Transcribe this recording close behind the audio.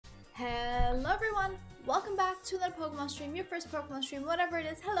Hello everyone, welcome back to another Pokemon stream, your first Pokemon stream, whatever it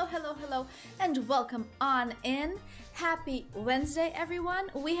is. Hello, hello, hello, and welcome on in. Happy Wednesday, everyone.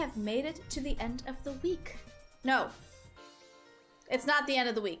 We have made it to the end of the week. No, it's not the end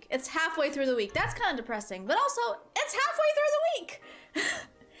of the week. It's halfway through the week. That's kind of depressing, but also, it's halfway through the week.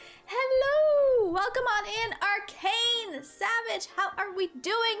 Hello, welcome on in, Arcane, Savage. How are we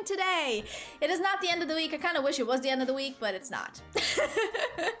doing today? It is not the end of the week. I kind of wish it was the end of the week, but it's not.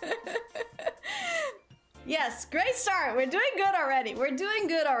 Yes, great start. We're doing good already. We're doing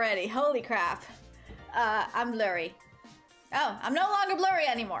good already. Holy crap. I'm blurry. Oh, I'm no longer blurry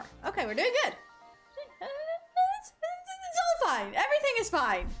anymore. Okay, we're doing good. It's all fine. Everything is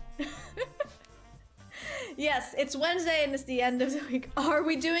fine. Yes, it's Wednesday and it's the end of the week. Are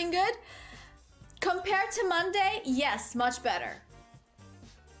we doing good? Compared to Monday, yes, much better.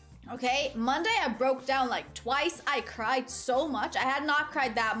 Okay, Monday I broke down like twice. I cried so much. I had not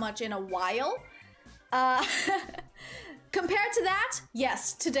cried that much in a while. Compared to that,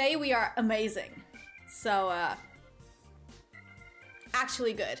 yes, today we are amazing. So,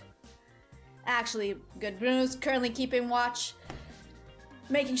 actually good. Actually good. Bruno's currently keeping watch,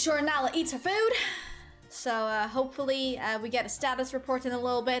 making sure Nala eats her food. So, hopefully, we get a status report in a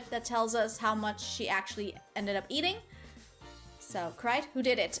little bit that tells us how much she actually ended up eating. So, cried? Who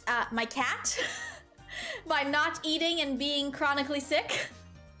did it? My cat? By not eating and being chronically sick?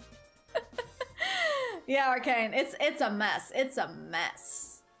 Yeah, Arcane, it's a mess. It's a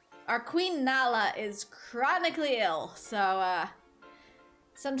mess. Our Queen Nala is chronically ill, so,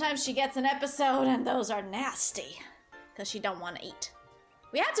 sometimes she gets an episode and those are nasty, because she don't want to eat.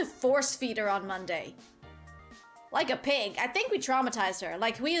 We had to force feed her on Monday. Like a pig. I think we traumatized her.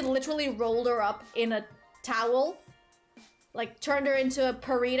 Like, we literally rolled her up in a towel, like, turned her into a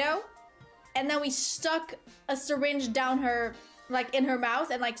burrito, and then we stuck a syringe down her, like, in her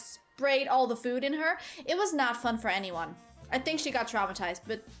mouth and, like, sprayed all the food in her. It was not fun for anyone. I think she got traumatized,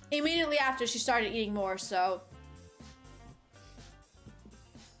 but immediately after she started eating more, so...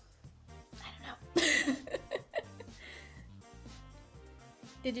 I don't know.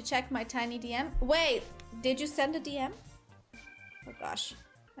 Did you check my tiny DM? Wait, did you send a DM? Oh gosh,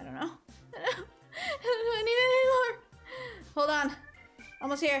 I don't know. I need it anymore. Hold on,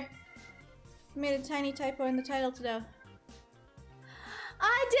 almost here. I made a tiny typo in the title today.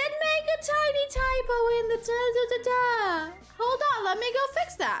 I did make a tiny typo in the Hold on, let me go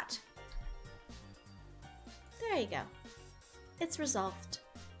fix that. There you go. It's resolved.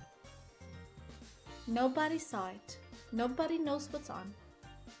 Nobody saw it. Nobody knows what's on.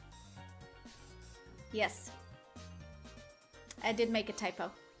 Yes. I did make a typo.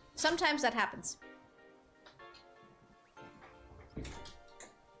 Sometimes that happens.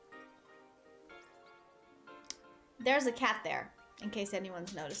 There's a cat there, in case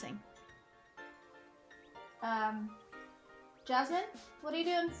anyone's noticing. Jasmine? What are you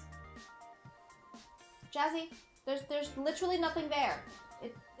doing? Jazzy? There's literally nothing there.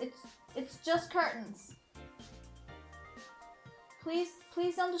 It's just curtains. Please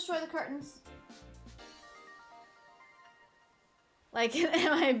don't destroy the curtains. Like an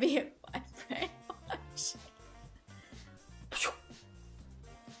MIB brainwash.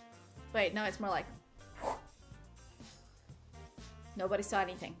 Wait, no, it's more like... Nobody saw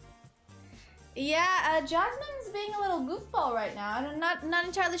anything. Yeah, Jasmine's being a little goofball right now. I'm not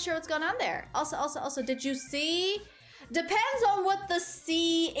entirely sure what's going on there. Also, did you see? Depends on what the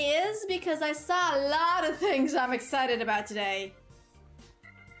C is, because I saw a lot of things I'm excited about today.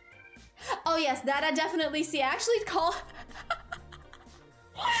 Oh yes, that I definitely see. I actually call...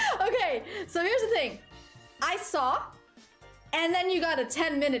 Okay, so here's the thing. I saw, and then you got a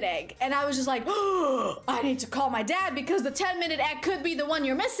 10-minute egg, and I was just like, oh, I need to call my dad because the 10-minute egg could be the one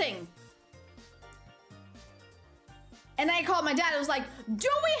you're missing. And I called my dad. I was like, do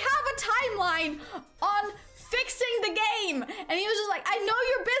we have a timeline on fixing the game? And he was just like, I know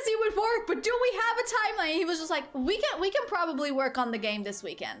you're busy with work, but do we have a timeline? And he was just like, we can probably work on the game this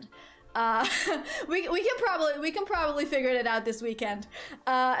weekend. We can probably figure it out this weekend. And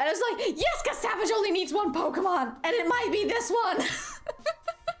I was like, yes, because Savage only needs one Pokemon, and it might be this one.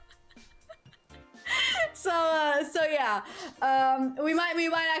 So yeah, we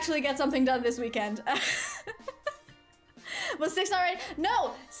might actually get something done this weekend. Was 6 not ready?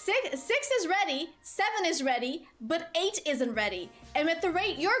 No, 6 is ready, 7 is ready, but 8 isn't ready. And at the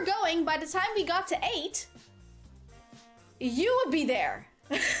rate you're going, by the time we got to 8, you would be there.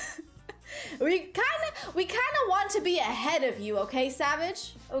 We kind of want to be ahead of you, okay,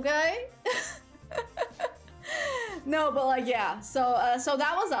 Savage? Okay? No, but like, yeah. So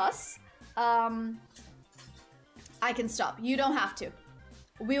that was us. I can stop. You don't have to.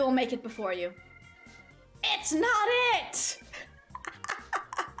 We will make it before you. It's not it!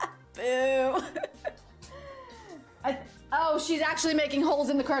 Boo. Oh, she's actually making holes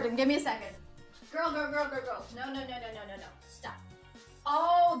in the curtain. Give me a second. Girl. No. Stop.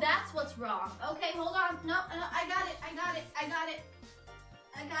 Oh, that's what's wrong. Okay, hold on. No, I got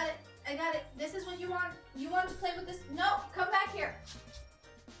it. This is what you want. You want to play with this? No, come back here.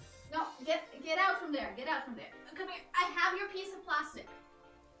 No, get out from there. Come here. I have your piece of plastic.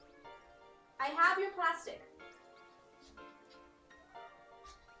 I have your plastic.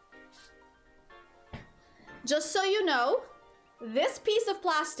 Just so you know, this piece of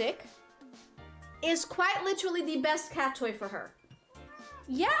plastic is quite literally the best cat toy for her.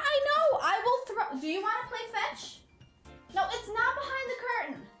 Yeah, I know. I will throw. Do you want to play fetch? No, it's not behind the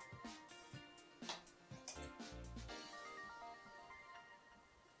curtain.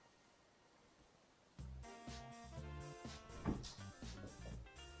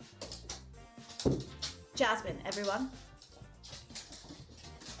 Jasmine, everyone.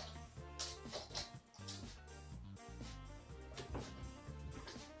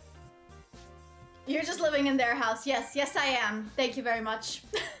 You're just living in their house. Yes, I am. Thank you very much.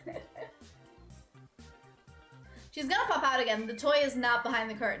 She's gonna pop out again. The toy is not behind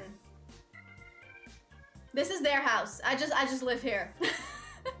the curtain. This is their house. I just live here.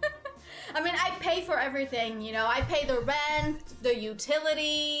 I mean, I pay for everything, you know. I pay the rent, the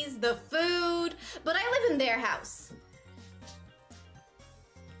utilities, the food, but I live in their house.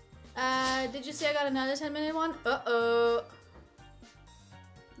 Did you see I got another 10-minute one? Uh-oh.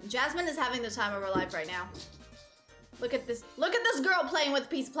 Jasmine is having the time of her life right now. Look at this girl playing with a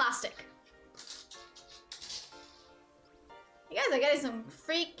piece of plastic. You guys are getting some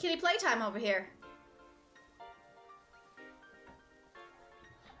free kitty playtime over here.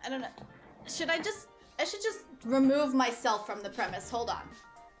 I don't know. I should just remove myself from the premise. Hold on.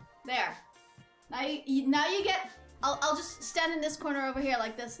 There. Now you get, I'll just stand in this corner over here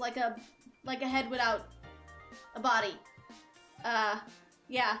like this, like a head without a body.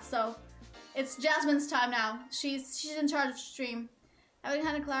 Yeah, so it's Jasmine's time now. She's in charge of stream. I haven't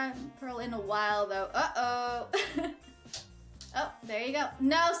had a Clara Pearl in a while though. Uh-oh. Oh, there you go.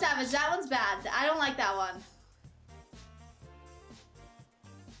 No, Savage, that one's bad. I don't like that one.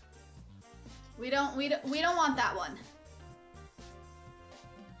 We don't want that one.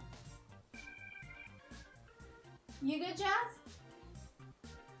 You good, Jazz?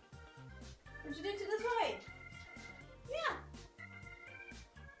 What'd you do to this toy? Yeah.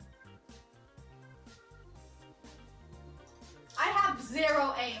 I have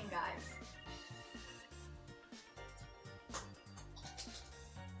zero aim, guys.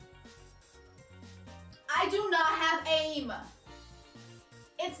 I do not have aim.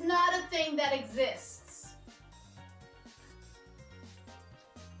 It's not a thing that exists.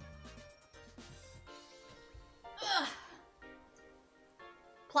 Ugh.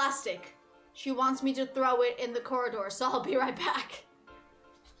 Plastic. She wants me to throw it in the corridor, so I'll be right back.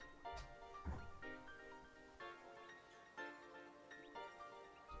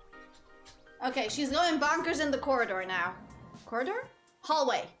 Okay, she's going bonkers in the corridor now. Corridor?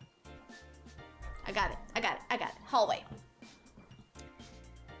 Hallway. I got it. Hallway.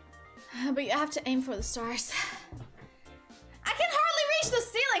 But you have to aim for the stars. I can hardly reach the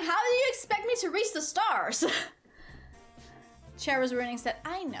ceiling. How do you expect me to reach the stars? Chair was ruining set.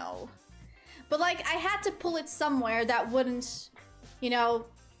 I know. But like, I had to pull it somewhere that wouldn't, you know,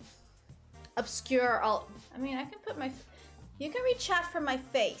 obscure all. I mean, I can put my... You can read chat from my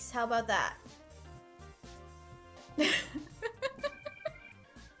face. How about that?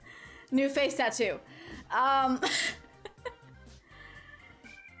 New face tattoo.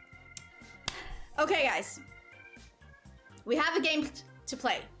 Okay, guys. We have a game to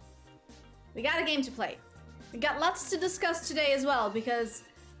play. We got a game to play. We got lots to discuss today as well because...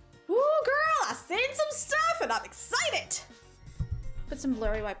 Woo, girl! I've seen some stuff and I'm excited! Put some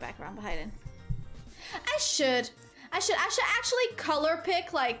blurry white background behind it. I should actually color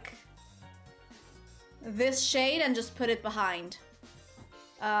pick, like... this shade and just put it behind.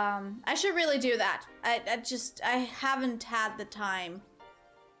 I should really do that. I haven't had the time.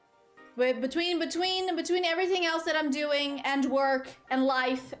 But between everything else that I'm doing and work and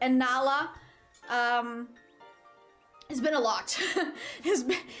life and Nala, it's been a lot.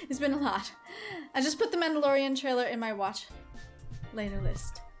 it's been a lot. I just put the Mandalorian trailer in my watch later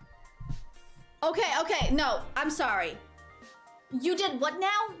list. Okay, no, I'm sorry. You did what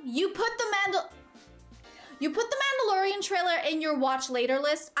now? You put the Mandalorian trailer in your watch later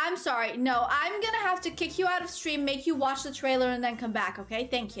list? I'm sorry. No, I'm gonna have to kick you out of stream, make you watch the trailer, and then come back, okay?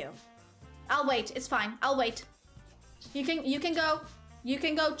 Thank you. I'll wait. It's fine. I'll wait. You can go. You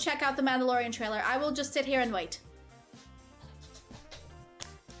can go check out the Mandalorian trailer. I will just sit here and wait.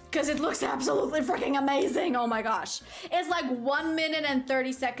 Because it looks absolutely freaking amazing. Oh my gosh. It's like 1 minute and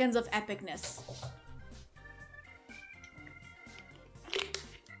 30 seconds of epicness.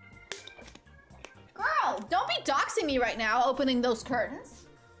 Girl, don't be doxing me right now, opening those curtains.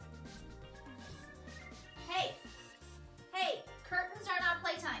 Hey. Hey, curtains are not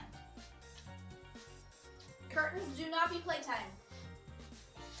playtime. Curtains do not be playtime.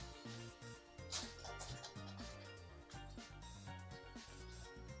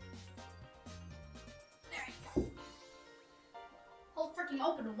 There you go. Whole freaking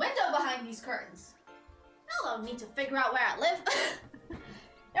open window behind these curtains. I don't need to figure out where I live.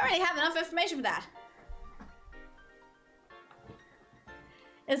 I already have enough information for that.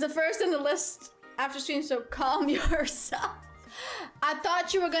 It's the first in the list after stream, so calm yourself. I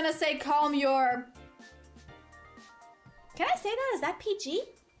thought you were gonna say calm your... Can I say that? Is that PG?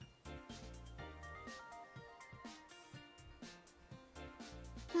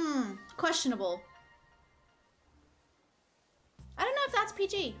 Questionable. I don't know if that's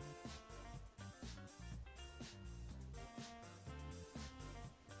PG.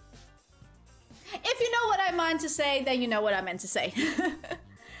 If you know what I meant to say, then you know what I meant to say.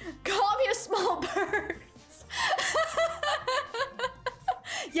 Calm your small birds.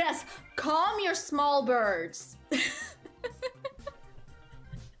 Yes, calm your small birds.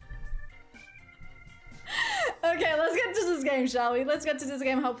 Okay, let's get to this game, shall we? Let's get to this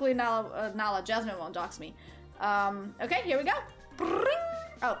game. Hopefully Nala Jasmine won't dox me. Okay, here we go.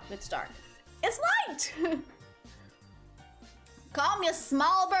 Oh, it's dark. It's light! Calm your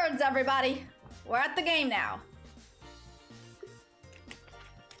small birds, everybody. We're at the game now.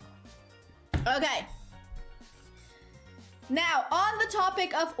 Okay. Now, on the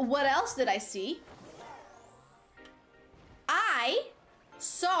topic of what else did I see? I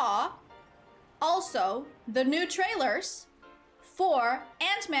saw also the new trailers for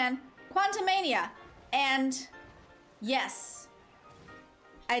Ant-Man Quantumania. And yes,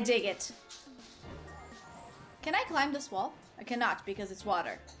 I dig it. Can I climb this wall? I cannot because it's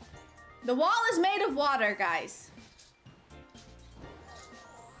water. The wall is made of water, guys.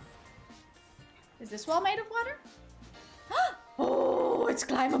 Is this wall made of water? Oh, it's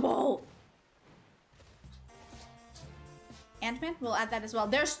climbable. Ant-Man, we'll add that as well.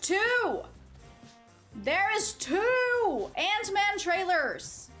 There's two. There is two Ant-Man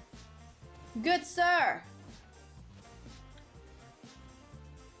trailers. Good sir.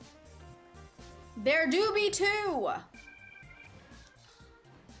 There do be two.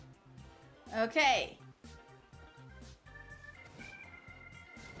 Okay.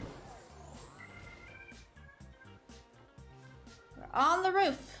 We're on the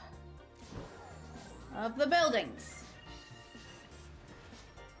roof of the buildings.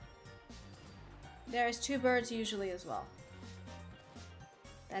 There's two birds usually as well.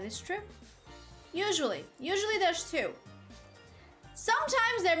 That is true. Usually there's two.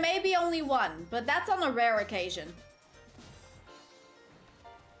 Sometimes there may be only one, but that's on a rare occasion.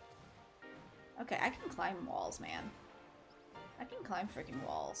 Okay, I can climb walls, man. I can climb freaking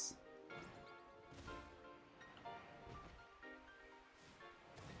walls.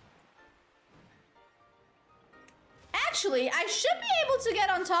 Actually, I should be able to get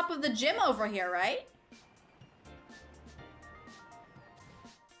on top of the gym over here, right?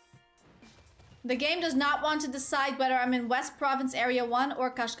 The game does not want to decide whether I'm in West Province Area 1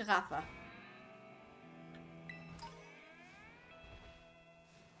 or Kashkarafa.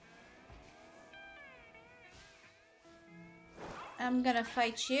 I'm gonna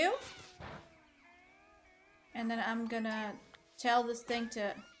fight you. And then I'm gonna tell this thing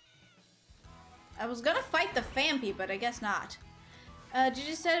to... I was gonna fight the Fampy, but I guess not. Did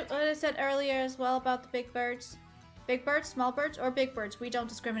you say what I said earlier as well about the big birds? Big birds, small birds, or big birds? We don't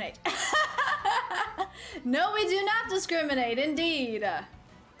discriminate. No, we do not discriminate, indeed.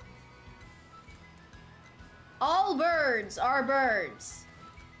 All birds are birds.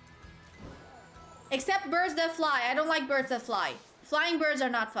 Except birds that fly. I don't like birds that fly. Flying birds are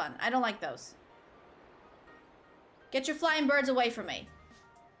not fun. I don't like those. Get your flying birds away from me.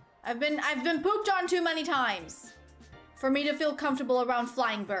 I've been pooped on too many times for me to feel comfortable around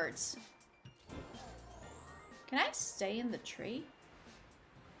flying birds. Can I stay in the tree?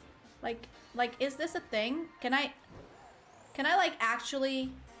 Like, is this a thing? Can I like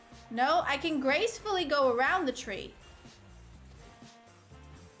actually... No, I can gracefully go around the tree.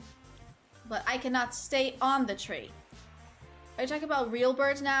 But I cannot stay on the tree. Are you talking about real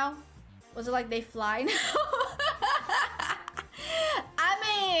birds now? Was it like they fly now?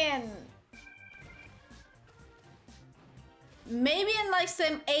 I mean... Maybe in like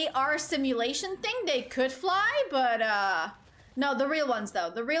some AR simulation thing, they could fly, but no, the real ones though.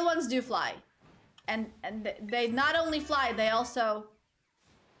 The real ones do fly. And they not only fly, they also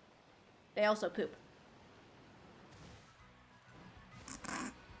poop.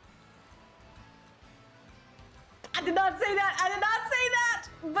 I did not say that. I did not say that.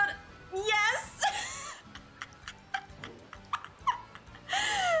 But yes.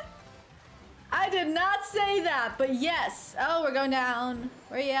 I did not say that, but yes. Oh, we're going down.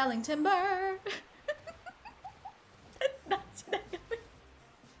 We're yelling timber. I did not see that coming.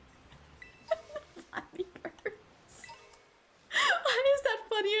 Flappy birds. Why is that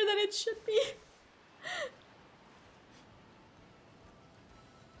funnier than it should be?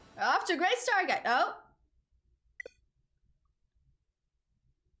 Off to a great start, guys. Oh.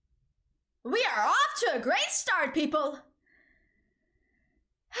 We are off to a great start, people.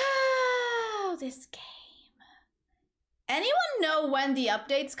 Oh, this game. Anyone know when the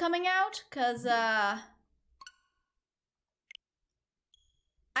update's coming out? Cause I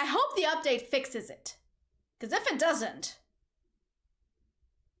hope the update fixes it. Cause if it doesn't,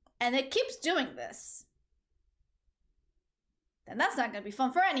 and it keeps doing this, then that's not gonna be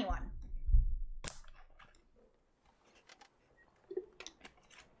fun for anyone.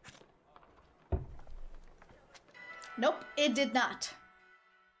 Nope, it did not.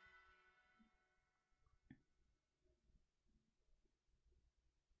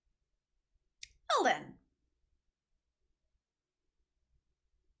 Well then.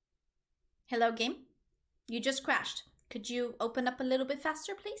 Hello, game. You just crashed. Could you open up a little bit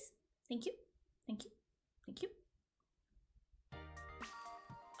faster, please? Thank you. Thank you. Thank you.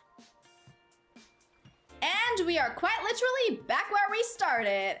 And we are quite literally back where we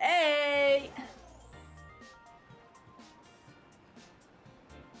started. Hey!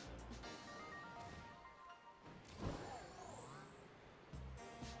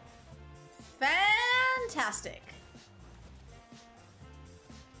 Fantastic.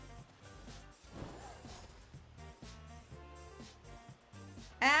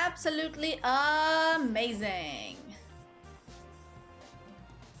 Absolutely amazing.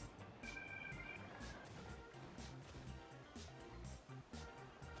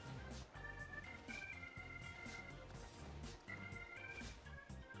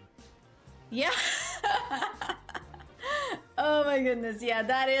 Yeah. Oh my goodness, yeah,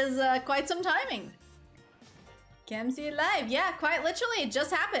 that is quite some timing. Cam see it live, yeah, quite literally, it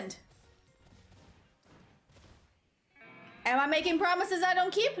just happened. Am I making promises I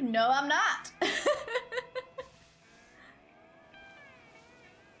don't keep? No, I'm not.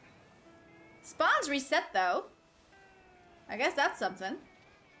 Spawns reset though. I guess that's something.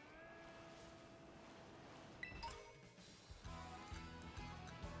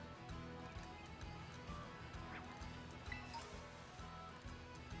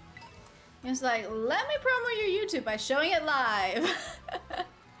 It's like, let me promo your YouTube by showing it live.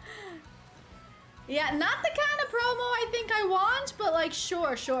 Yeah, not the kind of promo I think I want, but like,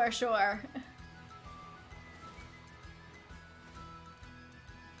 sure.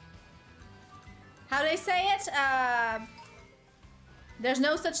 How do they say it? There's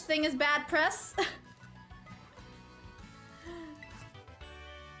no such thing as bad press.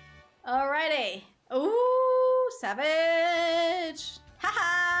 Alrighty. Ooh, savage. Ha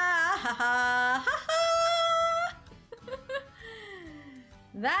ha ha ha ha ha.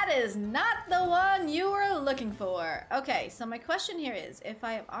 That is not the one you were looking for. Okay, so my question here is, if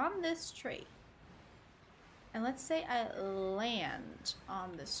I am on this tree, and let's say I land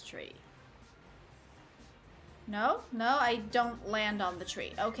on this tree. No, I don't land on the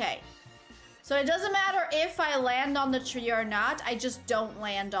tree. Okay. So it doesn't matter if I land on the tree or not, I just don't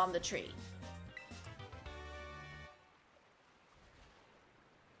land on the tree.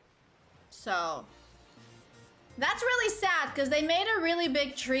 So that's really sad because they made a really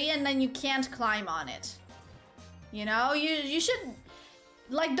big tree and then you can't climb on it. You know, you should,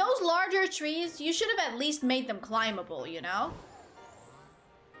 like those larger trees, you should have at least made them climbable, you know?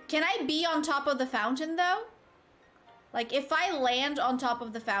 Can I be on top of the fountain though? Like if I land on top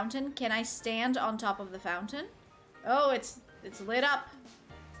of the fountain, can I stand on top of the fountain? Oh, it's lit up.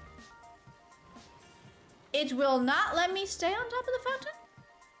 It will not let me stay on top of the fountain?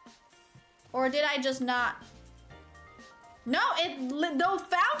 Or did I just not? No, the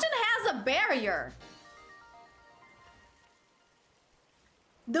fountain has a barrier.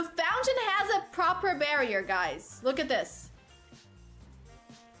 The fountain has a proper barrier, guys. Look at this.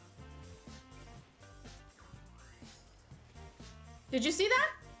 Did you see that?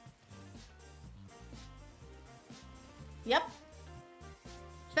 Yep.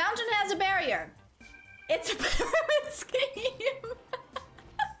 Fountain has a barrier. It's a pyramid scheme.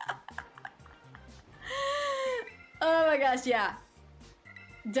 gosh, yeah.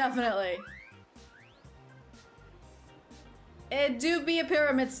 Definitely. It do be a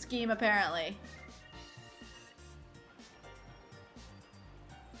pyramid scheme, apparently.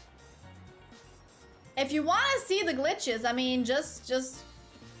 If you want to see the glitches, I mean, just,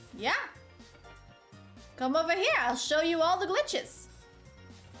 yeah. Come over here, I'll show you all the glitches.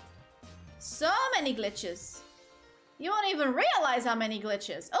 So many glitches. You won't even realize how many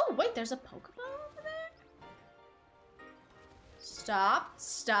glitches. Oh, wait, there's a Pokeball over there? Stop,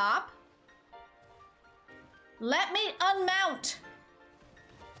 stop. Let me unmount.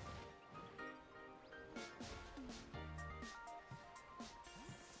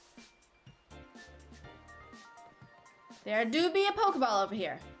 There do be a Pokeball over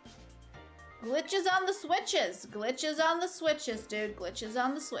here. Glitches on the switches. Glitches on the switches, dude. Glitches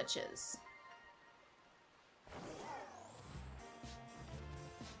on the switches.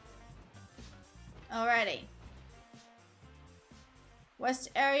 Alrighty. West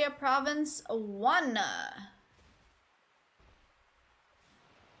Area Province 1.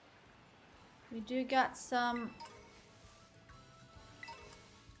 We do got some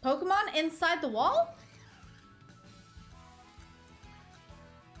Pokemon inside the wall?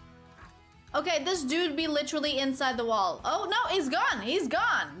 Okay, this dude be literally inside the wall. Oh, no, he's gone. He's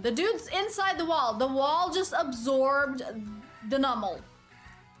gone. The dude's inside the wall. The wall just absorbed the Numel.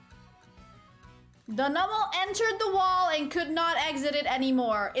 The Numel entered the wall and could not exit it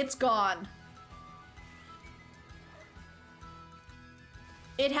anymore. It's gone.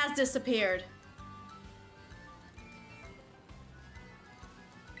 It has disappeared.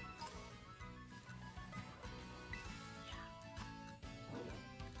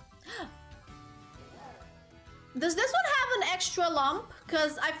 Does this one have an extra lump?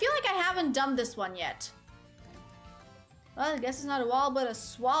 Because I feel like I haven't done this one yet. Well, I guess it's not a wall, but a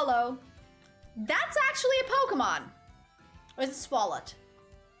swallow. That's actually a Pokemon. Or is it Swalot?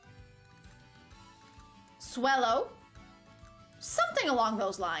 Swellow? Something along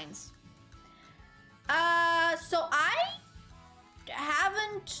those lines. So I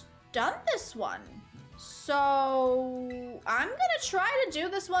haven't done this one. So I'm gonna try to do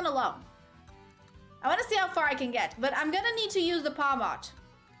this one alone. I want to see how far I can get, but I'm gonna need to use the Pawmot.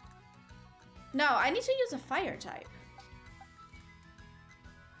 No, I need to use a fire type.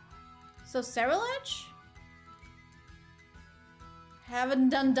 So Cerulege? Haven't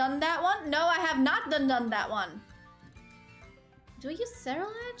done that one? No, I have not done that one. Do I use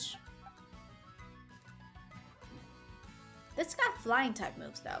Cerulege? This got flying type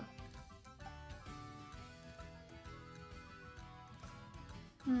moves though.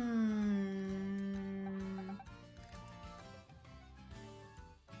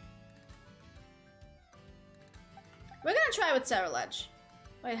 We're gonna try with Cerulege.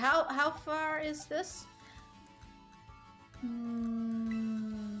 Wait, how far is this?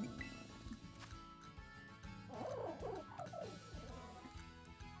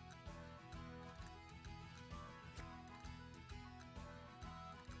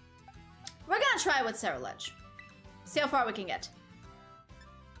 We're gonna try with Cerulege. See how far we can get.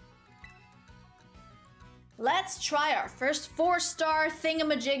 Let's try our first 4-star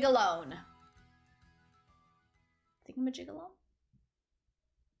thingamajig alone. Thingamajig alone?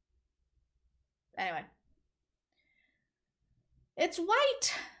 Anyway. It's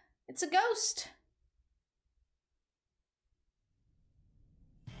white. It's a ghost.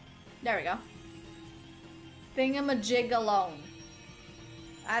 There we go. Thingamajig alone.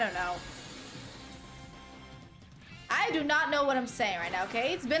 I don't know. I do not know what I'm saying right now,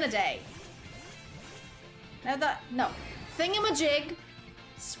 okay? It's been a day. No. Thingamajig,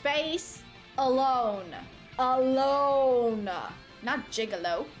 space, alone. Alone. Not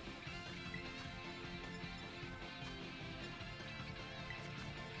gigolo.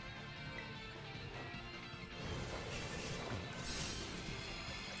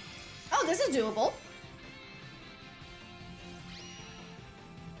 Oh, this is doable.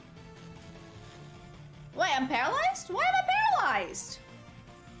 Wait, I'm paralyzed? Why am I paralyzed?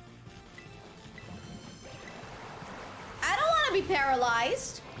 I don't want to be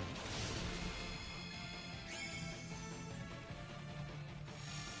paralyzed.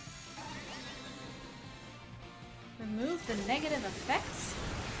 Remove the negative effects?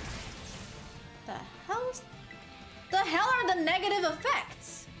 The hell are the negative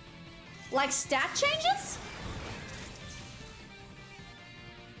effects? Like stat changes?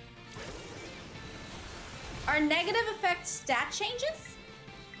 Are negative effects stat changes?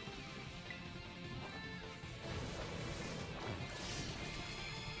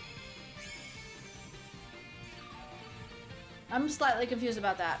 I'm slightly confused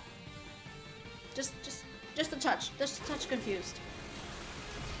about that. Just Just a touch confused.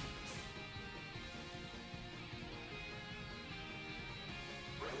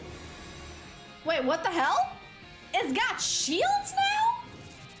 Wait, what the hell? It's got shields now?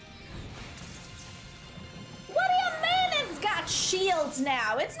 What do you mean it's got shields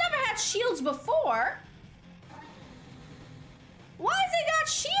now? It's never had shields before. Why has it got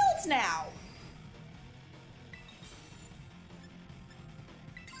shields now?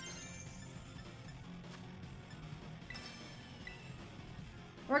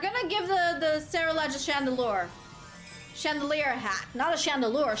 We're gonna give the Cerulege a chandelier. Chandelier hat. Not a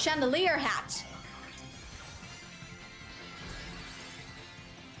chandelier, chandelier hat.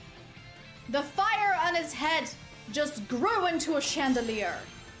 The fire on his head just grew into a chandelier.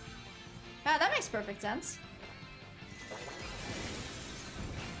 Ah, that makes perfect sense.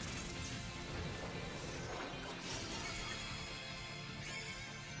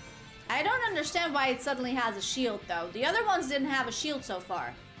 I don't understand why it suddenly has a shield, though. The other ones didn't have a shield so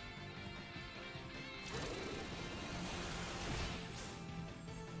far.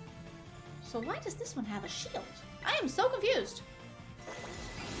 So why does this one have a shield? I am so confused.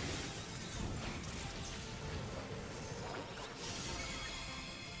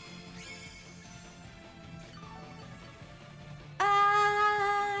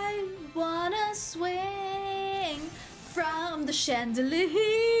 I wanna swing from the chandelier.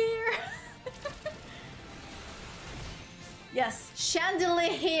 Yes,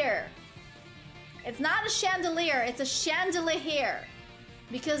 chandelier. It's not a chandelier, it's a chandelier.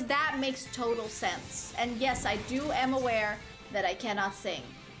 Because that makes total sense. And yes, I am aware that I cannot sing.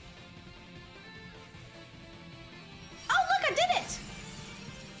 Oh, look, I did it!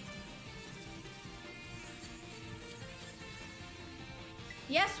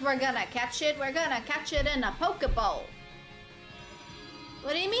 Yes, we're gonna catch it. We're gonna catch it in a Pokeball.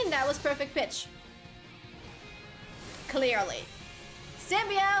 What do you mean that was perfect pitch? Clearly.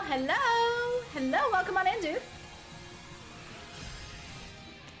 Symbio, hello! Hello, welcome on in, dude.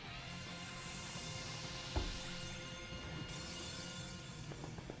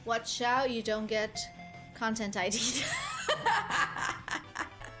 Watch out, you don't get content ID.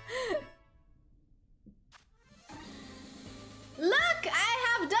 Look,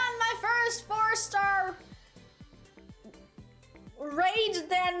 I have done my first 4-star raid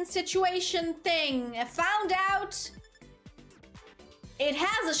then situation thing. I found out it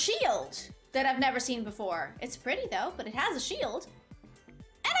has a shield that I've never seen before. It's pretty though, but it has a shield.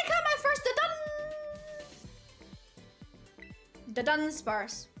 And I got my first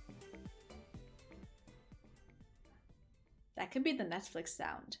Dunsparce. That could be the Netflix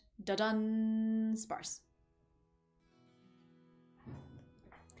sound. Dunsparce.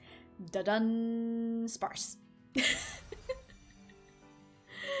 Dunsparce.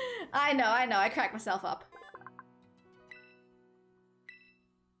 I know, I cracked myself up.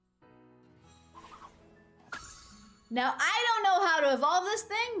 Now, I don't know how to evolve this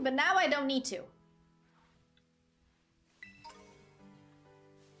thing, but now I don't need to.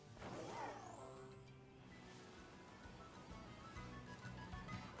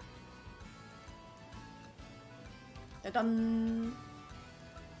 Da-dum.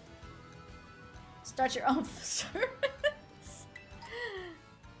 Start your own service.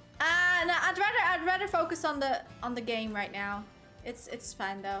 No, I'd rather focus on the game right now. It's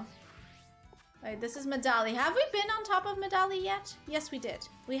fine though. Wait, this is Medali. Have we been on top of Medali yet? Yes, we did.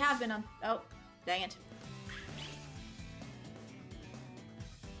 We have been on. Oh, dang it.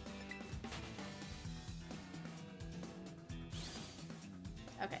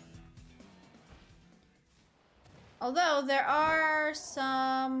 Okay. Although there are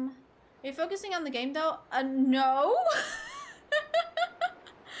some. Are you focusing on the game though? No.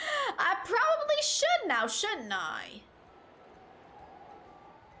 I probably should now, shouldn't I?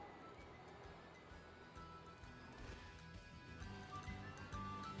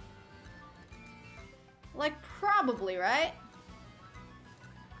 Like, probably, right?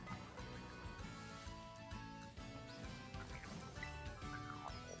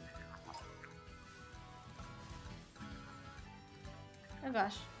 Oh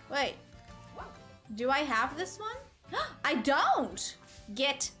gosh. Wait. Do I have this one? I don't!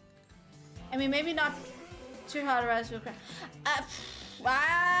 Get. I mean, maybe not too hard to rise.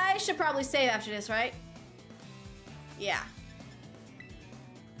 I should probably save after this, right? Yeah.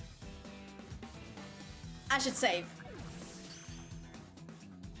 I should save.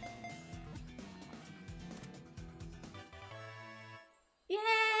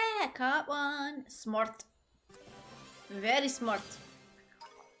 Yeah, caught one. Smart. Very smart.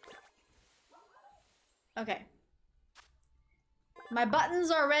 Okay. My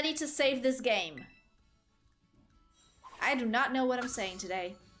buttons are ready to save this game. I do not know what I'm saying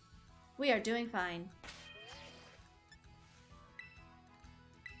today. We are doing fine.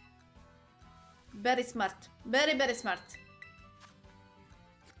 Very smart. Very, very smart.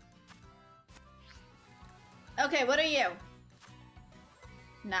 Okay, what are you?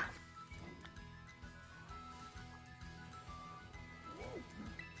 Nah.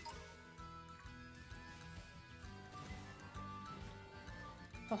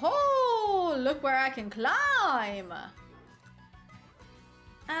 Oh, look where I can climb.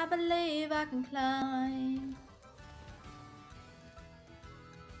 I believe I can climb.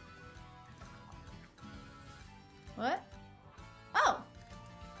 What? Oh,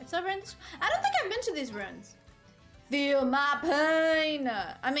 it's over in this. I don't think I've been to these ruins. Feel my pain.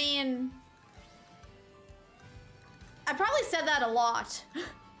 I mean, I probably said that a lot.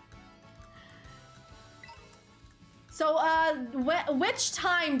 So, which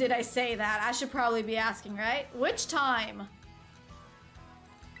time did I say that? I should probably be asking, right? Which time?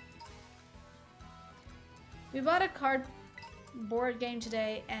 We bought a board game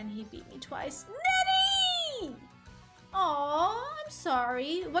today and he beat me twice. Nettie! Aw, I'm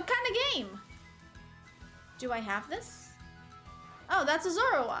sorry. What kind of game? Do I have this? Oh, that's a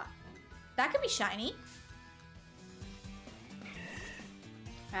Zorua. That could be shiny.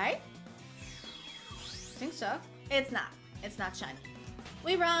 Right? Think so. It's not. It's not shiny.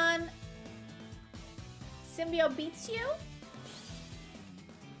 We run. Symbio beats you?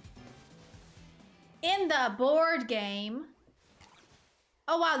 In the board game.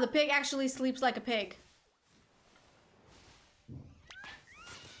 Oh wow, the pig actually sleeps like a pig.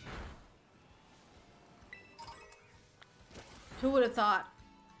 Who would have thought?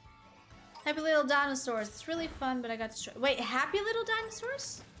 Happy Little Dinosaurs. It's really fun, but I got destroyed. Wait, Happy Little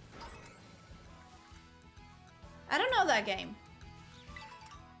Dinosaurs? I don't know that game.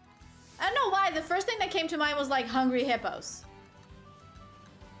 I don't know why. The first thing that came to mind was like Hungry Hippos.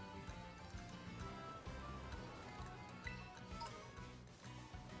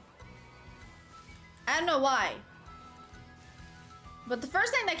 I don't know why. But the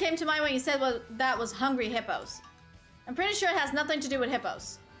first thing that came to mind when you said that was Hungry Hippos. I'm pretty sure it has nothing to do with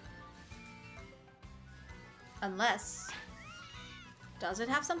hippos. Unless... Does it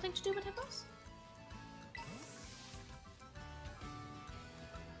have something to do with hippos?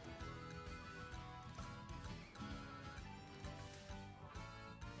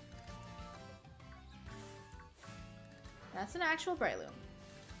 That's an actual Breloom.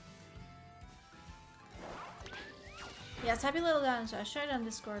 Yes, Happy Little Dinosaur. I'll share it on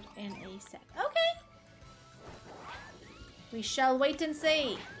Discord in a sec. Okay. We shall wait and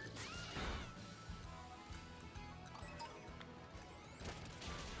see.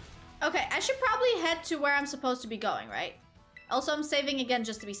 Okay, I should probably head to where I'm supposed to be going, right? Also, I'm saving again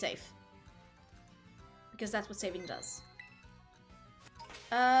just to be safe. Because that's what saving does.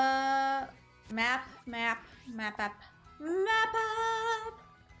 Map app.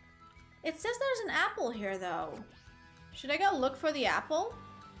 It says there's an apple here, though. Should I go look for the apple?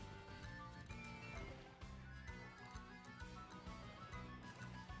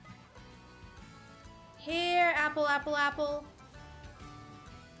 Here, apple, apple, apple.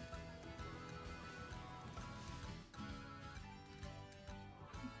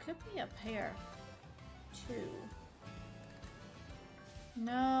 Could be up here, too.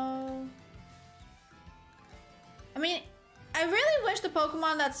 No. I mean, I really wish the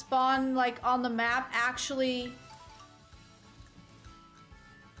Pokemon that spawn, like, on the map actually...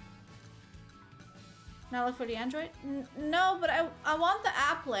 Now look for the Android? No, but I want the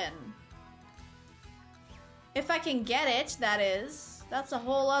Applin. If I can get it, that is. That's a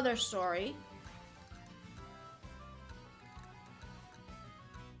whole other story.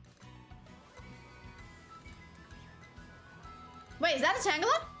 Wait, is that a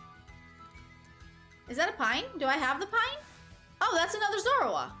Tangela? Is that a Pine? Do I have the Pine? Oh, that's another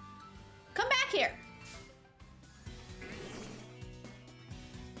Zorua. Come back here.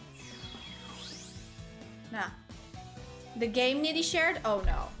 Nah. The game Nitty shared? Oh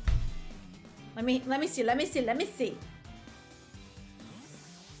no. Let me see.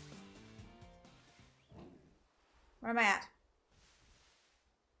 Where am I at?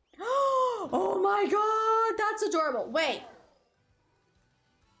 Oh my god, that's adorable. Wait.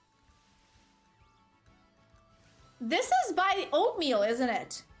 This is by Oatmeal, isn't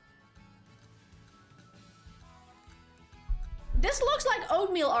it? This looks like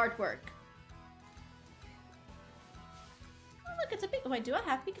Oatmeal artwork. Oh, look, it's a big... Wait, do I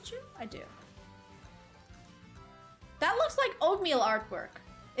have Pikachu? I do. That looks like Oatmeal artwork.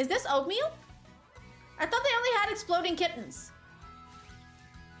 Is this Oatmeal? I thought they only had exploding kittens.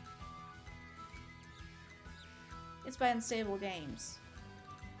 It's by Unstable Games.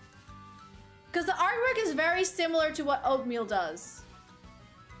 Because the artwork is very similar to what Oatmeal does.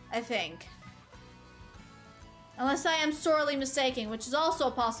 I think. Unless I am sorely mistaken, which is also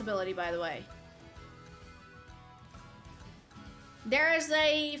a possibility, by the way. There is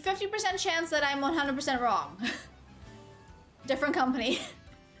a 50% chance that I'm 100% wrong. Different company.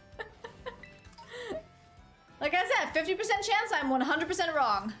 Like I said, 50% chance I'm 100%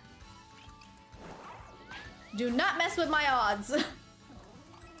 wrong. Do not mess with my odds.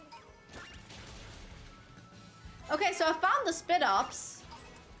 Okay, so I found the Spit Ops,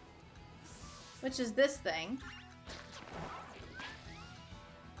 which is this thing.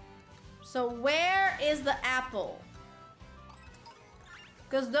 So where is the apple?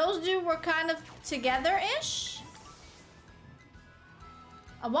 Because those two were kind of together-ish.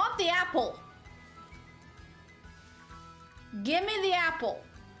 I want the apple. Give me the apple.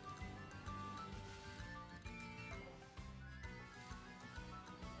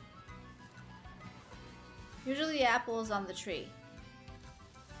 Usually the apple is on the tree.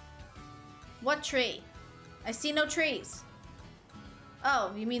 What tree? I see no trees.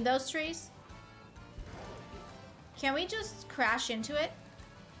 Oh, you mean those trees? Can we just crash into it?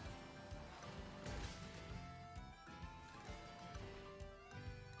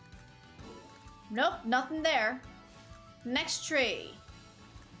 Nope, nothing there. Next tree.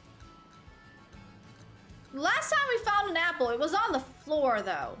 Last time we found an apple, it was on the floor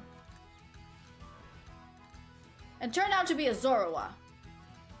though. And turned out to be a Zorua.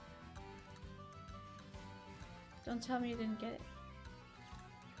 Don't tell me you didn't get it.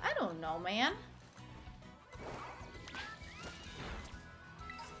 I don't know, man.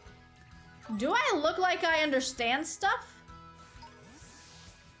 Do I look like I understand stuff?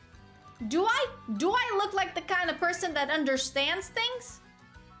 Do I look like the kind of person that understands things?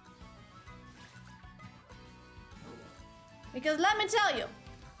 Because let me tell you,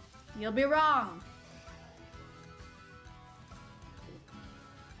 you'll be wrong.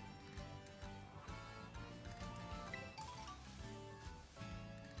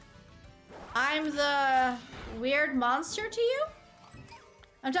 I'm the weird monster to you?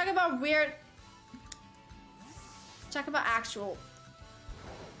 I'm talking about weird... Talk about actual...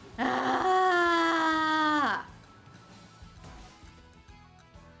 Ah!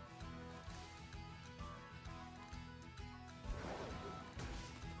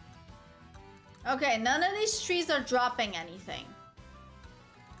 Okay, none of these trees are dropping anything.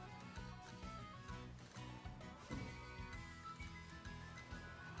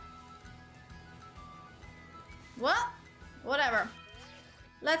 Well, whatever.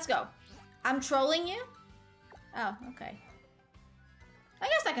 Let's go. I'm trolling you? Oh, okay. I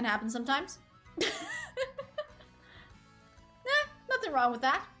guess that can happen sometimes. Nothing wrong with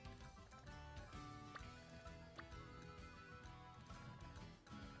that.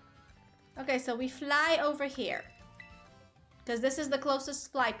 Okay, so we fly over here. Because this is the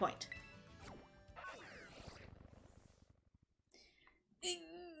closest fly point.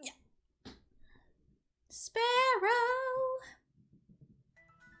 Sparrow!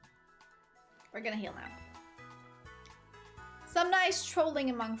 We're gonna heal now. Some nice trolling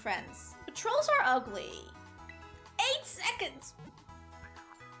among friends. But trolls are ugly. 8 seconds!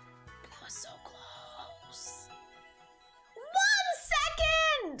 That was so close. 1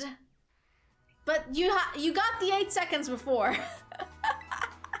 second! But you got the 8 seconds before.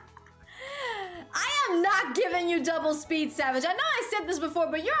 I am not giving you double speed, Savage. I know I said this before,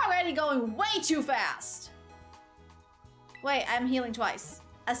 but you're already going way too fast. Wait, I'm healing twice.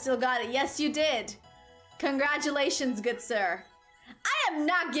 I still got it. Yes, you did. Congratulations, good sir. I am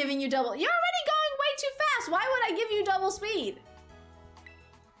not giving you double. You're already going way too fast. Why would I give you double speed?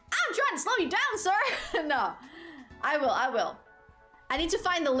 I'm trying to slow you down, sir. No, I will. I need to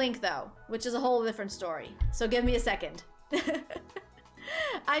find the link though, which is a whole different story. So give me a second.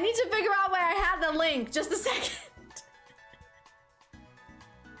 I need to figure out where I have the link. Just a second.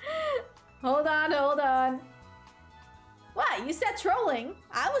 Hold on. What? You said trolling.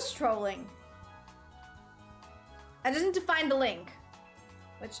 I was trolling. I just need to find the link.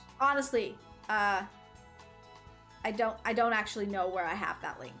 Which, honestly, I don't actually know where I have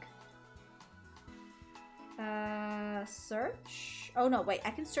that link. Search? Oh no, wait,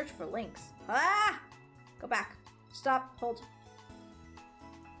 I can search for links. Ah! Go back. Stop. Hold.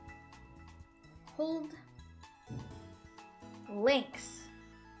 Hold. Links.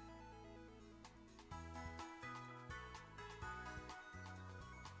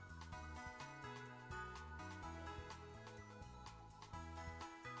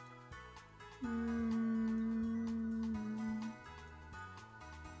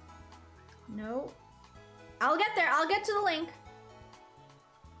 No. I'll get there. I'll get to the link.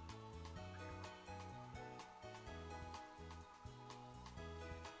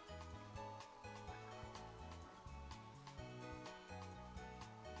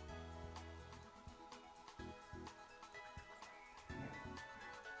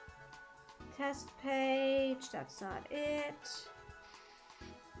 Test page, that's not it.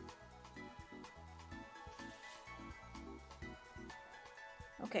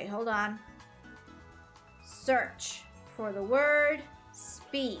 Okay, hold on. Search for the word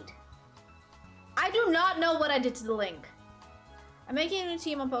speed. I do not know what I did to the link. I'm making a new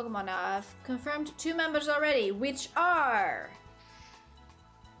team on Pokemon now. I've confirmed 2 members already, which are...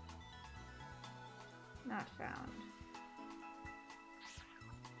 not found.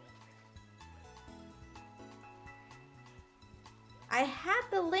 I had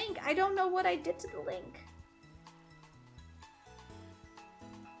the link. I don't know what I did to the link.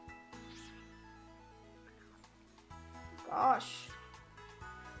 Gosh.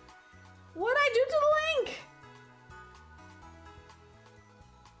 What'd I do to the link?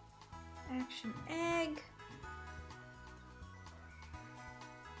 Action egg.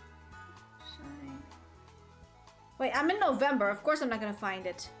 Shine. Wait, I'm in November. Of course I'm not gonna find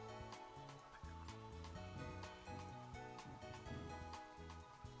it.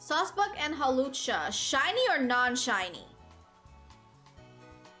 Sawsbuck and Hawlucha, shiny or non-shiny?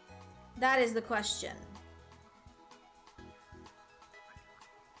 That is the question.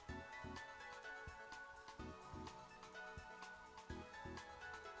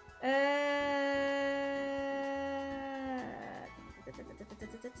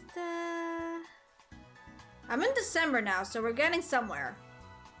 I'm in December now, so we're getting somewhere.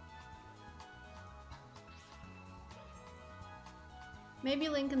 Maybe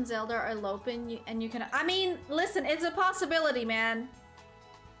Link and Zelda are eloping and you can... I mean, listen, it's a possibility, man.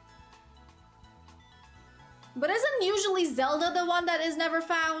 But isn't usually Zelda the one that is never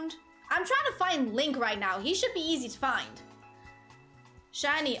found? I'm trying to find Link right now. He should be easy to find.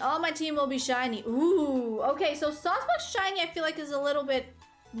 Shiny. All my team will be shiny. Ooh. Okay, so Sawsbuck's shiny I feel like is a little bit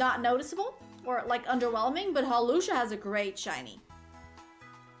not noticeable. Or like underwhelming. But Hawlucha has a great shiny.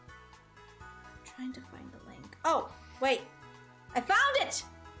 I'm trying to find the link. Oh, wait. I found it!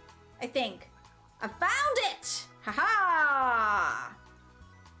 I think. I found it! Haha!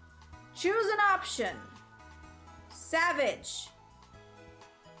 Choose an option. Savage.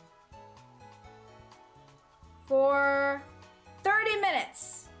 For 30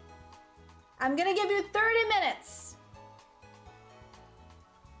 minutes. I'm gonna give you 30 minutes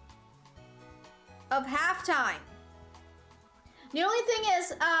of halftime. The only thing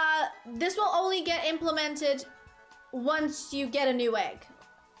is, this will only get implemented once you get a new egg.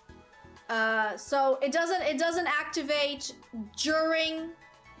 So it doesn't activate during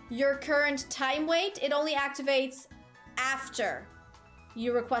your current time wait. It only activates after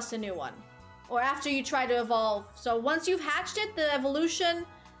you request a new one. Or after you try to evolve. So once you've hatched it, the evolution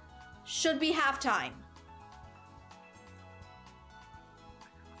should be halftime.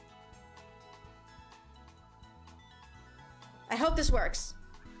 I hope this works.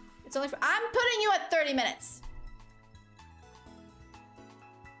 It's only for... I'm putting you at 30 minutes.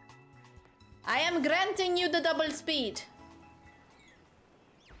 I am granting you the double speed.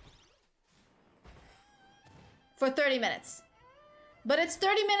 For 30 minutes. But it's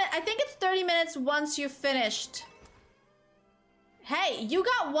 30 minutes. I think it's 30 minutes once you've finished. Hey, you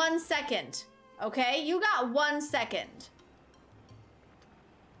got 1 second. Okay? You got 1 second.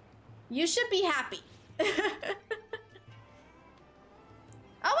 You should be happy.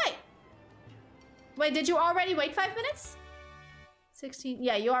 Oh, wait. Wait, did you already wait 5 minutes? 16.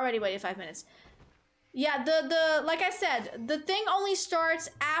 Yeah, you already waited 5 minutes. Yeah, the like I said, the thing only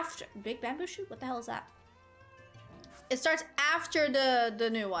starts after... Big bamboo shoot? What the hell is that? It starts after the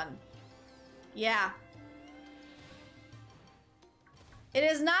new one. Yeah.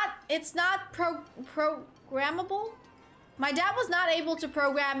 It's not programmable. My dad was not able to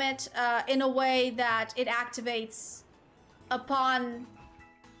program it in a way that it activates upon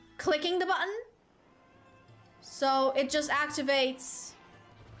clicking the button. So it just activates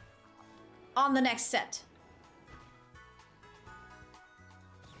on the next set.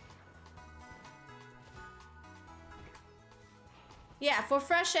 Yeah, for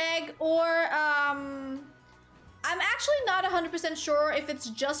fresh egg or I'm actually not 100% sure if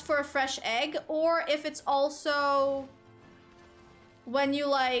it's just for a fresh egg or if it's also when you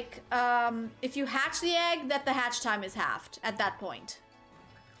like if you hatch the egg that the hatch time is halved at that point.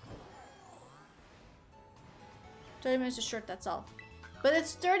 30 minutes is short, that's all. But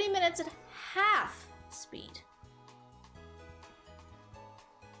it's 30 minutes at half speed.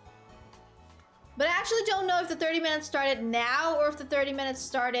 But I actually don't know if the 30 minutes started now or if the 30 minutes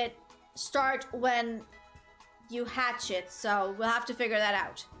start when you hatch it. So we'll have to figure that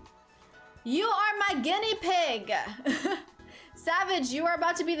out. You are my guinea pig. Savage, you are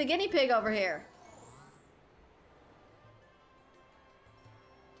about to be the guinea pig over here.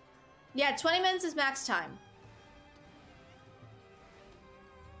 Yeah, 20 minutes is max time.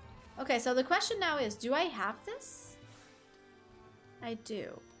 Okay, so the question now is, do I have this? I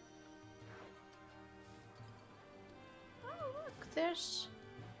do. Oh, look, there's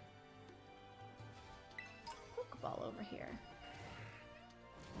a Pokeball over here.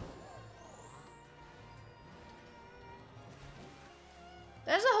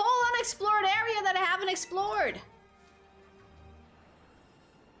 There's a whole unexplored area that I haven't explored.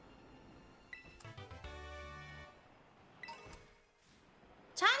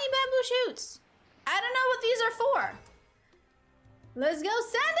 Tiny bamboo shoots. I don't know what these are for. Let's go,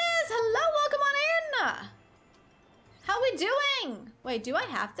 Sandus! Hello, welcome on in! How we doing? Wait, do I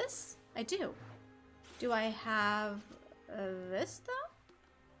have this? I do. Do I have this, though?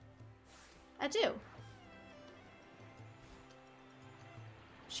 I do.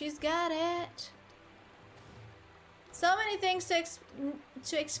 She's got it. So many things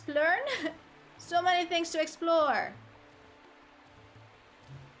to explore. So many things to explore.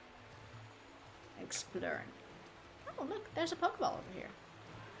 Explore. Oh, look, there's a Pokeball over here.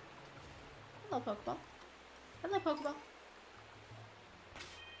 Hello, Pokeball. Hello, Pokeball.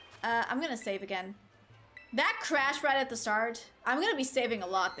 I'm gonna save again. That crashed right at the start. I'm gonna be saving a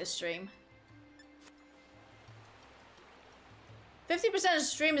lot this stream. 50% of the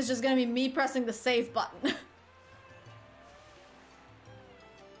stream is just gonna be me pressing the save button.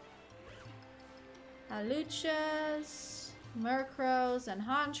 Haluchas, Murkrows, and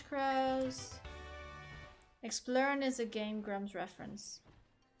Honchkrows. Explorin is a Game Grumps reference.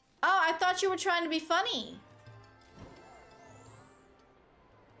 Oh, I thought you were trying to be funny.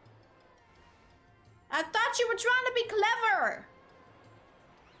 I thought you were trying to be clever.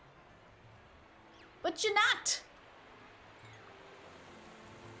 But you're not.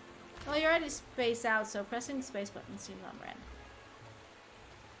 Well, you're already spaced out, so pressing the space button seems on brand.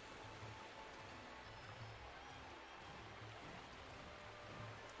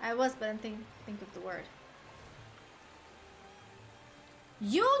 I was, but I didn't think of the word.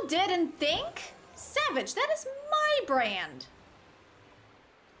 You didn't think? Savage, that is my brand.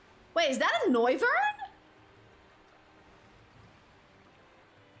 Wait, is that a Noivern?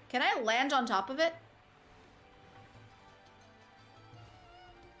 Can I land on top of it?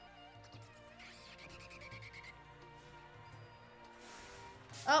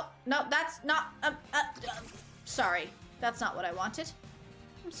 Oh, no, that's not... sorry. That's not what I wanted.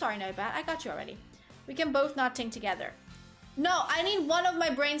 I'm sorry, Noibat. I got you already. We can both not think together. No, I need one of my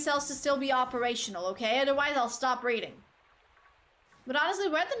brain cells to still be operational, okay? Otherwise, I'll stop reading. But honestly,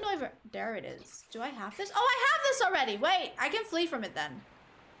 where'd the Noivern... There it is. Do I have this? Oh, I have this already! Wait, I can flee from it then.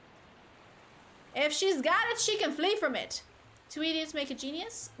 If she's got it, she can flee from it. 2 idiots make a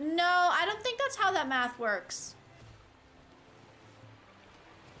genius? No, I don't think that's how that math works.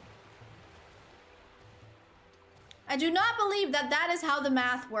 I do not believe that that is how the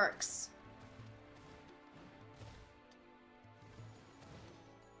math works.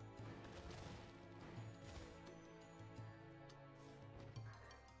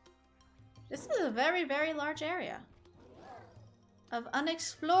 This is a very, very large area of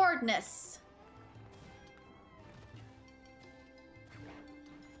unexploredness.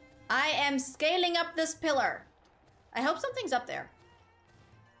 I am scaling up this pillar. I hope something's up there.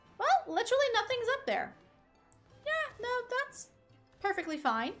 Well, literally nothing's up there. Yeah, no, that's perfectly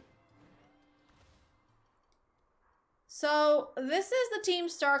fine. So, this is the Team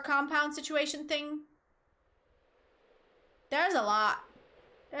Star compound situation thing. There's a lot.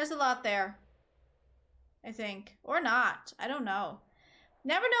 There's a lot there. I think. Or not. I don't know.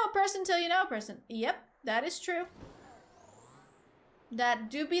 Never know a person till you know a person. Yep, that is true. That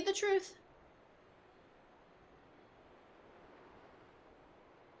do be the truth.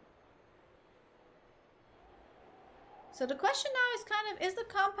 So the question now is kind of, is the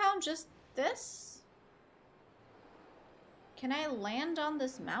compound just this? Can I land on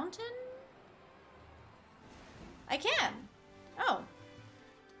this mountain? I can. Oh.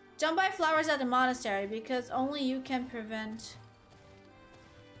 Don't buy flowers at the monastery because only you can prevent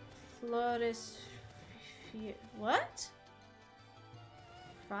Floris... What?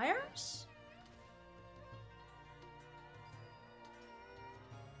 Friars?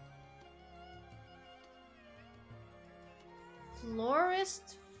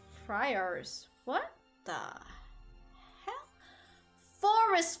 Florist Friars. What the hell?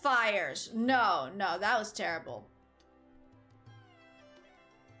 forest fires. No, no, that was terrible.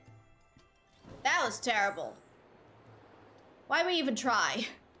 That was terrible. Why we even try?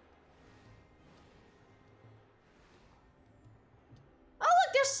 Oh,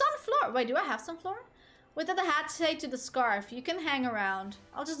 look, there's sunflower. Wait, do I have sunflower? What did the hat say to the scarf? You can hang around.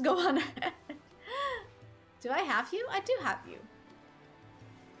 I'll just go on ahead. Do I have you? I do have you.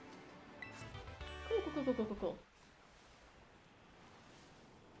 Cool, cool, cool, cool, cool, cool, cool.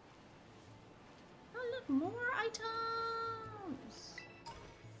 Oh, look, more items.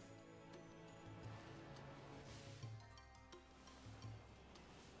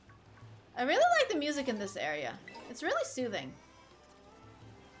 I really like the music in this area. It's really soothing.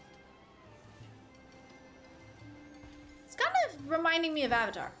 It's kind of reminding me of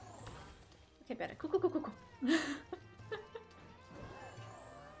Avatar. Okay, better. Cool, cool, cool, cool, cool.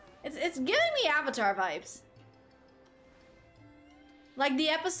 It's giving me Avatar vibes. Like the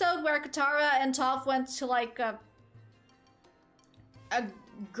episode where Katara and Toph went to like a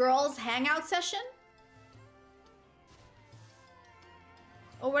girls' hangout session?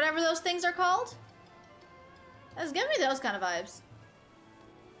 Or whatever those things are called. That's giving me those kind of vibes.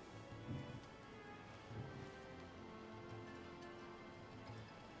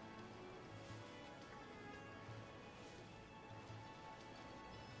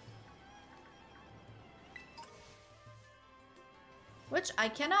 Which I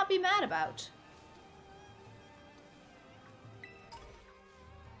cannot be mad about.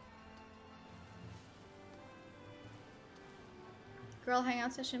 Girl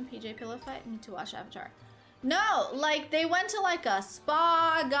hangout session, PJ pillow fight, need to watch Avatar. No, like they went to like a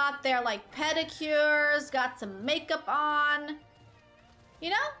spa, got their like pedicures, got some makeup on. You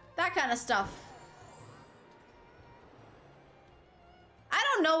know, that kind of stuff. I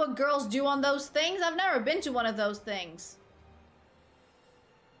don't know what girls do on those things. I've never been to one of those things.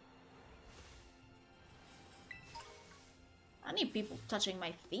 I need people touching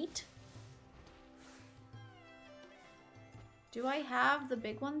my feet. Do I have the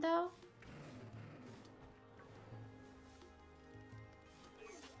big one though?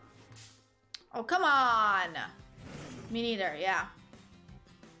 Oh, come on. Me neither, yeah.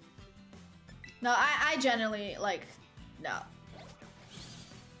 No, I generally, like, no.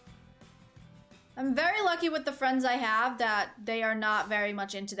 I'm very lucky with the friends I have that they are not very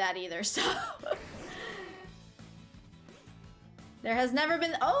much into that either, so. There has never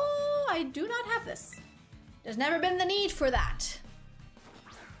been, oh, I do not have this. There's never been the need for that.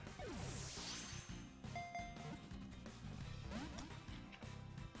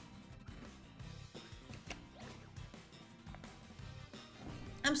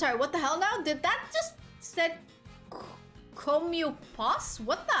 I'm sorry, what the hell now? Did that just said Commupos?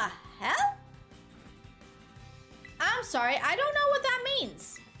 What the hell? I'm sorry, I don't know what that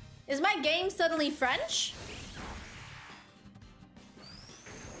means. Is my game suddenly French?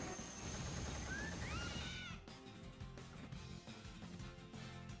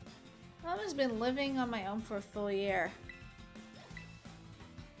 I've just been living on my own for a full year.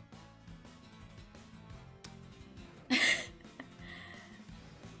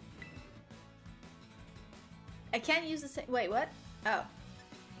 I can't use the same. Wait, what? Oh.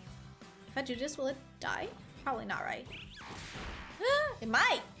 If I do this, will it die? Probably not, right? It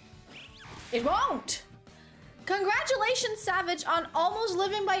might. It won't. Congratulations, Savage, on almost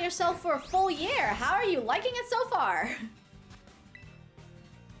living by yourself for a full year. How are you liking it so far?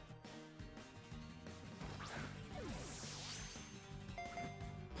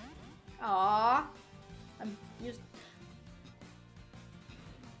 Aww. I'm used.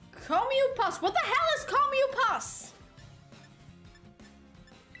 Commupos. What the hell is Commupos?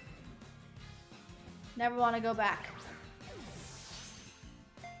 Never want to go back.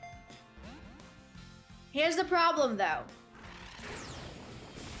 Here's the problem, though.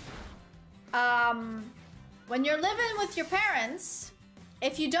 When you're living with your parents,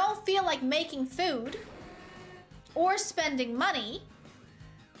 if you don't feel like making food or spending money,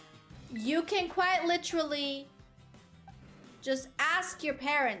 you can quite literally just ask your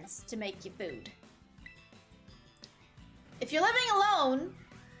parents to make you food. If you're living alone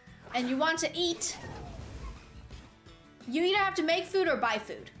and you want to eat, you either have to make food or buy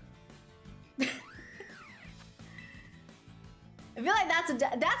food. I feel like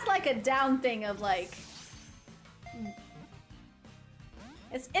that's like a down thing of like,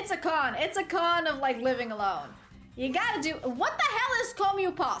 it's a con. It's a con of like living alone. You gotta do. What the hell is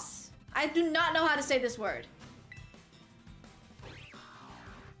Commupos? I do not know how to say this word.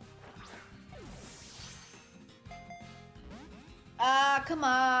 Come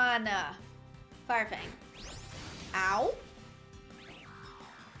on. Firefang. Ow.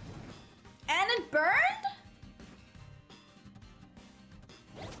 it burned?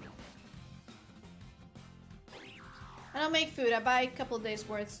 I don't make food. I buy a couple of days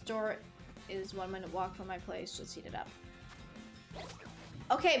worth. Store is 1 minute walk from my place. Just heat it up.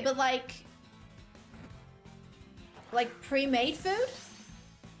 Okay, but like pre-made food?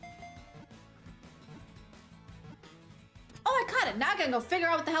 Oh, I caught it. Now I gotta go figure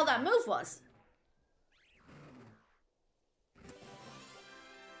out what the hell that move was.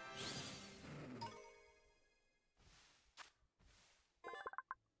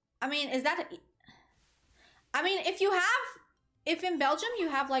 I mean, is that... I mean, if in Belgium you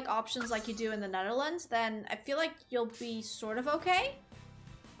have like options like you do in the Netherlands, then I feel like you'll be sort of okay.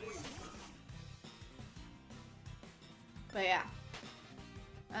 But yeah,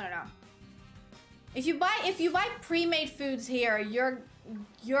 I don't know. If you buy pre-made foods here, you're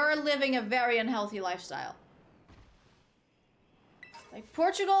living a very unhealthy lifestyle. Like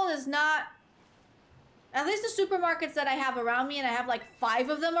Portugal is not, at least the supermarkets that I have around me, and I have like 5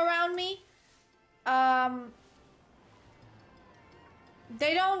 of them around me,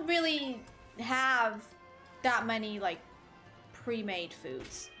 they don't really have that many like pre-made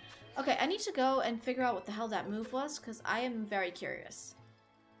foods. Okay, I need to go and figure out what the hell that move was, because I am very curious.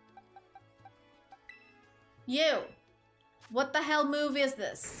 You! What the hell move is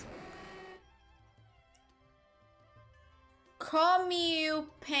this? Comu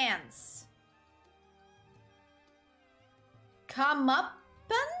pants.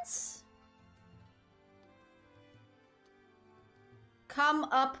 Comeuppance? Come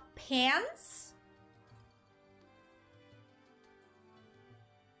up pants?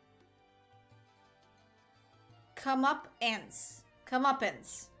 Come up ants.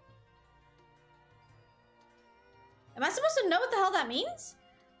 Comeuppance. Am I supposed to know what the hell that means?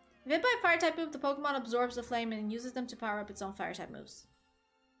 If hit by a fire type move, the Pokemon absorbs the flame and uses them to power up its own fire type moves.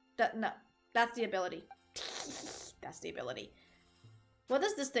 No, that's the ability. That's the ability. What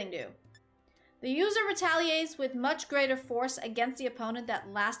does this thing do? The user retaliates with much greater force against the opponent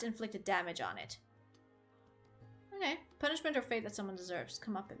that last inflicted damage on it. Okay. Punishment or fate that someone deserves.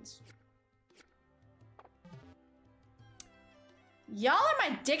 Comeuppance. Y'all are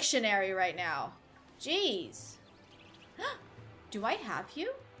my dictionary right now. Jeez. Do I have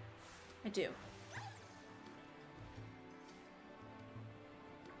you? I do.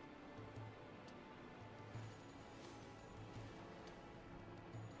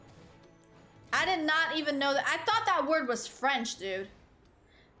 I did not even know that. I thought that word was French, dude.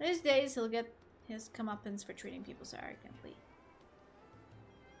 These days, he'll get his comeuppance for treating people so arrogantly.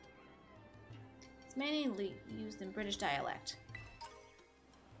 It's mainly used in British dialect.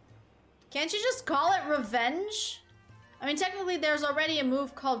 Can't you just call it revenge? I mean, technically, there's already a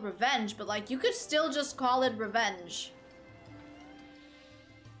move called revenge, but, like, you could still just call it revenge.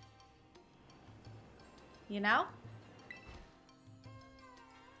 You know?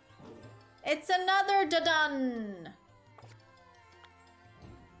 It's another da-dun!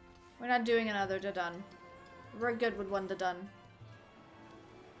 We're not doing another da-dun. We're good with one da-dun.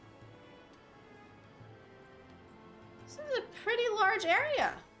 This is a pretty large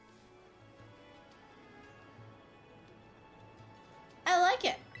area. I like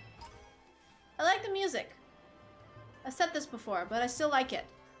it. I like the music. I said this before, but I still like it.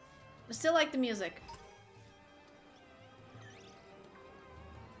 I still like the music.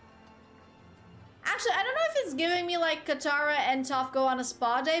 Actually, I don't know if it's giving me like Katara and Toph Go on a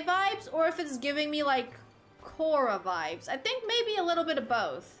spa day vibes, or if it's giving me like Korra vibes. I think maybe a little bit of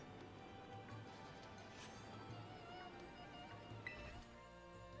both.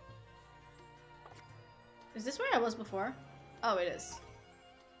 Is this where I was before? Oh, it is.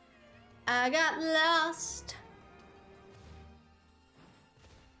 I got lost.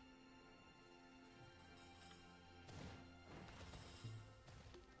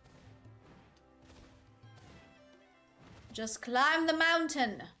 Just climb the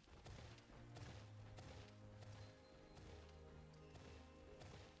mountain.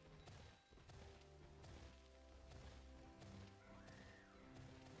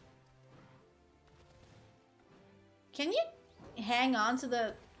 Can you hang on to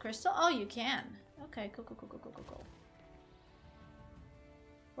the crystal? Oh, you can. Okay, cool.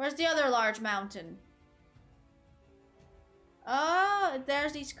 Where's the other large mountain? Oh,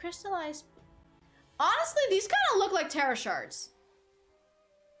 there's these crystallized... Honestly, these kind of look like Terra shards.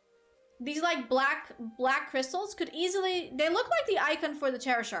 These like black crystals could easily... They look like the icon for the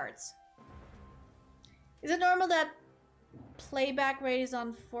Terra shards. Is it normal that playback rate is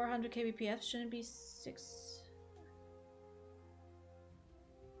on 400 kbps? Shouldn't it be 6...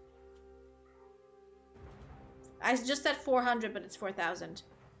 I just said 400, but it's 4,000.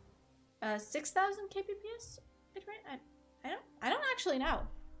 6,000 kbps? I don't actually know.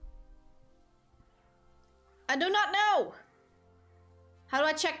 I do not know. How do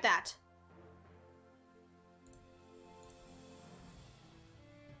I check that?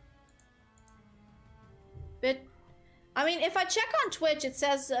 I mean, if I check on Twitch, it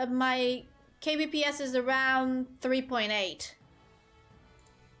says my kbps is around 3.8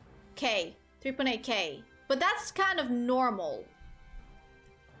 K. 3.8K. But that's kind of normal.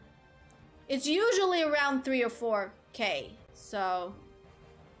 It's usually around 3 or 4K, so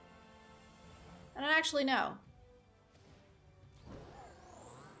I don't actually know.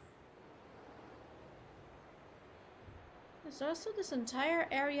 There's also this entire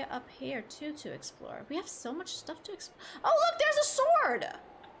area up here too to explore. We have so much stuff to explore. Oh look, there's a sword!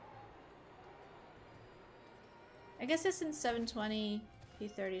 I guess it's in 720,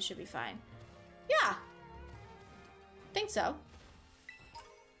 P30 should be fine. Yeah, think so.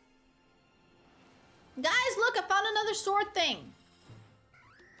 Guys, look, I found another sword thing.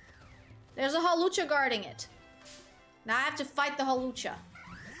 There's a Hawlucha guarding it. Now I have to fight the Hawlucha.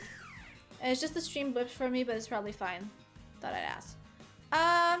 It's just the stream blips for me, but it's probably fine. Thought I'd ask.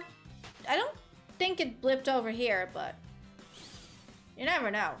 I don't think it blipped over here, but you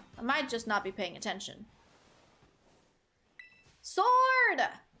never know. I might just not be paying attention. Sword!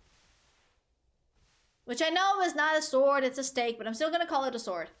 Which I know is not a sword, it's a stake, but I'm still gonna call it a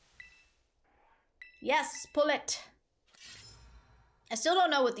sword. Yes, pull it. I still don't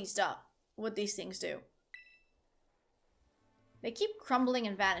know what these things do. They keep crumbling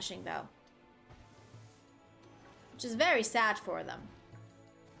and vanishing though. Which is very sad for them.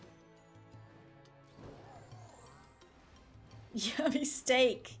 Yummy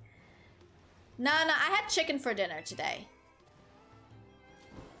steak. No, I had chicken for dinner today.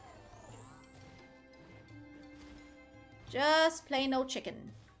 Just plain old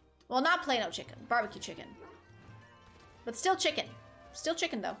chicken. Well, not plain old chicken. Barbecue chicken. But still chicken. Still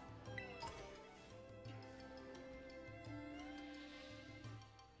chicken, though.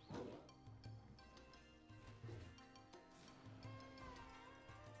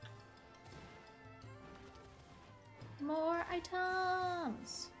 More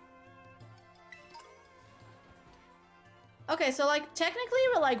items. Okay, so like technically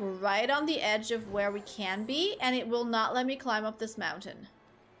we're like right on the edge of where we can be, and it will not let me climb up this mountain.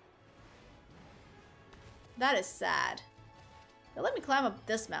 That is sad. They'll let me climb up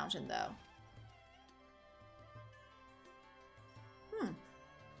this mountain though.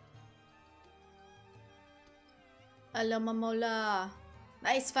 Alamamola.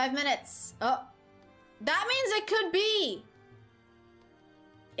 Nice, 5 minutes. Oh. That means it could be.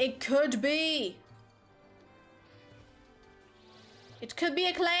 It could be. It could be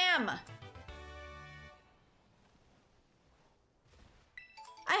a clam.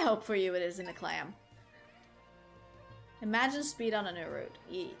 I hope for you it isn't a clam. Imagine speed on a new route.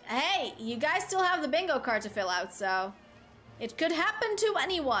 Hey, you guys still have the bingo card to fill out, so it could happen to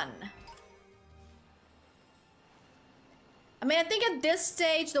anyone. I mean, I think at this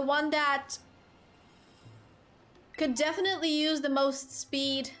stage, the one that could definitely use the most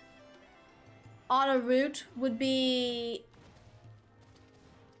speed on a route would be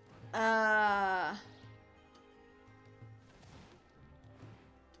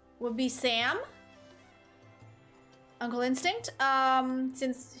Sam, Uncle Instinct,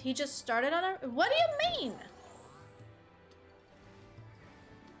 since he just started on a... What do you mean?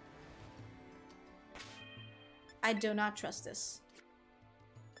 I do not trust this.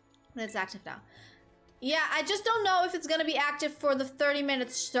 But it's active now. Yeah, I just don't know if it's gonna be active for the 30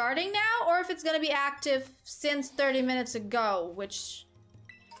 minutes starting now, or if it's gonna be active since 30 minutes ago, which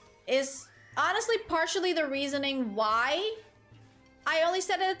is honestly partially the reasoning why I only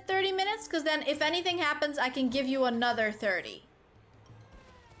set it at 30 minutes, because then if anything happens, I can give you another 30.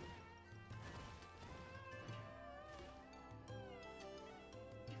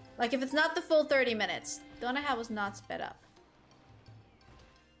 Like if it's not the full 30 minutes. Donaha was not sped up.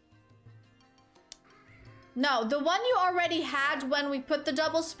 No, the one you already had when we put the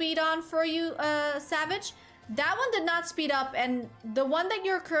double speed on for you, Savage, that one did not speed up, and the one that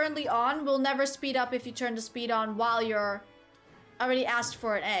you're currently on will never speed up if you turn the speed on while you're already asked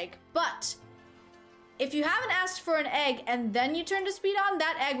for an egg. But if you haven't asked for an egg and then you turn the speed on,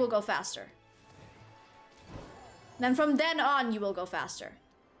 that egg will go faster. Then from then on, you will go faster.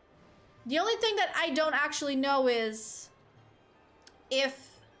 The only thing that I don't actually know is if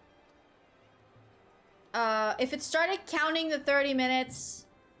it started counting the 30 minutes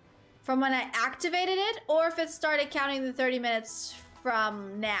from when I activated it, or if it started counting the 30 minutes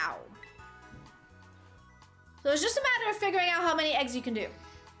from now. So it's just a matter of figuring out how many eggs you can do.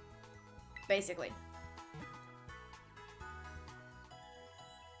 basically.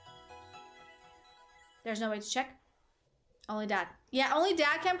 There's no way to check. Only Dad. Yeah, only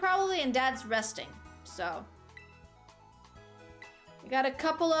Dad can probably, and Dad's resting. So we got a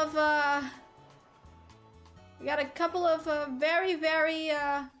couple of very, very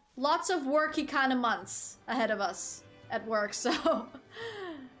lots of worky kind of months ahead of us at work. So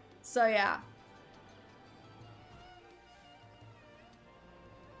so yeah.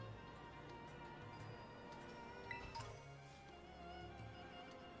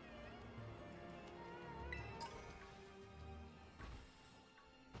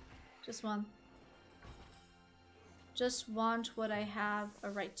 Just want what I have a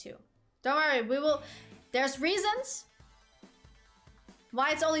right to. Don't worry, we will. There's reasons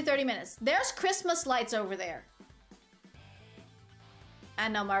why it's only 30 minutes. There's Christmas lights over there. I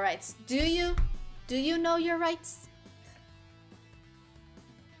know my rights. Do you? Do you know your rights?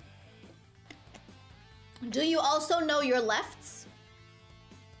 Do you also know your lefts?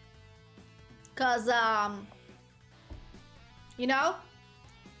 Cause you know,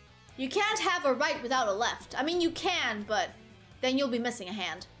 you can't have a right without a left. I mean, you can, but then you'll be missing a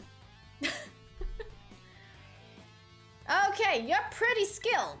hand. Okay, you're pretty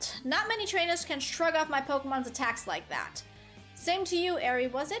skilled. Not many trainers can shrug off my Pokemon's attacks like that. Same to you, Eri,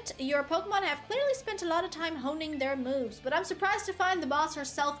 was it? Your Pokemon have clearly spent a lot of time honing their moves, but I'm surprised to find the boss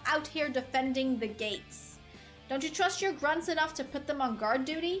herself out here defending the gates. Don't you trust your grunts enough to put them on guard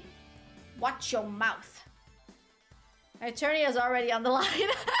duty? Watch your mouth. Eternia is already on the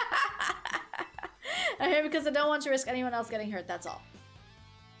line. I'm here because I don't want to risk anyone else getting hurt, that's all.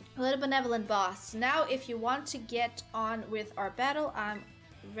 A little benevolent boss. Now, if you want to get on with our battle, I'm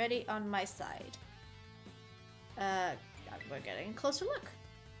ready on my side. We're getting a closer look.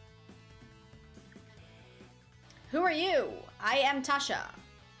 Who are you? I am Tasha,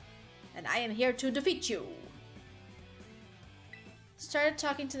 and I am here to defeat you. Started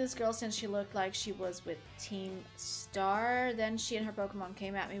talking to this girl since she looked like she was with Team Star. Then she and her Pokemon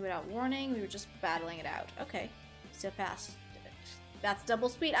came at me without warning. We were just battling it out. Okay, still passed. That's double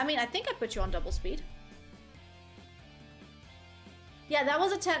speed. I mean, I think I put you on double speed. Yeah, that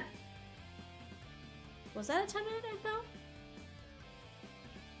was a 10... Was that a 10-minute egg though?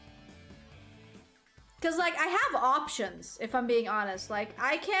 Because, like, I have options, if I'm being honest. Like,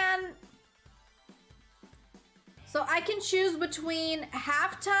 I can... So I can choose between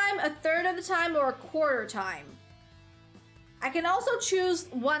half time, a third of the time, or a quarter time. I can also choose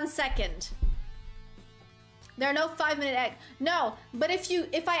 1 second. There are no 5-minute egg. No, but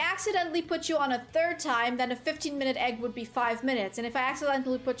if I accidentally put you on a third time, then a 15-minute egg would be 5 minutes. And if I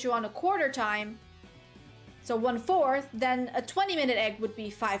accidentally put you on a quarter time, so 1/4, then a 20-minute egg would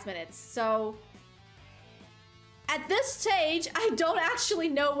be 5 minutes. So at this stage, I don't actually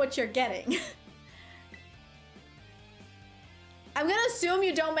know what you're getting. I'm gonna assume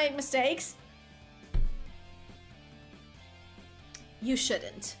you don't make mistakes. You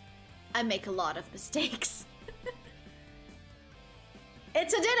shouldn't. I make a lot of mistakes.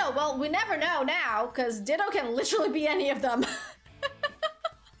 It's a Ditto. Well, we never know now, because Ditto can literally be any of them.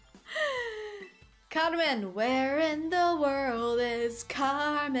 Carmen, where in the world is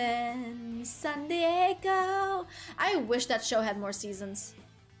Carmen Sandiego? I wish that show had more seasons.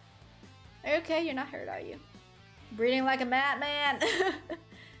 Are you okay? You're not hurt, are you? Breathing like a madman.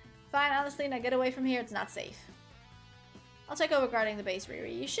 Fine, honestly, now get away from here. It's not safe. I'll take over guarding the base,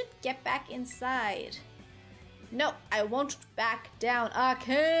 Riri. You should get back inside. No, I won't back down. I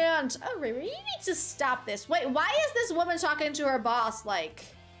can't. Oh, Riri, you need to stop this. Wait, why is this woman talking to her boss like...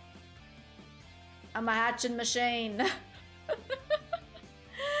 I'm a hatching machine.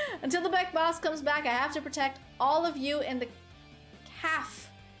 Until the big boss comes back, I have to protect all of you in the calf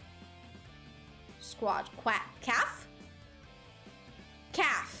squad. Calf?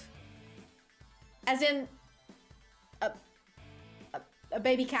 Calf. As in a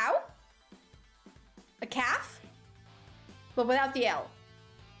baby cow? A calf? But without the L.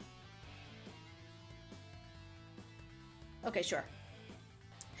 Okay, sure.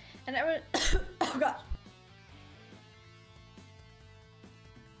 And everyone... Oh, God.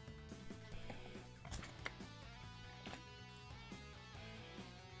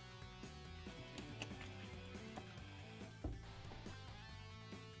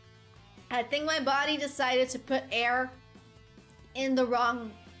 I think my body decided to put air in the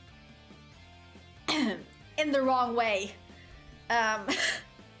wrong... in the wrong way.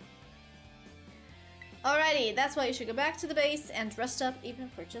 Alrighty, that's why you should go back to the base and rest up even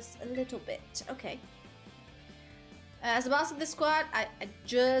for just a little bit. Okay. As the boss of this squad, I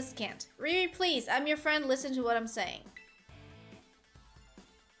just can't. Riri, please, I'm your friend, listen to what I'm saying.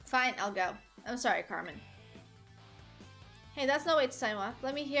 Fine, I'll go. I'm sorry, Carmen. Hey, that's no way to sign off.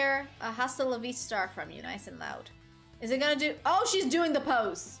 Let me hear a hasta la vista from you, nice and loud. Is it gonna do? Oh, she's doing the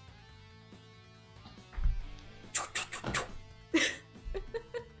pose.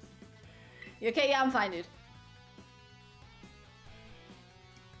 You okay? Yeah, I'm fine, dude.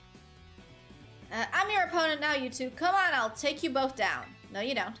 I'm your opponent now, you two. Come on, I'll take you both down. No,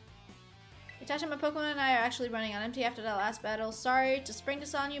 you don't. Itachi, my Pokemon and I are actually running on empty after that last battle. Sorry to spring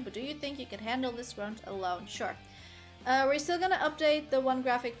this on you, but do you think you can handle this grunt alone? Sure. We're still gonna update the one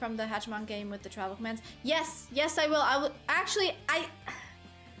graphic from the Hatchmon game with the travel commands. Yes, yes, I will. I will. Actually, I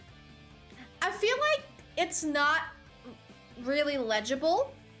feel like it's not really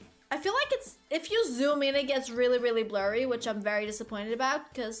legible. I feel like it's, if you zoom in, it gets really, really blurry, which I'm very disappointed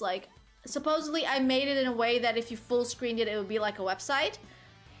about, because, like, supposedly I made it in a way that if you full screened it, it would be like a website.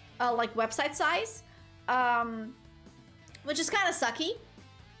 Like website size. Which is kind of sucky.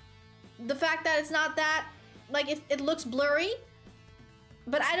 The fact that it's not that, like, it looks blurry.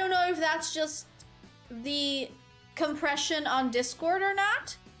 But I don't know if that's just the compression on Discord or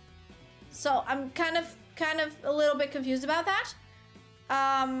not. So I'm kind of a little bit confused about that.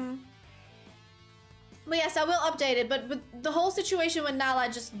 But yes, I will update it, but the whole situation with Nala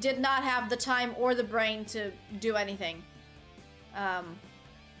just did not have the time or the brain to do anything.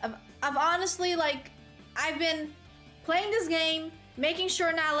 I've honestly, like, I've been playing this game, making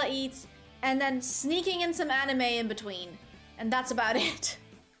sure Nala eats, and then sneaking in some anime in between. And that's about it.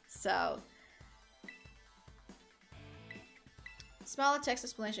 So. Smaller text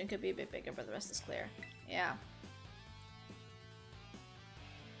explanation could be a bit bigger, but the rest is clear. Yeah.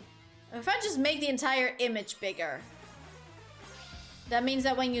 If I just make the entire image bigger, that means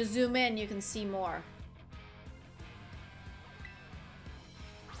that when you zoom in, you can see more.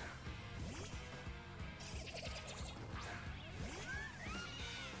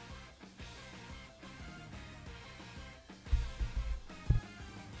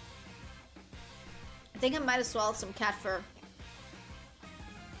 I think I might have swallowed some cat fur.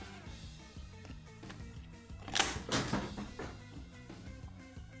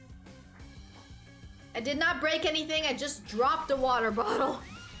 I did not break anything, I just dropped a water bottle.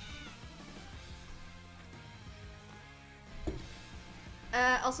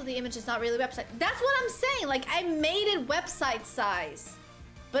 Also, the image is not really website. That's what I'm saying, like, I made it website size.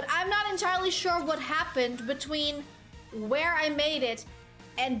 But I'm not entirely sure what happened between where I made it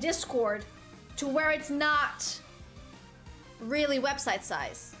and Discord to where it's not really website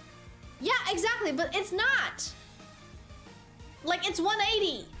size. Yeah, exactly, but it's not. Like, it's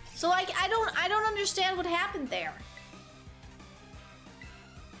 180. So, like, I don't understand what happened there.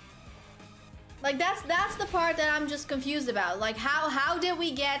 Like, that's the part that I'm just confused about. Like, how did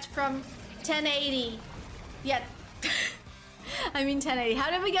we get from 1080? Yeah. I mean 1080. How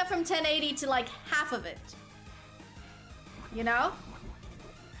did we get from 1080 to, like, half of it? You know?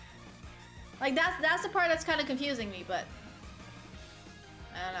 Like, that's the part that's kind of confusing me, but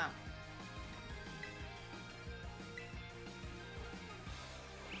I don't know.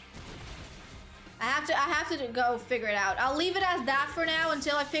 I have to go figure it out. I'll leave it as that for now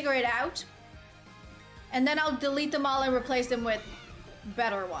until I figure it out. And then I'll delete them all and replace them with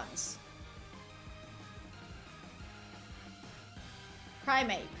better ones.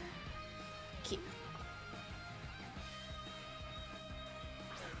 Primate. Keep.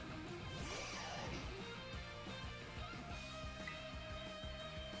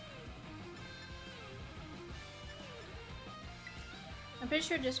 I'm pretty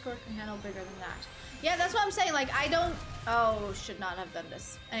sure Discord can handle bigger than that. Yeah, that's what I'm saying. Like, I don't... Oh, should not have done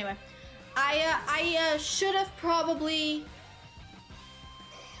this. Anyway. I should have probably...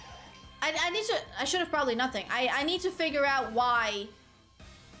 I should have probably nothing. I need to figure out why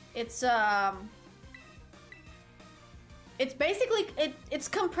it's basically... It's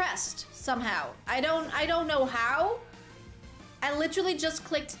compressed somehow. I don't know how. I literally just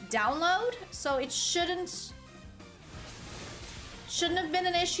clicked download, so it shouldn't have been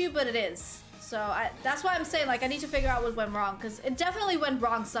an issue, but it is. So that's why I'm saying, like, I need to figure out what went wrong, because it definitely went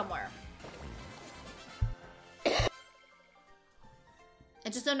wrong somewhere. I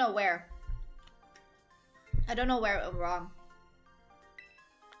just don't know where. I don't know where it went wrong.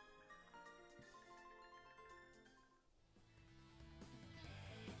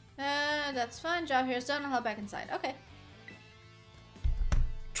 That's fine. Job here is done. I'll head back inside. Okay.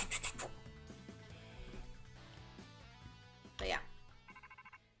 But yeah.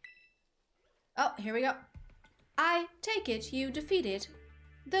 Oh, here we go. I take it you defeated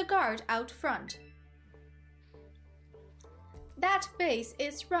the guard out front. That base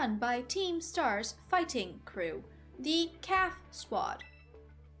is run by Team Star's fighting crew, the CAF Squad.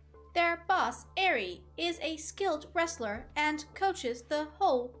 Their boss, Eri, is a skilled wrestler and coaches the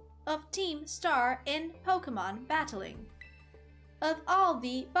whole of Team Star in Pokemon battling. Of all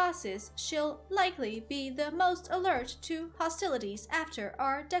the bosses, she'll likely be the most alert to hostilities after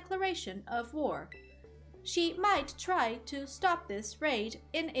our declaration of war. She might try to stop this raid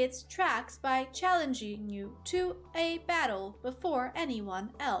in its tracks by challenging you to a battle before anyone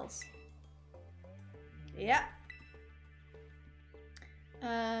else. Yeah.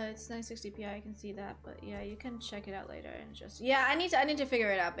 It's 960p, I can see that, but yeah, you can check it out later and just... Yeah, I need to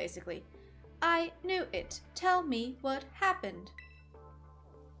figure it out, basically. I knew it. Tell me what happened.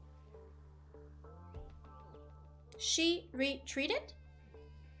 She retreated?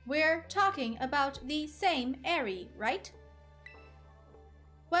 We're talking about the same Eri, right?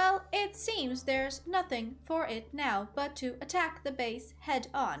 Well, it seems there's nothing for it now but to attack the base head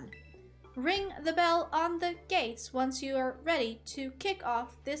on. Ring the bell on the gates once you are ready to kick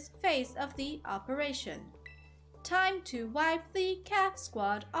off this phase of the operation. Time to wipe the Calf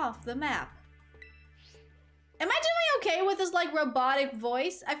Squad off the map. Am I doing okay with this, like, robotic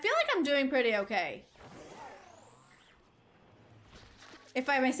voice? I feel like I'm doing pretty okay. If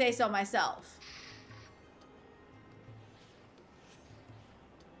I may say so myself.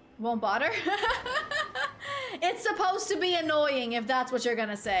 Won't bother? It's supposed to be annoying if that's what you're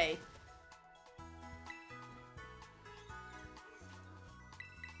gonna say.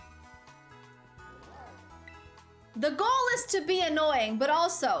 The goal is to be annoying, but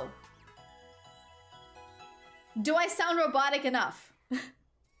also, do I sound robotic enough?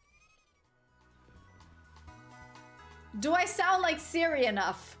 Do I sound like Siri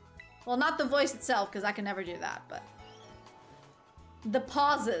enough? Well, not the voice itself, because I can never do that, but... the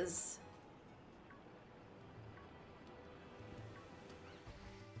pauses.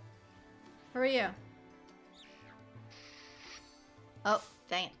 Who are you? Oh,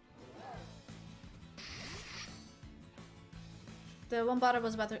 dang it. The one bottle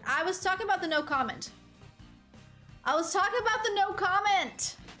was about to... I was talking about the no comment. I was talking about the no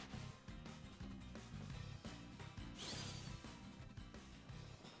comment!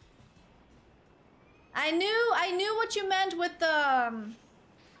 I knew what you meant with the...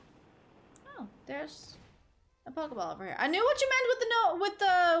 Oh, there's a Pokeball over here. I knew what you meant with the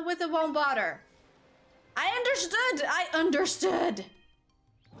no... with the Wombatter. I understood!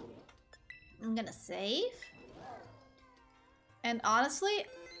 I'm gonna save. And honestly,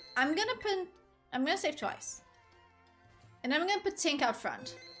 I'm gonna save twice. And I'm gonna put Tink out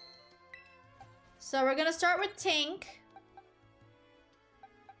front. So we're gonna start with Tink.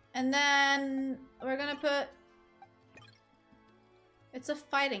 And then we're gonna put... It's a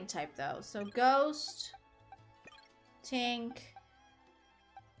fighting type though. So Ghost, Tink,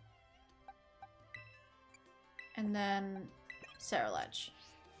 and then Ceruledge.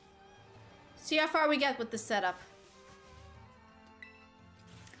 See how far we get with this setup.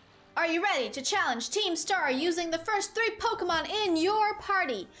 Are you ready to challenge Team Star using the first 3 Pokemon in your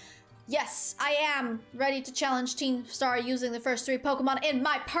party? Yes, I am ready to challenge Team Star using the first 3 Pokemon in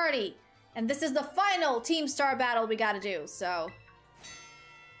my party. And this is the final Team Star battle we gotta do, so...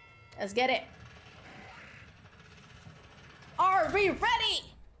 let's get it. Are we ready?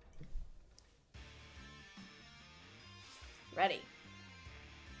 Ready.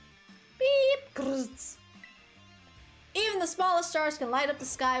 Beep. Grrz. Even the smallest stars can light up the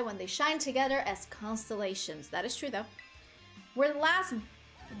sky when they shine together as constellations. That is true, though. We're the last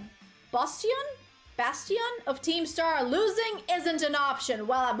bastion of Team Star. Losing isn't an option.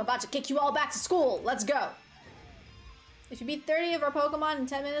 Well, I'm about to kick you all back to school. Let's go. If you beat 30 of our Pokemon in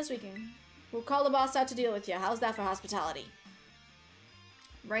 10 minutes, we'll call the boss out to deal with you. How's that for hospitality?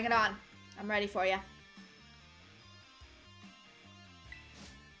 Bring it on. I'm ready for you.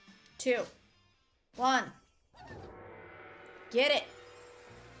 2, 1. Get it.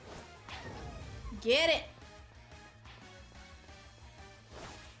 Get it.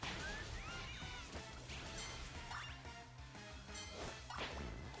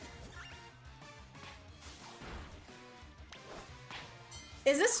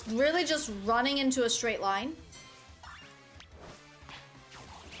 Is this really just running into a straight line?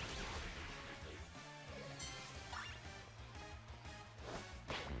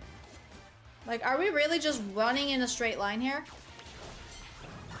 Like, are we really just running in a straight line here?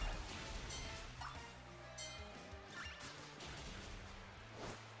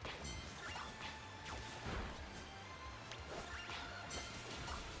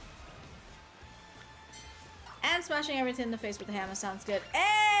 And smashing everything in the face with the hammer sounds good.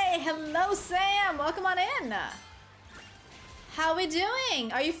 Hey, hello Sam, welcome on in. How we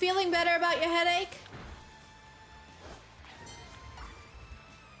doing? Are you feeling better about your headache?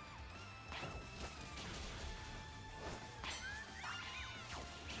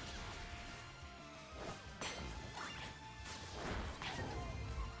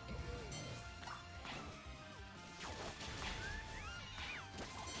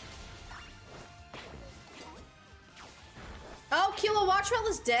 Kilowattrel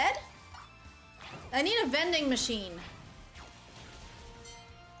is dead? I need a vending machine.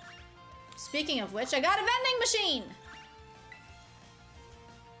 Speaking of which, I got a vending machine!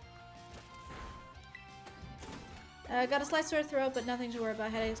 Got a slight sore throat, but nothing to worry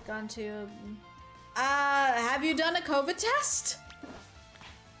about. Headache's gone too. Have you done a COVID test?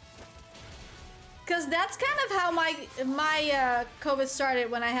 Because that's kind of how my COVID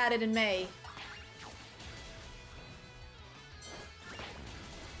started when I had it in May.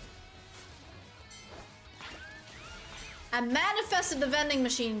 I manifested the vending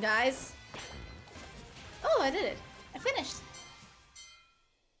machine, guys. Oh, I did it. I finished.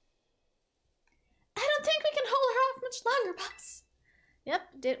 I don't think we can hold her off much longer, boss. Yep,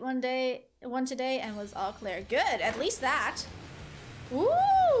 did one today and was all clear. Good, at least that.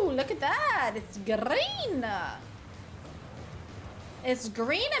 Ooh, look at that. It's green. It's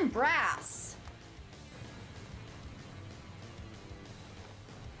green and brass.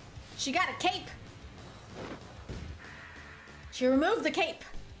 She got a cape. She removed the cape.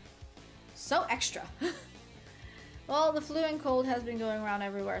 So extra. Well, the flu and cold has been going around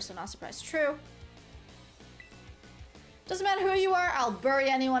everywhere, so not surprised. True. Doesn't matter who you are, I'll bury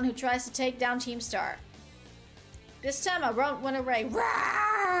anyone who tries to take down Team Star. This time I won't win a race.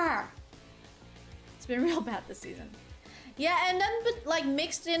 Rawr! It's been real bad this season. Yeah, and then like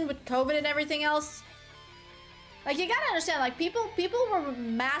mixed in with COVID and everything else. Like you gotta understand, like people were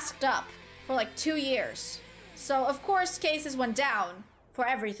masked up for like 2 years. So of course cases went down for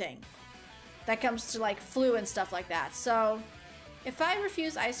everything that comes to like flu and stuff like that. So if I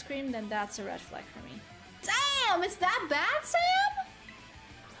refuse ice cream, then that's a red flag for me. Damn, it's that bad, Sam?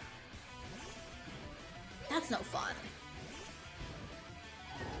 That's no fun.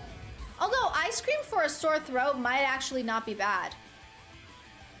 Although ice cream for a sore throat might actually not be bad.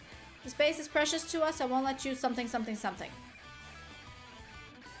 The space is precious to us. I won't let you something, something, something.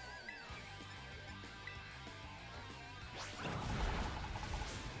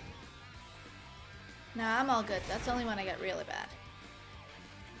 Nah, I'm all good. That's only when I get really bad.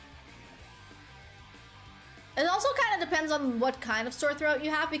 It also kind of depends on what kind of sore throat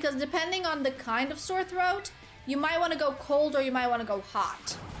you have, because depending on the kind of sore throat, you might want to go cold or you might want to go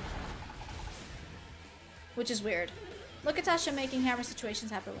hot. Which is weird. Look at Tasha making hammer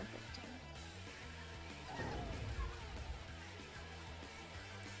situations happen with it.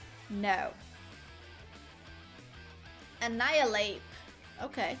 No. Annihilate.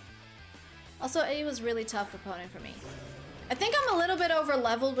 Okay. Also, it was really tough opponent for me. I think I'm a little bit over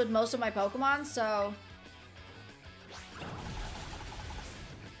leveled with most of my Pokemon, so...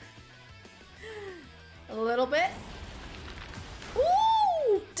 A little bit.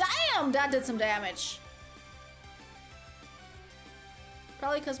 Ooh! Damn! That did some damage.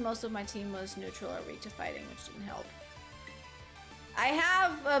 Probably because most of my team was neutral or weak to fighting, which didn't help. I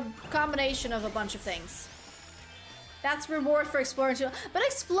have a combination of a bunch of things. That's reward for exploring too. But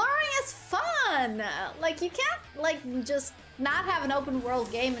exploring is fun! Like, you can't, like, just not have an open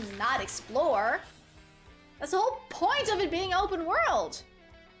world game and not explore. That's the whole point of it being open world.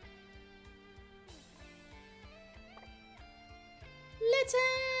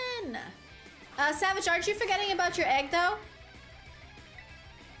 Litten! Savage, aren't you forgetting about your egg, though?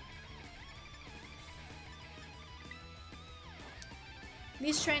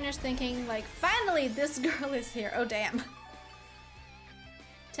 These trainers thinking, like, finally, this girl is here. Oh, damn.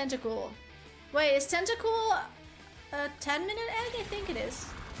 Tentacool. Wait, is Tentacool a 10-minute egg? I think it is.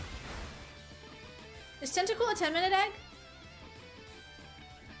 Is Tentacool a 10-minute egg?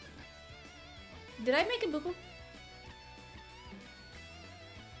 Did I make a boo-boo?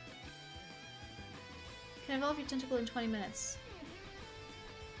 Can evolve your Tentacool in 20 minutes.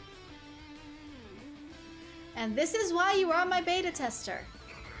 And this is why you are my beta tester.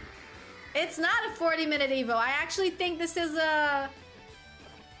 It's not a 40-minute Evo. I actually think this is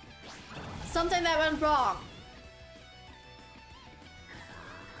something that went wrong.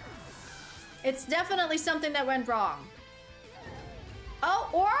 It's definitely something that went wrong. Oh,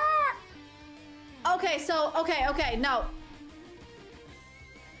 or... Okay, so, okay, no.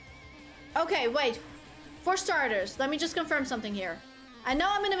 Okay, wait. For starters, let me just confirm something here. I know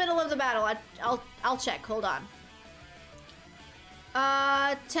I'm in the middle of the battle. I'll check. Hold on.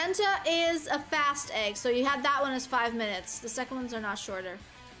 Tenta is a fast egg, so you had that one as 5 minutes. The second ones are not shorter.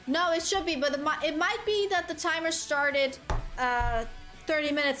 No, it should be, but it might be that the timer started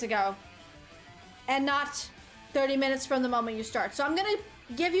 30 minutes ago, and not 30 minutes from the moment you start. So I'm gonna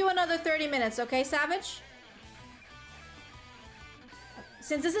give you another 30 minutes, okay, Savage?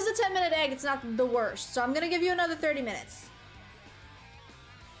 Since this is a 10-minute egg, it's not the worst. So I'm gonna give you another 30 minutes.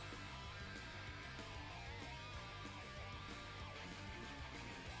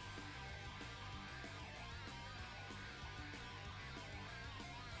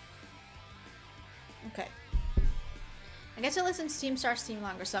 Okay. I get to listen to Team Star's theme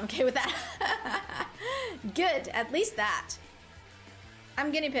longer, so I'm okay with that. Good, at least that.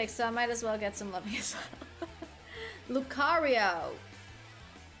 I'm guinea pig, so I might as well get some loving as well. Lucario.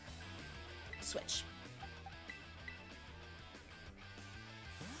 Switch.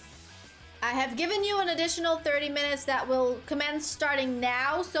 I have given you an additional 30 minutes that will commence starting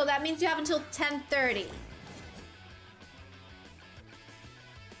now, so that means you have until 10:30.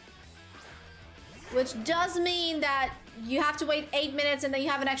 Which does mean that you have to wait 8 minutes and then you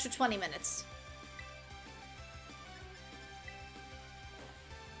have an extra 20 minutes.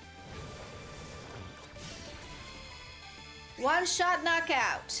 One shot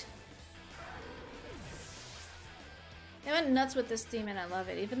knockout. They went nuts with this theme and I love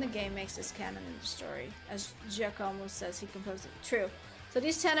it. Even the game makes this canon in the story. As Giacomo says, he composed it. True. So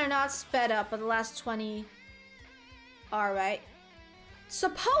these 10 are not sped up, but the last 20 are, right?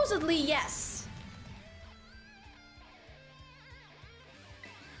 Supposedly, yes.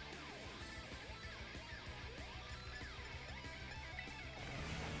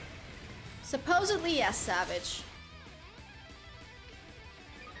 Supposedly, yes, Savage.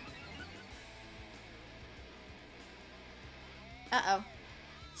 Uh-oh.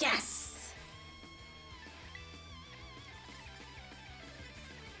 Yes!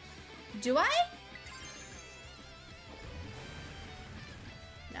 Do I?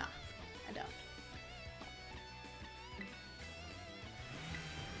 No, I don't.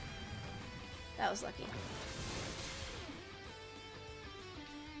 That was lucky.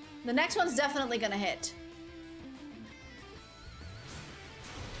 The next one's definitely gonna hit.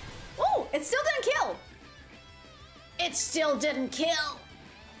 Oh, it still didn't kill! It still didn't kill!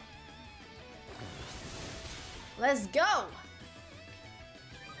 Let's go!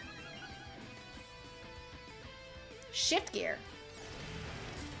 Shift gear.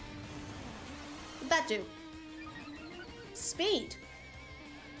 What'd that do? Speed.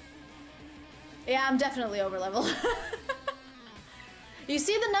 Yeah, I'm definitely over level. You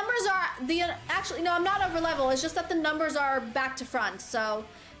see, the numbers are actually no, I'm not over level. It's just that the numbers are back to front. So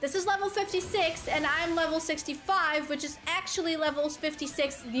this is level 56 and I'm level 65, which is actually level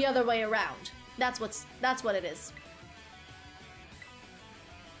 56 the other way around. That's what it is.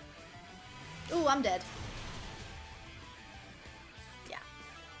 Ooh, I'm dead. Yeah.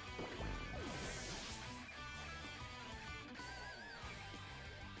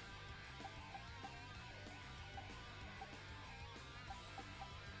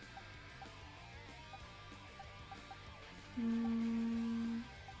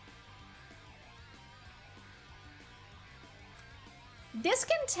 This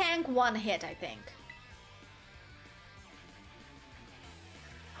can tank one hit, I think.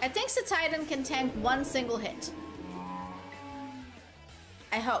 I think Satitan can tank one single hit.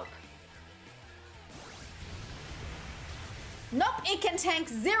 I hope. Nope, it can tank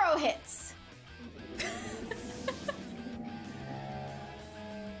 0 hits.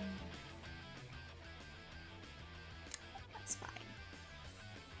 That's fine.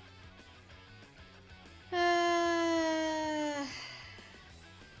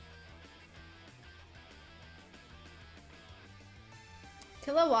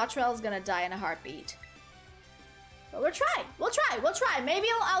 Kilowattrel is gonna die in a heartbeat. But we'll try. We'll try. We'll try. Maybe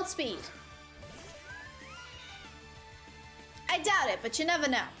it'll outspeed. I doubt it, but you never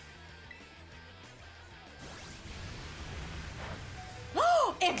know.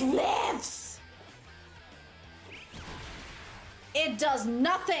 Oh, it lives! It does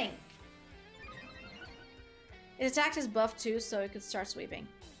nothing! It attacked his buff too, so it could start sweeping.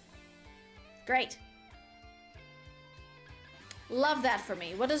 Great. Love that for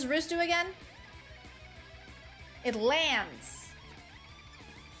me. What does Roost do again? It lands.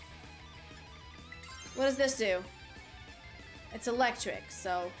 What does this do? It's electric,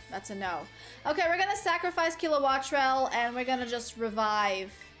 so that's a no. Okay, we're gonna sacrifice Kilowattrel and we're gonna just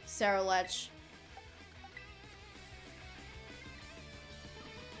revive Cerulege.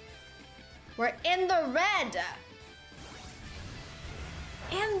 We're in the red!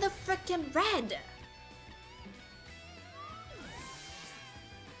 In the frickin' red!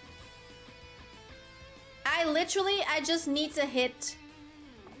 I just need to hit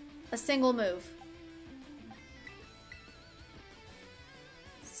a single move.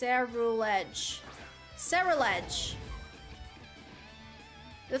 Cerulege. Cerulege.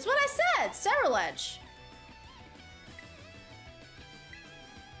 That's what I said! Cerulege.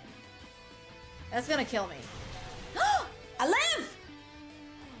 That's gonna kill me. I live!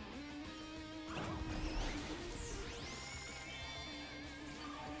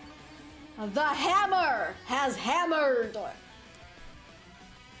 The hammer has hammered.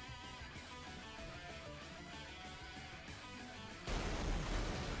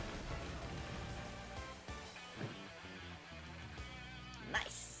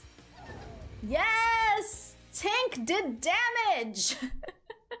 tank did damage!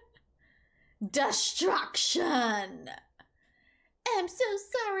 Destruction! I'm so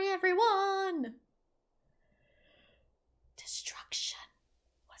sorry, everyone! Destruction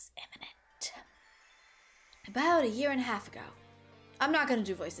was imminent. About a year and a half ago. I'm not gonna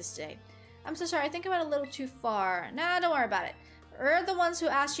do voices today. I'm so sorry, I think I went a little too far. Nah, don't worry about it. We're the ones who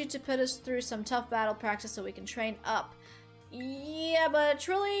asked you to put us through some tough battle practice so we can train up. Yeah, but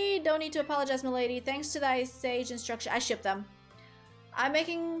truly don't need to apologize, milady. Thanks to thy sage instruction, I ship them. I'm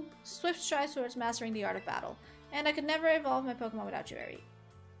making swift strides towards mastering the art of battle, and I could never evolve my Pokemon without you, Eri.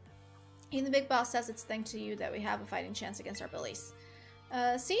 Even the big boss says it's thanks to you that we have a fighting chance against our bullies.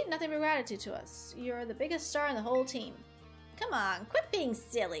 See? Nothing but gratitude to us. You're the biggest star in the whole team. Come on, quit being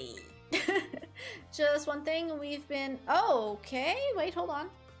silly. Just one thing, we've been... Oh, okay. Wait, hold on.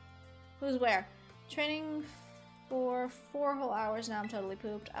 Who's where? Training for 4 whole hours now. I'm totally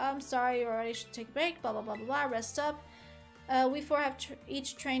pooped. I'm sorry, you already should take a break. Blah, blah, blah, blah, blah. Rest up. We 4 have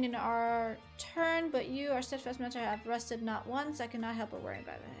each trained in our turn, but you, our steadfast mentor, have rested not once. I cannot help but worry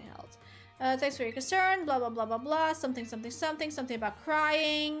about any health. Thanks for your concern. Blah, blah, blah, blah, blah. Something, something, something. Something about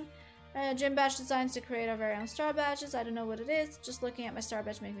crying. Gym badge designs to create our very own star badges. I don't know what it is. Just looking at my star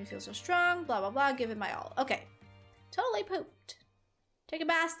badge makes me feel so strong. Blah, blah, blah. Give it my all. Okay. Totally pooped. Take a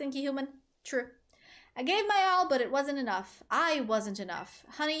bath, stinky human. True. I gave my all, but it wasn't enough. I wasn't enough.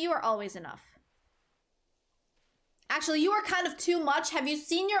 Honey, you are always enough. Actually, you are kind of too much. Have you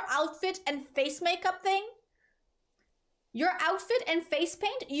seen your outfit and face makeup thing? Your outfit and face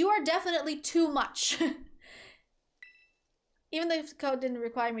paint? You are definitely too much. Even though the code didn't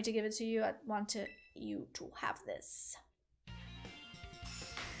require me to give it to you, I wanted you to have this.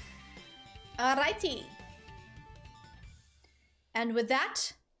 Alrighty. And with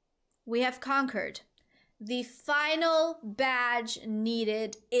that, we have conquered the final badge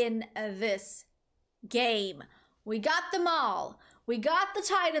needed in this game. We got them all. We got the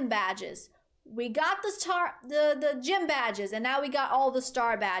Titan badges. We got the gym badges, and now we got all the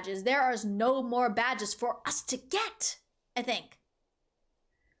star badges. There is no more badges for us to get, I think.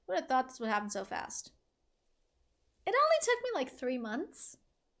 Would have thought this would happen so fast. It only took me like 3 months.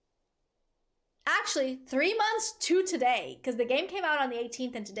 Actually, 3 months to today, because the game came out on the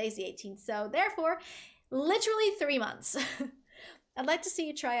 18th and today's the 18th, so therefore, literally 3 months. I'd like to see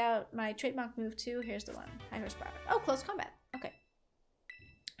you try out my trademark move too. Here's the one. High horsepower. Oh, close combat. Okay.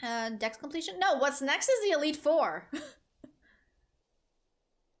 Dex completion? No, what's next is the Elite Four. I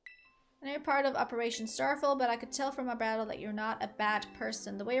know you're part of Operation Starfall, but I could tell from our battle that you're not a bad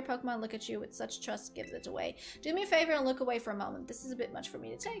person. The way your Pokemon look at you with such trust gives it away. Do me a favor and look away for a moment. This is a bit much for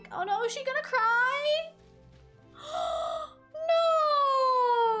me to take. Oh no, is she gonna cry?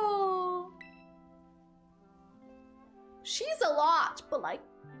 No! She's a lot, but like,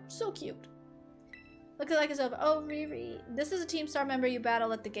 so cute. Look like yourself. Oh, Riri. This is a Team Star member you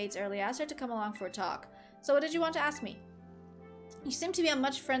battled at the gates earlier. I asked her to come along for a talk. So what did you want to ask me? You seem to be on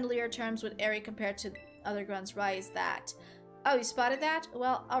much friendlier terms with Eri compared to other grunts. Why is that? Oh, you spotted that?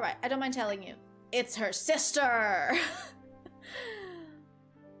 Well, alright. I don't mind telling you. It's her sister!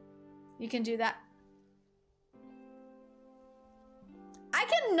 You can do that. I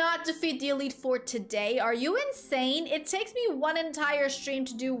cannot defeat the Elite Four today. Are you insane? It takes me one entire stream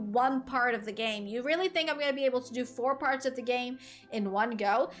to do one part of the game. You really think I'm going to be able to do 4 parts of the game in one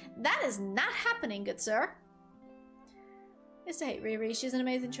go? That is not happening, good sir. I used to hate Riri. She's an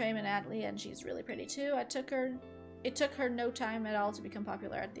amazing trainman athlete, and she's really pretty too. It took her no time at all to become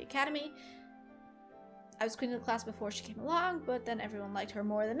popular at the academy. I was queen of the class before she came along, but then everyone liked her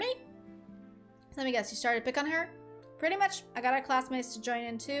more than me. Let me guess, you started to pick on her? Pretty much. I got our classmates to join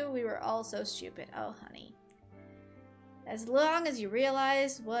in too. We were all so stupid. Oh, honey. As long as you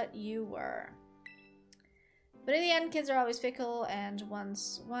realize what you were. But in the end, kids are always fickle, and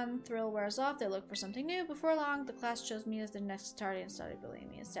once one thrill wears off, they look for something new. Before long, the class chose me as their next target and started bullying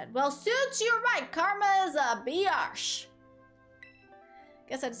me instead. Well, suits you right. Karma is a biatch.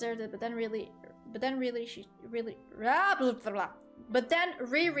 Guess I deserved it, but then Riri,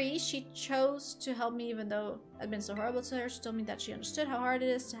 she chose to help me even though I'd been so horrible to her. She told me that she understood how hard it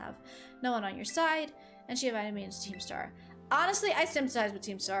is to have no one on your side, and she invited me into Team Star. Honestly, I sympathize with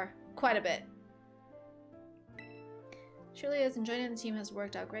Team Star quite a bit. Surely as in joining the team has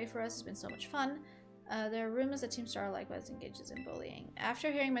worked out great for us. It's been so much fun. There are rumors that Team Star likewise engages in bullying.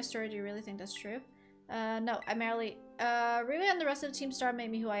 After hearing my story, do you really think that's true? No, I merely... Riri and the rest of the Team Star made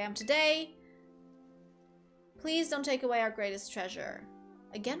me who I am today. Please don't take away our greatest treasure.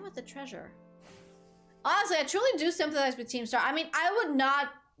 Again with the treasure. Honestly, I truly do sympathize with Team Star. I mean, I would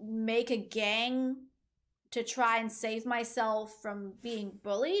not make a gang to try and save myself from being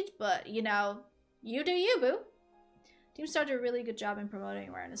bullied, but, you know, you do you, boo. Team Star did a really good job in promoting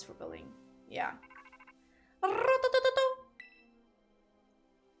awareness for bullying. Yeah.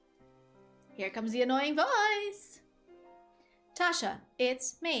 Here comes the annoying voice. Tasha,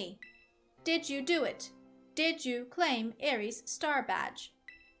 it's me. Did you do it? Did you claim Aries' star badge?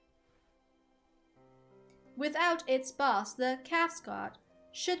 Without its boss, the Calf Squad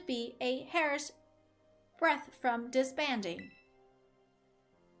should be a hair's breadth from disbanding.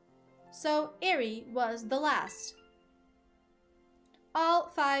 So Eerie was the last. All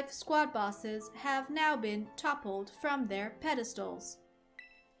 5 squad bosses have now been toppled from their pedestals.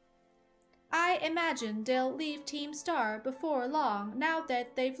 I imagine they'll leave Team Star before long now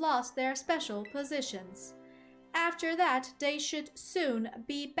that they've lost their special positions. After that, they should soon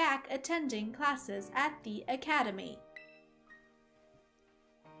be back attending classes at the academy.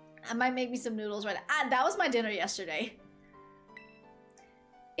 I might make me some noodles right now. That was my dinner yesterday.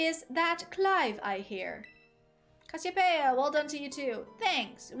 Is that Clive I hear? Cassiopeia, well done to you too.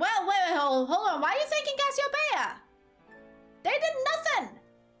 Thanks. Well, wait, hold on. Why are you thanking Cassiopeia? They did nothing.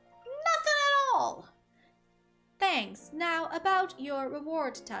 Nothing at all. Thanks. Now, about your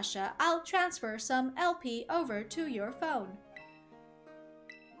reward, Tasha, I'll transfer some LP over to your phone.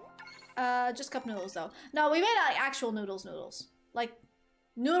 Just cup noodles, though. No, we made, like, actual noodles. Like,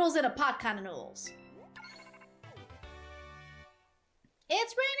 noodles in a pot kind of noodles.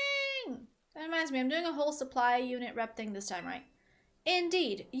 It's raining! That reminds me, I'm doing a whole supply unit rep thing this time, right?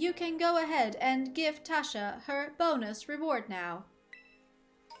 Indeed, you can go ahead and give Tasha her bonus reward now.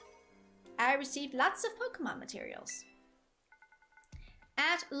 I received lots of Pokemon materials.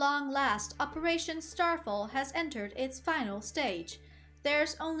 At long last, Operation Starfall has entered its final stage.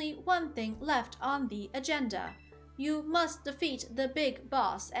 There's only one thing left on the agenda. You must defeat the big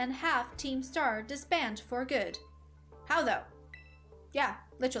boss and have Team Star disband for good. How though? Yeah,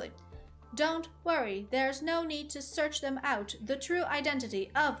 literally. Don't worry, there's no need to search them out. The true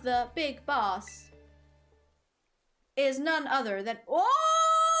identity of the big boss is none other than... Oh!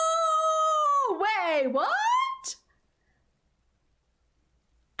 Wait, what?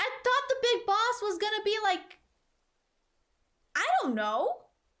 I thought the big boss was gonna be like... I don't know.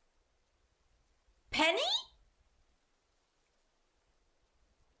 Penny?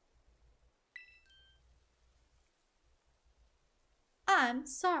 I'm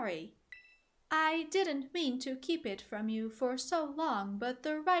sorry. I didn't mean to keep it from you for so long, but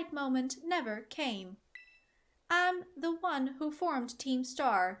the right moment never came. I'm the one who formed Team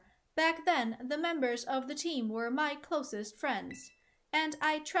Star. Back then, the members of the team were my closest friends, and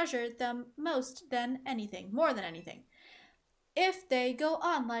I treasured them more than anything. If they go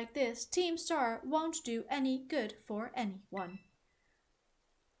on like this, Team Star won't do any good for anyone.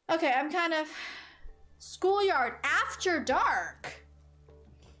 Okay, I'm kind of... Schoolyard after dark.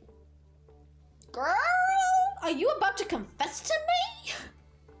 Girl, are you about to confess to me?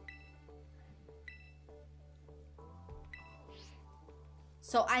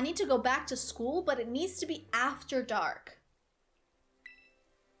 So I need to go back to school, but it needs to be after dark.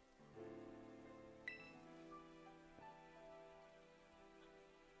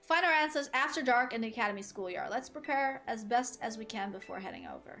 Find our answers after dark in the Academy schoolyard. Let's prepare as best as we can before heading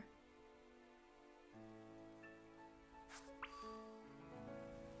over.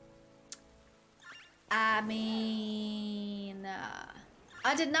 I mean,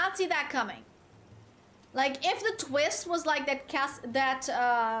 I did not see that coming. Like, if the twist was like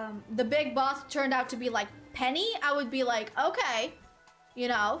that, the big boss turned out to be like Penny, I would be like, okay, you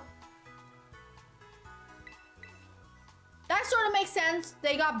know. That sort of makes sense.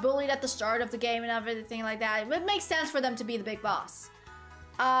 They got bullied at the start of the game and everything like that. It makes sense for them to be the big boss.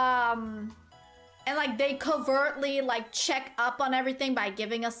 And like they covertly like check up on everything by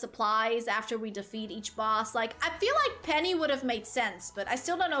giving us supplies after we defeat each boss. Like, I feel like Penny would have made sense, but I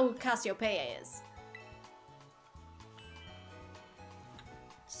still don't know who Cassiopeia is.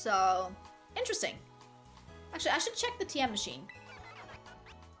 So, interesting. Actually, I should check the TM machine.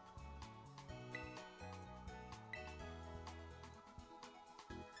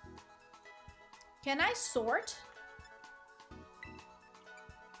 Can I sort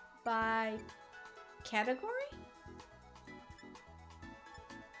by category?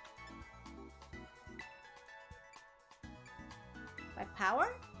 By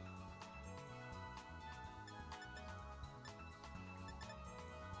power?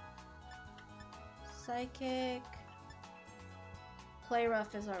 Psychic. Play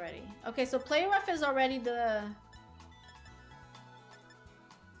rough is already. Okay, so play rough is already the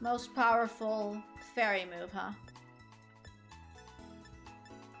most powerful fairy move, huh?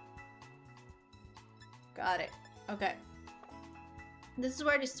 Got it. Okay. This is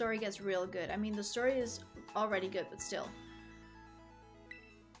where the story gets real good. I mean, the story is already good, but still.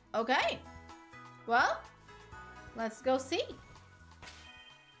 Okay. Well, let's go see.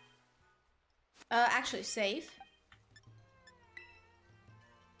 Actually, save.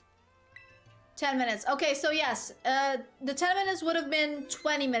 10 minutes. Okay, so yes, the 10 minutes would have been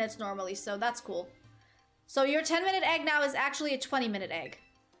 20 minutes normally, so that's cool. So your 10-minute egg now is actually a 20-minute egg.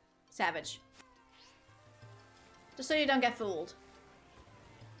 Savage. Just so you don't get fooled.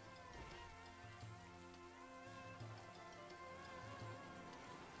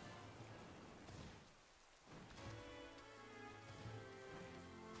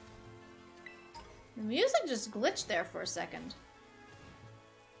 The music just glitched there for a second.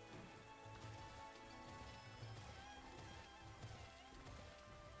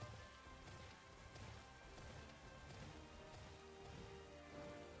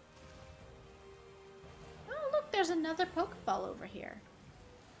 There's another Pokeball over here.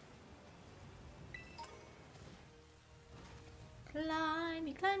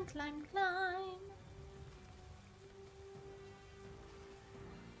 Climb, climb, climb, climb.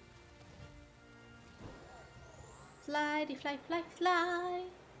 Fly, fly, fly, fly.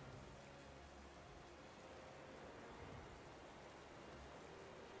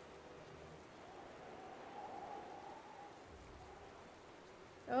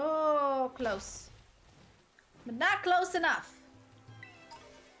 Oh, close. But not close enough.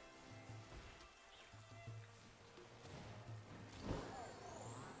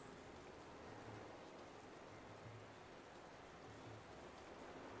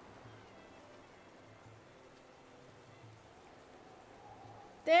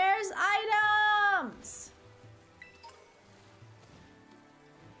 There's items!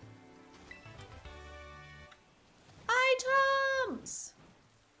 Items!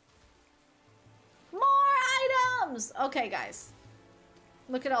 More items! Okay, guys.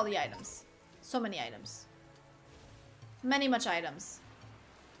 Look at all the items. So many items. Much items.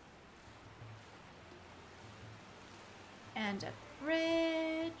 And a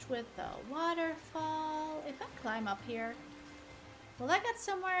bridge with a waterfall. If I climb up here, will I get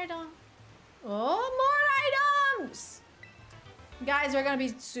somewhere I don't... Oh, more items! Guys, we're gonna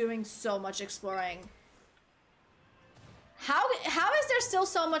be doing so much exploring. How is there still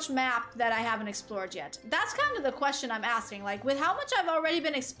so much map that I haven't explored yet? That's kind of the question I'm asking. Like, with how much I've already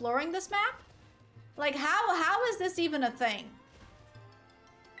been exploring this map? Like, how is this even a thing?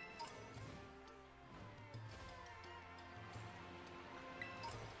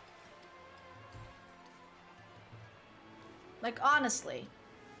 Like, honestly.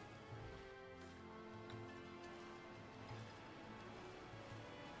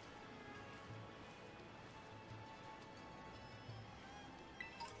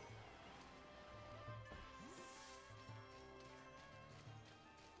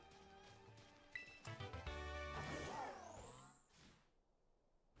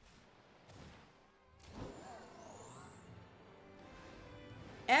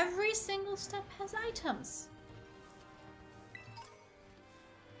 Every single step has items.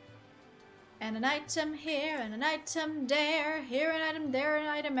 And an item here, and an item there. Here an item, there an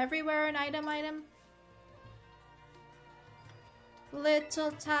item, everywhere an item.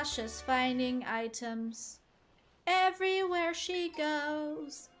 Little Tasha's finding items everywhere she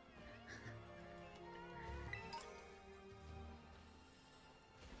goes.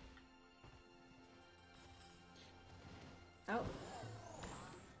 Oh.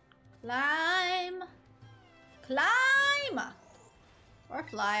 Climb! Climb! Or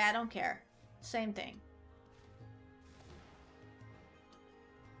fly, I don't care. Same thing.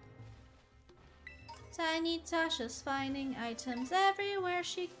 Tiny Tasha's finding items everywhere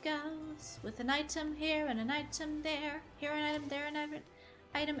she goes. With an item here and an item there. Here an item, there an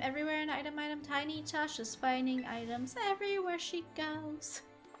item, everywhere an item. Tiny Tasha's finding items everywhere she goes.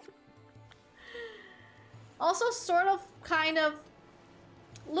 Also sort of, kind of,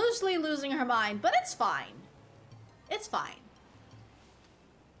 loosely losing her mind, but it's fine. It's fine.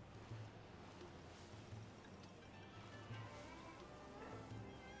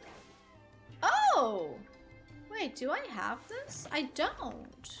 Oh! Wait, do I have this? I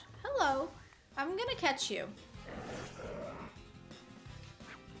don't. Hello. I'm gonna catch you.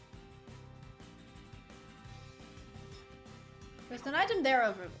 There's an item there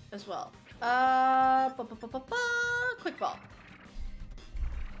over as well. Quick ball.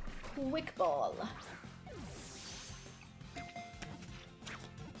 Quick ball.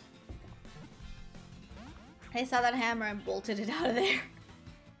 I saw that hammer and bolted it out of there.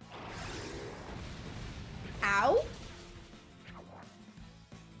 Ow.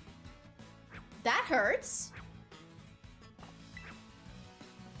 That hurts.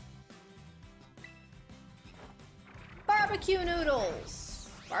 barbecue noodles.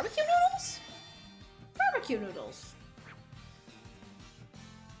 Barbecue noodles? Barbecue noodles.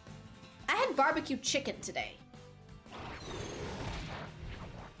 I had barbecue chicken today.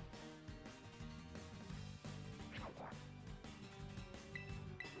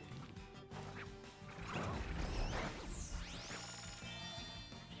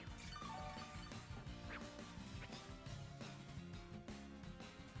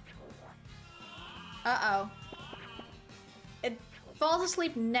 Uh-oh. It falls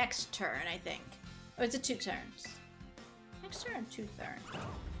asleep next turn, I think. Oh, it's a 2 turns. Next turn, 2 turns.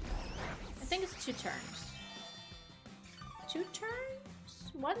 I think it's 2 turns. 2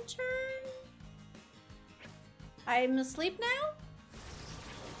 turns? 1 turn? I'm asleep now?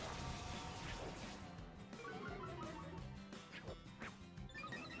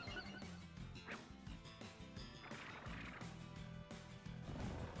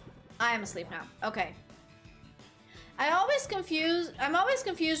 I am asleep now. Okay. I'm always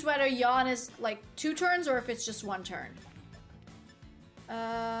confused whether yawn is like 2 turns or if it's just 1 turn.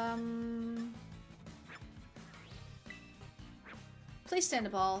 Please stand the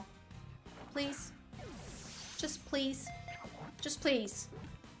ball. Please. Just please. Just please.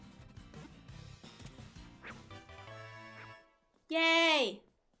 Yay!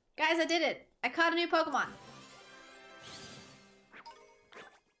 Guys, I did it. I caught a new Pokemon.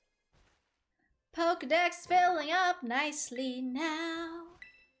 Pokedex filling up nicely now.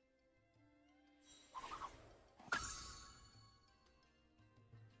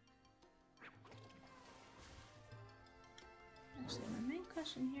 Actually, my main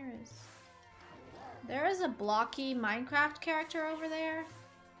question here is... There is a blocky Minecraft character over there.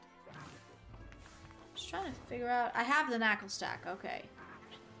 Just trying to figure out... I have the Knackle Stack, okay.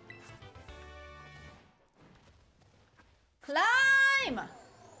 Climb!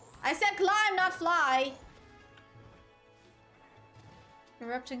 I said climb, not fly.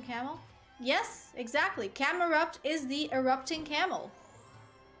 Erupting camel? Yes, exactly. Camerupt is the erupting camel.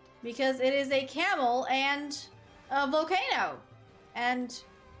 Because it is a camel and a volcano. And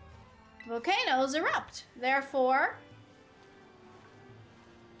volcanoes erupt. Therefore,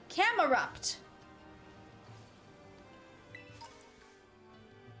 Camerupt.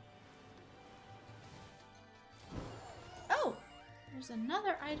 Oh! There's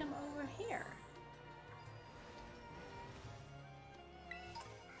another item over here.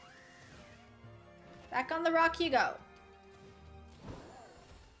 Back on the rock you go.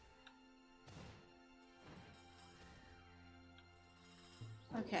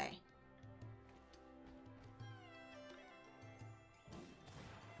 Okay.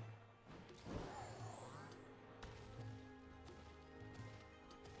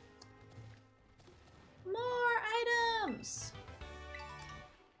 More items!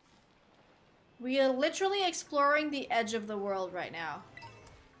 We are literally exploring the edge of the world right now.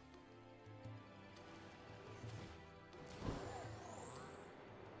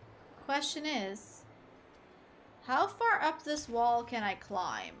 Question is, how far up this wall can I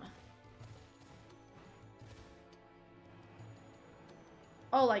climb?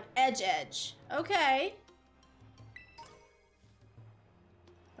 Oh, like edge. Okay.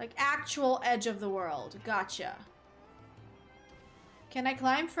 Like actual edge of the world. Gotcha. Can I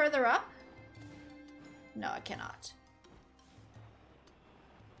climb further up? No, I cannot.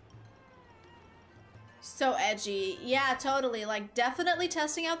 So edgy. Yeah, totally. Like, definitely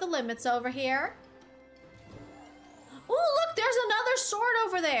testing out the limits over here. Oh, look! There's another sword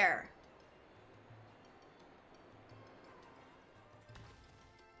over there!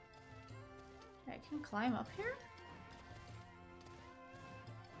 I can climb up here?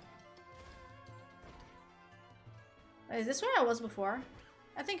 Is this where I was before?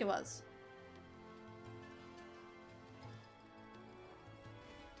 I think it was.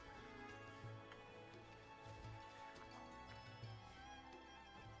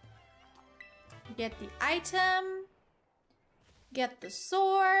 Get the item. Get the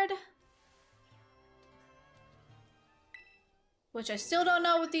sword. Which I still don't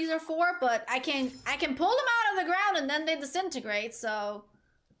know what these are for, but I can pull them out of the ground and then they disintegrate, so...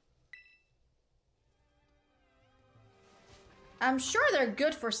 I'm sure they're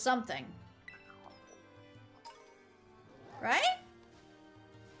good for something. Right?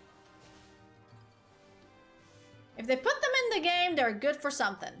 If they put them in the game, they're good for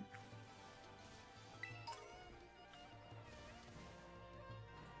something.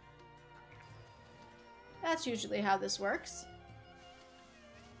 That's usually how this works.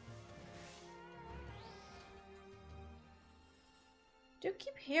 Do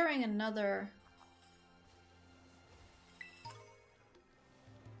keep hearing another...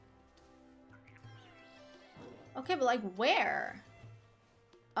 Okay, but like where?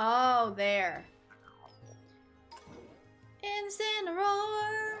 Oh, there.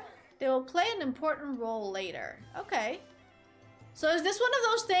 Incineroar. They will play an important role later. Okay. So is this one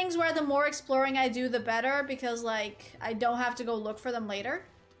of those things where the more exploring I do, the better? Because, like, I don't have to go look for them later?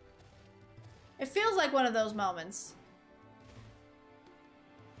 It feels like one of those moments.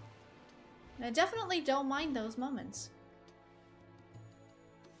 And I definitely don't mind those moments.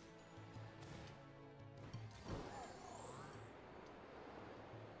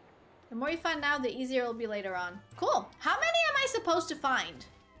 The more you find now, the easier it'll be later on. Cool. How many am I supposed to find?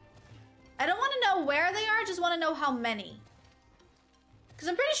 I don't want to know where they are, just want to know how many. Because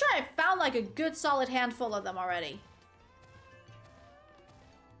I'm pretty sure I found like a good solid handful of them already.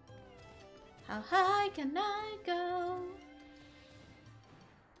 How high can I go?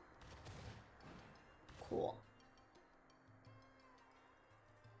 Cool.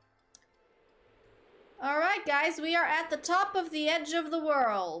 Alright guys, we are at the top of the edge of the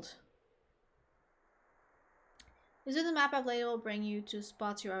world. Visit the map I've laid will bring you to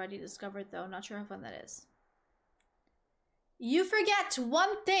spots you already discovered though. Not sure how fun that is. You forget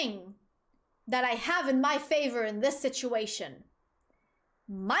one thing that I have in my favor in this situation.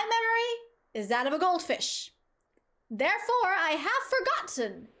 My memory is that of a goldfish. Therefore, I have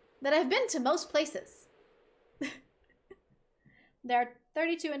forgotten that I've been to most places. There are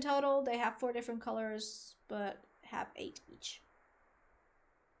 32 in total. They have 4 different colors, but have 8 each.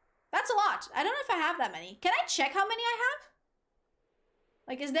 That's a lot. I don't know if I have that many. Can I check how many I have?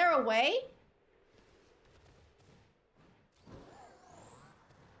 Like, is there a way?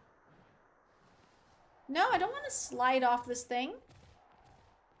 No, I don't want to slide off this thing.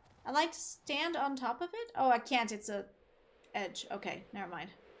 I like to stand on top of it. Oh, I can't. It's a edge. Okay, never mind.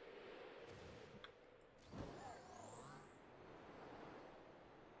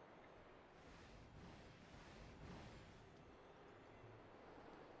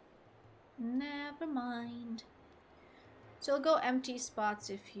 Never mind. So it'll go empty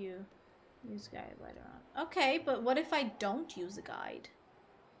spots if you use guide later on. Okay, but what if I don't use a guide?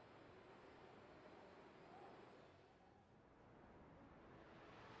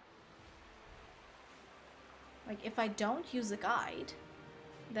 Like, if I don't use a guide,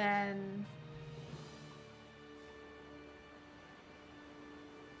 then...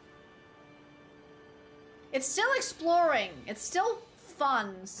 It's still exploring. It's still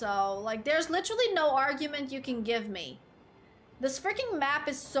fun, so, like, there's literally no argument you can give me. This freaking map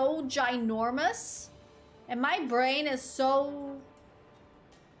is so ginormous, and my brain is so...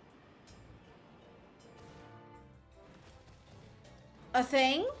 A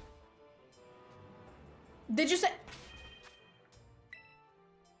thing? Did you say...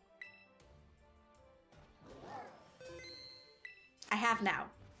 I have now.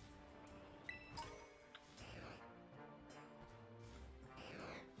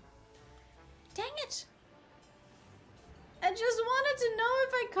 Dang it! I just wanted to know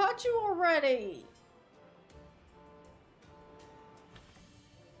if I caught you already.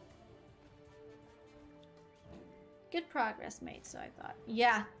 Good progress, mate, so I thought.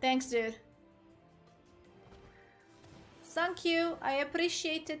 Yeah, thanks, dude. Thank you. I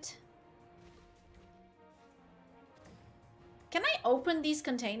appreciate it. Can I open these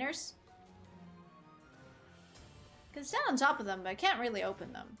containers? I can stand on top of them, but I can't really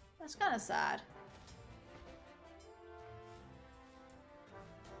open them. That's kind of sad.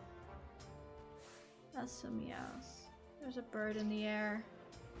 That's some meows. There's a bird in the air.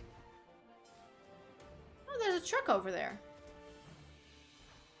 Oh, there's a truck over there.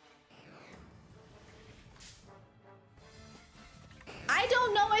 I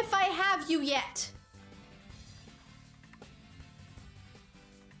don't know if I have you yet.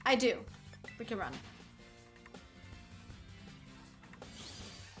 I do. We can run.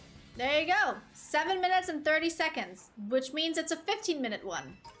 There you go. 7 minutes and 30 seconds, which means it's a 15-minute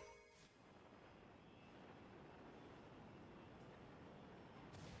one.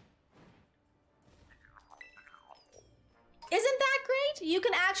 Isn't that great? You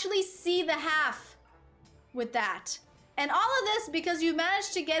can actually see the half with that. And all of this because you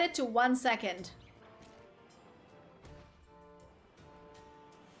managed to get it to 1 second.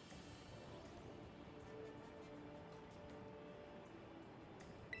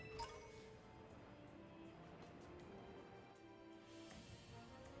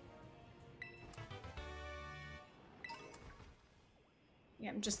 Yeah,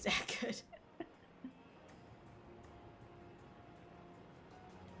 I'm just that good.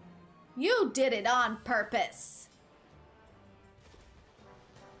 You did it on purpose.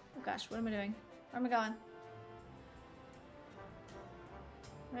 Oh gosh, what am I doing? Where am I going?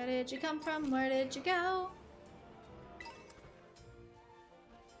 Where did you come from? Where did you go?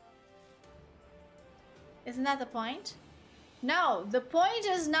 Isn't that the point? No, the point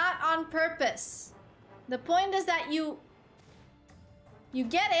is not on purpose. The point is that you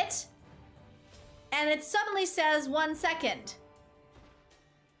get it, and it suddenly says 1 second.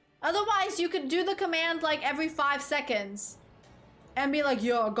 Otherwise, you could do the command like every 5 seconds and be like,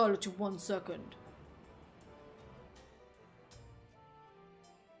 yeah, I got it to 1 second.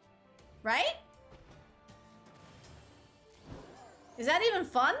 Right? Is that even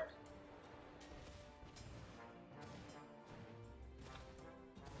fun?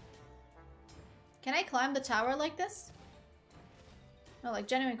 Can I climb the tower like this? No, like,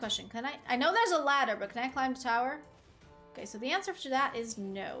 genuine question. Can I? I know there's a ladder, but can I climb the tower? Okay, so the answer to that is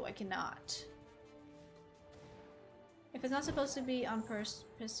no, I cannot. If it's not supposed to be on purpose,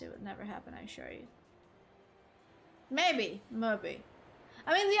 it would never happen, I assure you. Maybe. Maybe.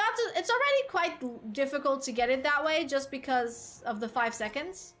 I mean, the odds, it's already quite difficult to get it that way just because of the 5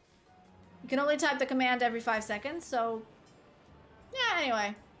 seconds. You can only type the command every 5 seconds, so... Yeah,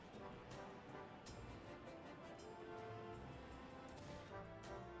 anyway.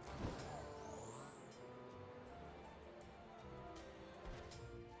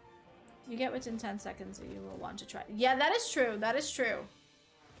 You get within 10 seconds or you will want to try. Yeah, that is true. That is true.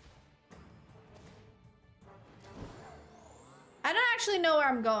 I don't actually know where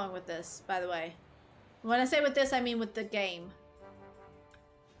I'm going with this, by the way. When I say with this, I mean with the game.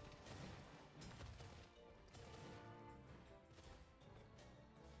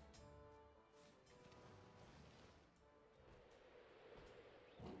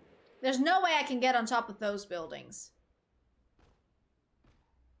 There's no way I can get on top of those buildings.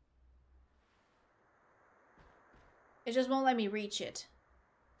 It just won't let me reach it.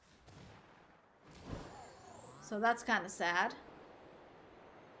 So that's kind of sad.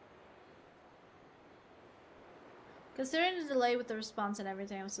 Considering the delay with the response and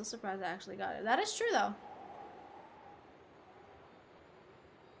everything, I'm still surprised I actually got it. That is true, though.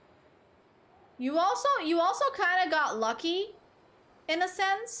 You also kind of got lucky, in a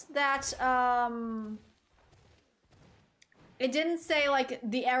sense, that it didn't say, like,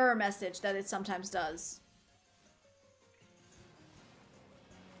 the error message that it sometimes does.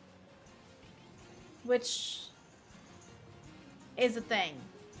 Which is a thing.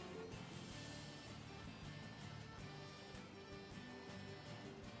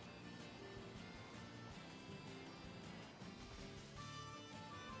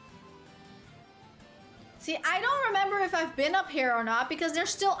 See, I don't remember if I've been up here or not because there's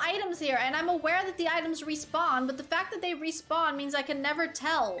still items here and I'm aware that the items respawn, but the fact that they respawn means I can never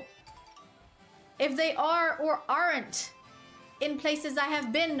tell if they are or aren't in places I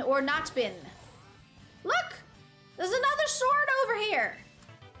have been or not been. Look! There's another sword over here!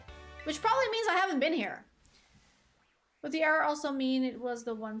 Which probably means I haven't been here. Would the error also mean it was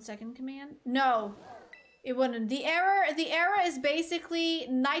the 1 second command? No, it wouldn't. The error is basically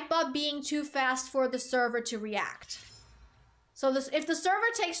Nightbot being too fast for the server to react. So if the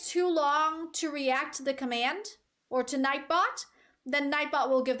server takes too long to react to the command, or to Nightbot, then Nightbot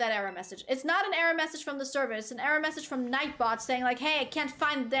will give that error message. It's not an error message from the server, it's an error message from Nightbot saying like, hey, I can't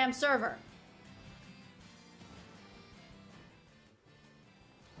find the damn server.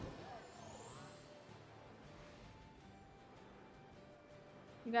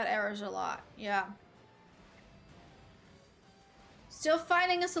 You got errors a lot, yeah. Still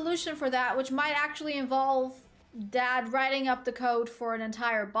finding a solution for that, which might actually involve Dad writing up the code for an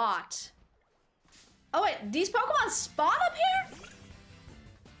entire bot. Oh wait, these Pokemon spawn up here?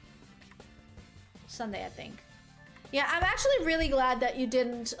 Sunday, I think. Yeah, I'm actually really glad that you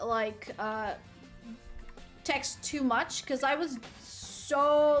didn't, like, text too much, because I was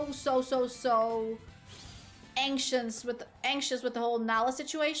so anxious with the whole Nala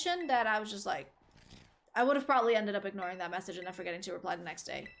situation that I was just like, I would have probably ended up ignoring that message and then forgetting to reply the next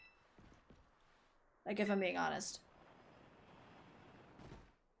day. Like, if I'm being honest.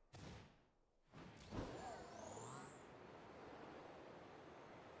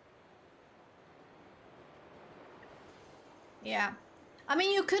 Yeah. I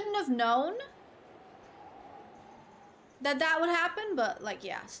mean, you couldn't have known that that would happen, but, like,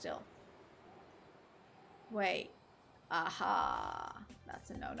 yeah, still. Wait. Aha.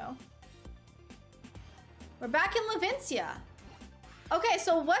 That's a no-no. We're back in Levincia. Okay,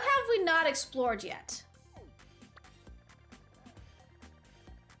 so what have we not explored yet?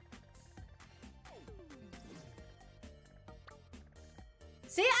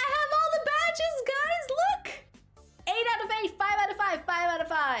 See, I have all the badges, guys! Look! 8 out of 8, 5 out of 5, 5 out of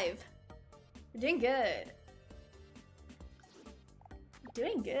 5. We're doing good.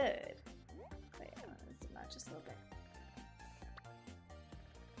 Doing good. Wait, not just a little bit.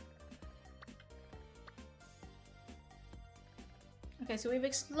 Okay, so we've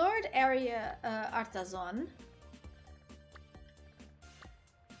explored area Artazon.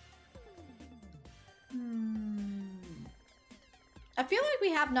 I feel like we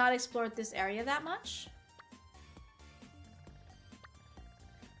have not explored this area that much.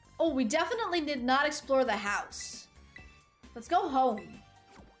 Oh, we definitely did not explore the house. Let's go home.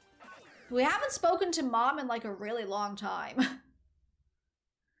 We haven't spoken to Mom in like a really long time.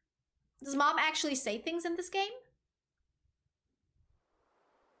 Does Mom actually say things in this game?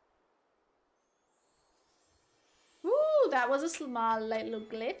 Ooh, that was a small little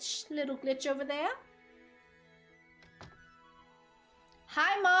glitch over there.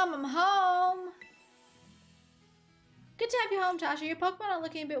 Hi, Mom, I'm home. Good to have you home, Tasha. Your Pokemon are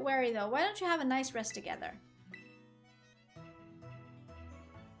looking a bit wary, though. Why don't you have a nice rest together?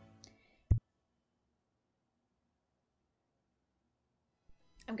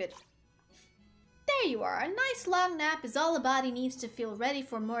 I'm good. There you are. A nice long nap is all a body needs to feel ready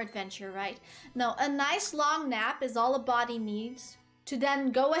for more adventure, right? No, a nice long nap is all a body needs to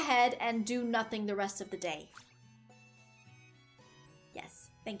then go ahead and do nothing the rest of the day. Yes,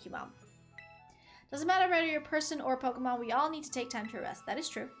 thank you, Mom. Doesn't matter whether you're a person or Pokemon, we all need to take time to rest. That is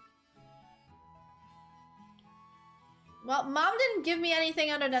true. Well, Mom didn't give me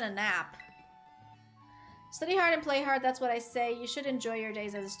anything other than a nap. Study hard and play hard, that's what I say. You should enjoy your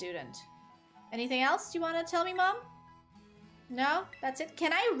days as a student. Anything else you want to tell me, Mom? No? That's it?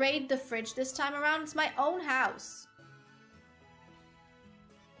 Can I raid the fridge this time around? It's my own house.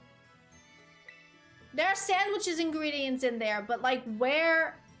 There are sandwiches ingredients in there, but like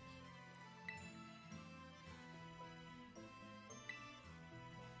where...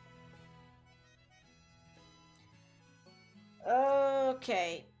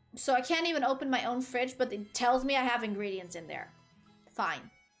 Okay. So I can't even open my own fridge, but it tells me I have ingredients in there. Fine.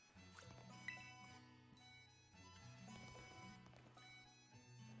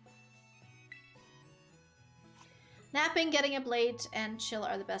 Napping, getting up late, and chill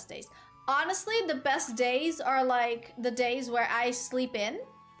are the best days. Honestly, the best days are like the days where I sleep in,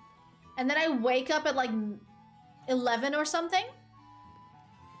 and then I wake up at like 11 or something.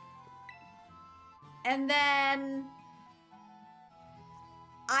 And then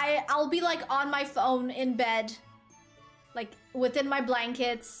I'll be like on my phone in bed, like within my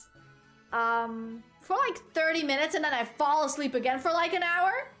blankets, for like 30 minutes, and then I fall asleep again for like an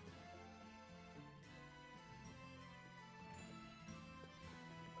hour.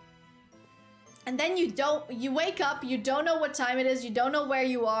 And then you wake up, you don't know what time it is, you don't know where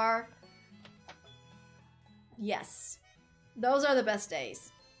you are. Yes. Those are the best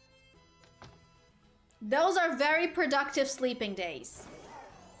days. Those are very productive sleeping days.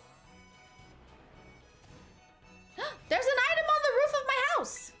 There's an item on the roof of my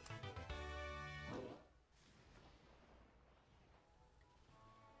house!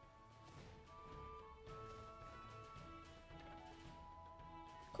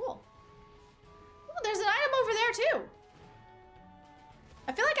 Cool. Oh, there's an item over there too!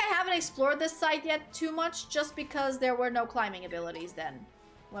 I feel like I haven't explored this site yet too much just because there were no climbing abilities then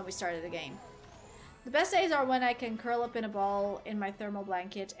when we started the game. The best days are when I can curl up in a ball in my thermal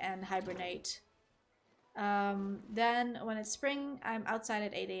blanket and hibernate. Then when it's spring, I'm outside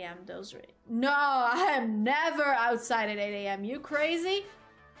at 8 AM. No, I am never outside at 8 AM. You crazy?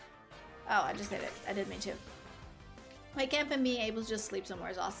 Oh, I just did it. I didn't mean to. My camp and being able to just sleep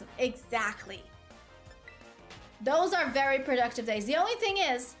somewhere is awesome. Exactly. Those are very productive days. The only thing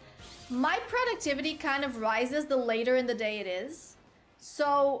is, my productivity kind of rises the later in the day it is.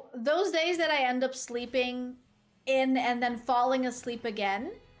 So those days that I end up sleeping in and then falling asleep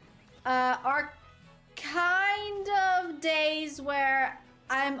again are kind of days where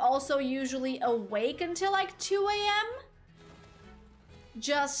I'm also usually awake until like 2 AM.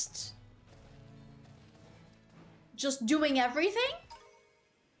 Just doing everything.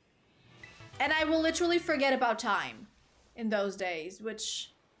 And I will literally forget about time in those days,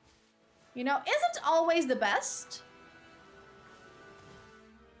 which, you know, isn't always the best,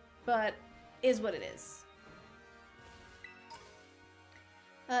 but is what it is.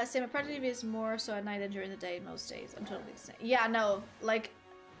 Say my productivity is more so at night than during the day most days. I'm totally the same. Yeah, no, like,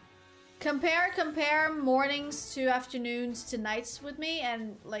 compare mornings to afternoons to nights with me,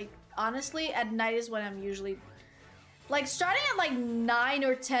 and like, honestly, at night is when I'm usually, like, starting at like 9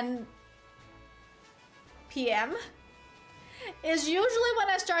 or 10 PM is usually when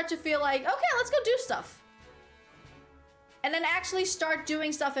I start to feel like, okay, let's go do stuff. And then actually start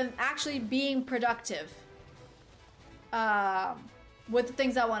doing stuff and actually being productive. With the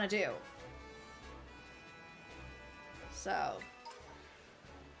things I want to do. So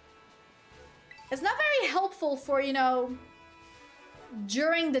it's not very helpful for, you know,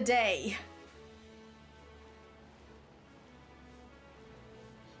 during the day.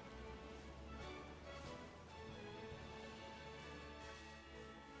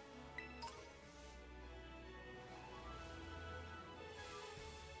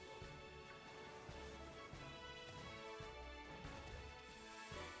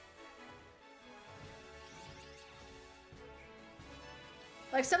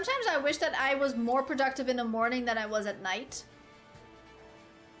 Like, sometimes I wish that I was more productive in the morning than I was at night.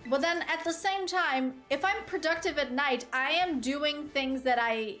 But then at the same time, if I'm productive at night, I am doing things that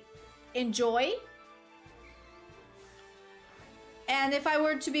I enjoy. And if I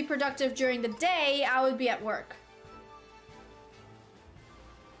were to be productive during the day, I would be at work.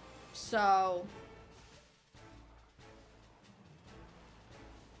 So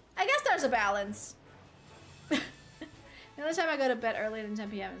I guess there's a balance. The only time I go to bed earlier than 10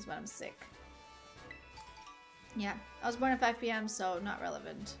 p.m. is when I'm sick. Yeah, I was born at 5 p.m., so not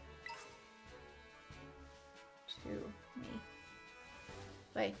relevant to me.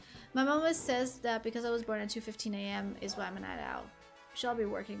 Wait, my mom always says that because I was born at 2:15 a.m. is why I'm a night owl. She'll be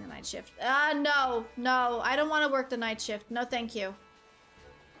working the night shift. No, I don't want to work the night shift. No, thank you.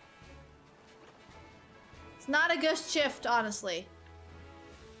 It's not a good shift, honestly.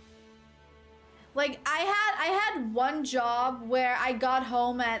 Like, I had one job where I got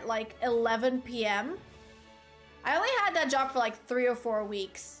home at like 11 p.m. I only had that job for like 3 or 4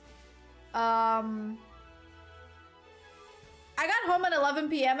 weeks. I got home at 11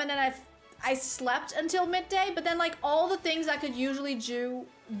 p.m. and then I slept until midday, but then like all the things I could usually do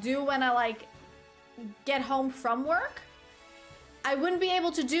when I like get home from work, I wouldn't be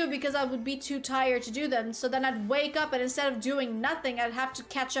able to do because I would be too tired to do them. So then I'd wake up and instead of doing nothing, I'd have to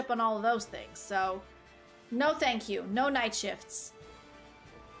catch up on all of those things. So no thank you. No night shifts.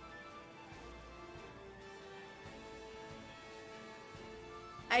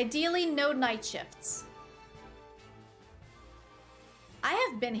 Ideally, no night shifts. I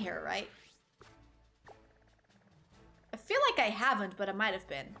have been here, right? I feel like I haven't, but I might have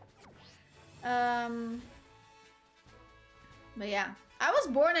been. But yeah, I was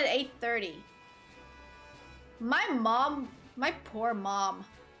born at 8:30. My mom, my poor mom,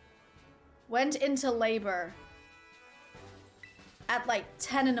 went into labor at like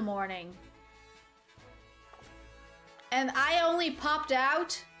 10 in the morning. And I only popped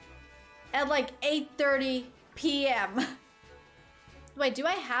out at like 8:30 p.m. Wait, do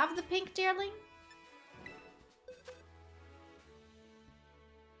I have the pink deerling?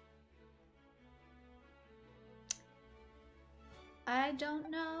 I don't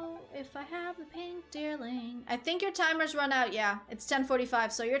know if I have the pink deerling. I think your timer's run out, yeah. It's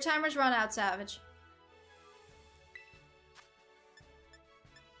 10:45, so your timer's run out, Savage.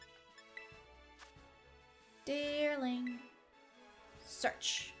 Deerling.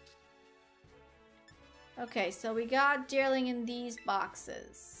 Search. Okay, so we got deerling in these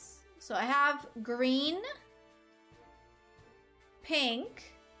boxes. So I have green,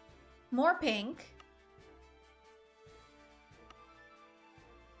 pink, more pink,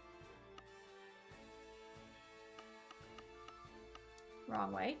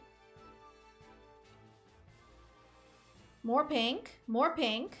 wrong way, more pink,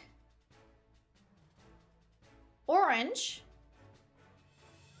 orange.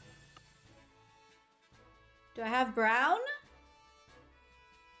 Do I have brown?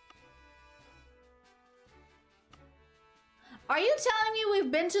 Are you telling me we've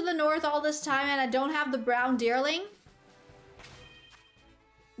been to the north all this time and I don't have the brown deerling?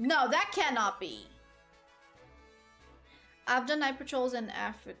 No, that cannot be. I've done night patrols in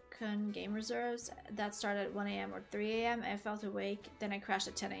African game reserves that started at 1 a.m. or 3 a.m. I felt awake, then I crashed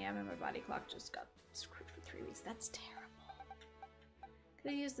at 10 a.m. and my body clock just got screwed for 3 weeks. That's terrible.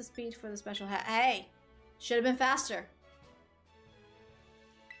 Could have used the speed for the special hat. Hey! Should have been faster.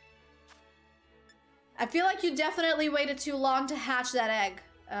 I feel like you definitely waited too long to hatch that egg,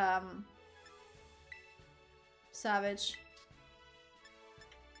 Savage.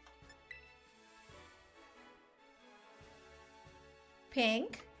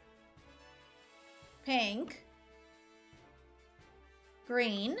 Pink. Pink.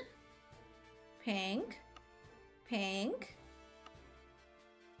 Green. Pink. Pink.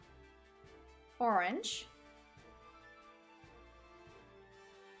 Orange.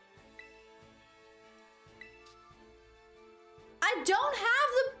 I don't have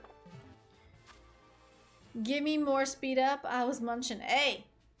the... Give me more speed up. I was munching. Hey.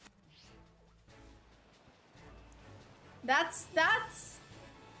 That's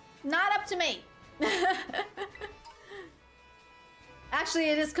not up to me. Actually,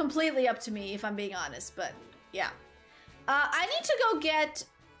 it is completely up to me if I'm being honest, but yeah. I need to go get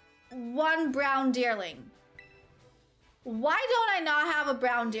one brown deerling. Why don't I not have a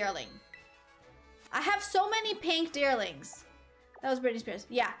brown deerling? I have so many pink deerlings. That was Britney Spears.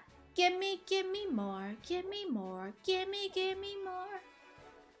 Yeah. Give me more. Give me more. Give me more.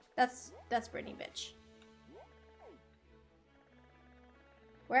 That's Britney, bitch.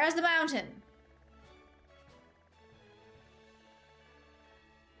 Where's the mountain?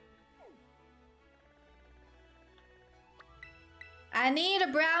 I need a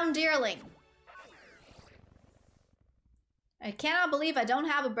brown deerling. I cannot believe I don't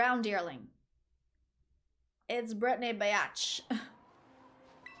have a brown deerling. It's Britney Biatch.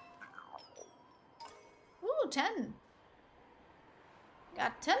 Ooh, 10.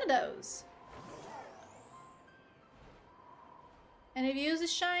 Got 10 of those. Any of you use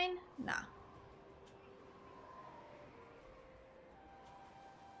this shine? Nah.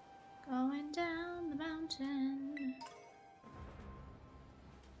 Going down the mountain.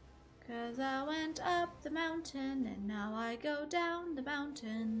 'Cause I went up the mountain and now I go down the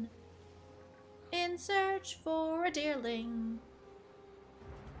mountain in search for a deerling.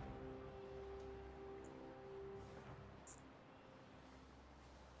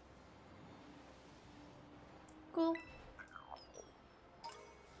 Cool.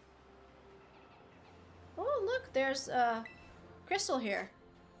 Oh, look, there's a crystal here.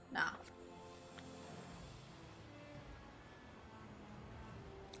 Nah.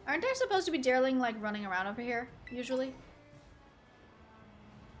 Aren't there supposed to be deerling, like, running around over here, usually?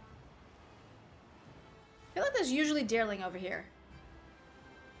 I feel like there's usually deerling over here.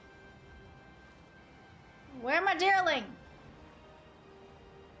 Where my deerling?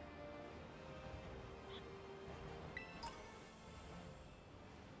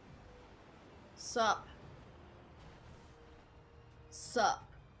 Sup. Sup.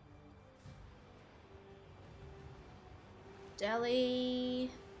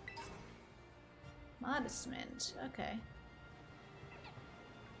 Deli. Modestment. Okay.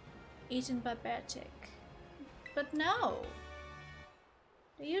 Eaten by Beartic. But no.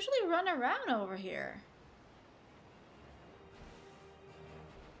 They usually run around over here.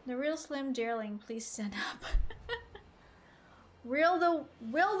 The real Slim Deerling, please stand up. Will the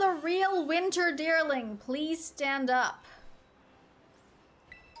real Winter Deerling please stand up?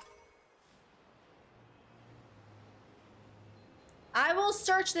 I will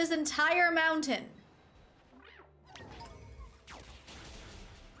search this entire mountain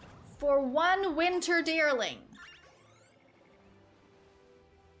for one Winter Deerling.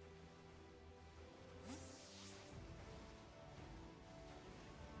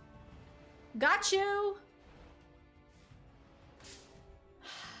 Got you.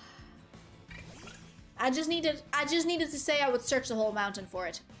 I just needed to say I would search the whole mountain for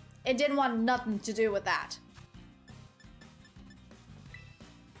it. It didn't want nothing to do with that.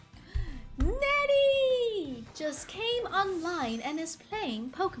 Nettie just came online and is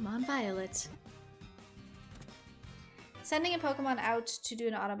playing Pokemon Violet. Sending a Pokemon out to do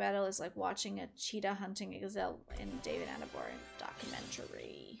an auto battle is like watching a cheetah hunting a gazelle in David Attenborough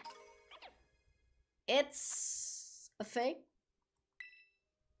documentary. It's a thing.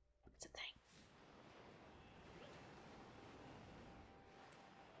 It's a thing.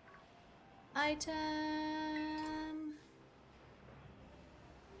 Item.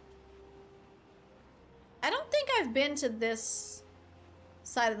 I don't think I've been to this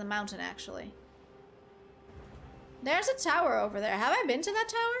side of the mountain, actually. There's a tower over there. Have I been to that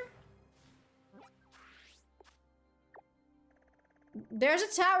tower? There's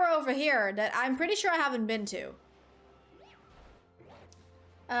a tower over here that I'm pretty sure I haven't been to.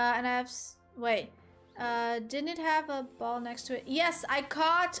 And I have... Wait. Didn't it have a ball next to it? Yes, I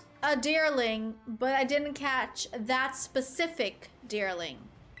caught a deerling, but I didn't catch that specific deerling.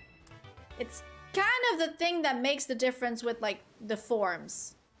 It's kind of the thing that makes the difference with, like, the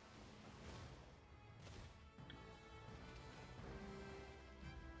forms.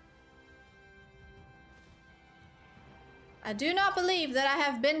 I do not believe that I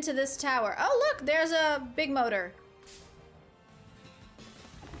have been to this tower. Oh, look, there's a big motor.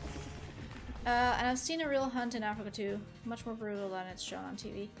 And I've seen a real hunt in Africa too. Much more brutal than it's shown on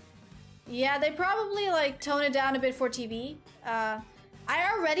TV. Yeah, they probably like tone it down a bit for TV.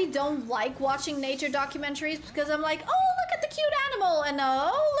 I already don't like watching nature documentaries because I'm like, oh, look at the cute animal, and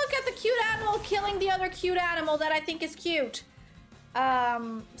oh, look at the cute animal killing the other cute animal that I think is cute.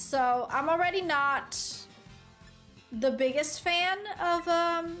 So I'm already not the biggest fan of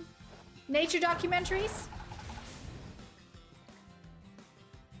nature documentaries.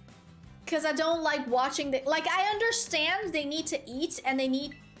 Because I don't like watching the, like, I understand they need to eat and they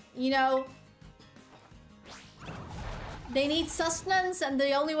need, you know, They need sustenance, and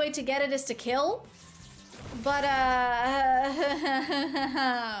the only way to get it is to kill. But, I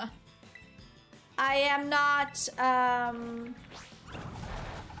am not, I'm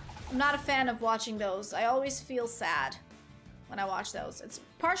not a fan of watching those. I always feel sad when I watch those. It's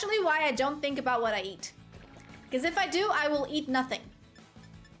partially why I don't think about what I eat. Because if I do, I will eat nothing.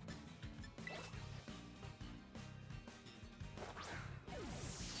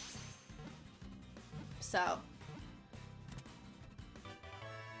 So.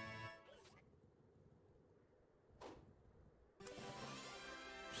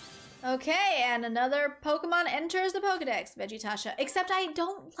 Okay, and another Pokemon enters the Pokedex, Vegetasha. Except I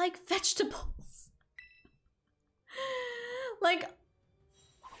don't like vegetables. Like,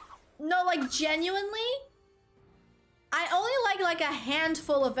 no, like genuinely, I only like a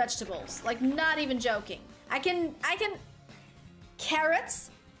handful of vegetables. Like, not even joking. I can, carrots,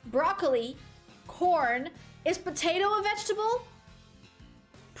 broccoli, corn. Is potato a vegetable?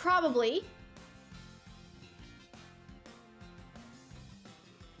 Probably.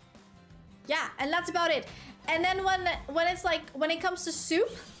 Yeah, and that's about it. And then when it's like, when it comes to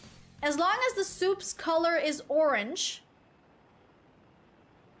soup, as long as the soup's color is orange,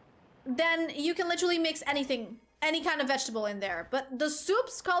 then you can literally mix anything, any kind of vegetable in there. But the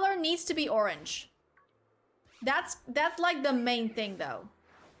soup's color needs to be orange. That's like the main thing though.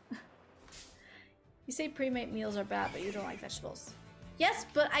 You say pre-made meals are bad, but you don't like vegetables. Yes,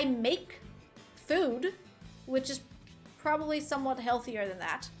 but I make food, which is probably somewhat healthier than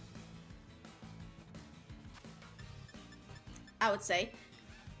that. I would say.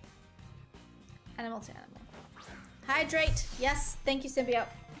 Animal to animal. Hydrate. Yes, thank you, Symbiote.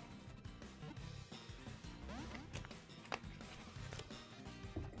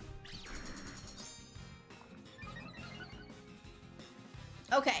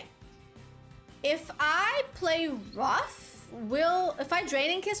 Okay. If I play rough, if I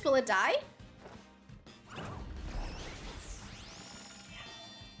Draining Kiss, will it die?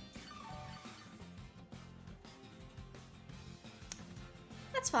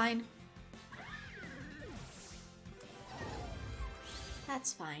 That's fine.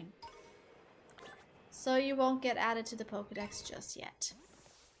 That's fine. So you won't get added to the Pokedex just yet.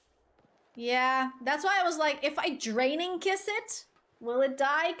 Yeah, that's why I was like, if I Draining Kiss it, will it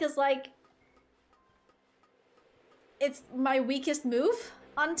die? Because, like, it's my weakest move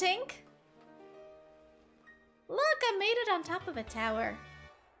on Tink. Look, I made it on top of a tower.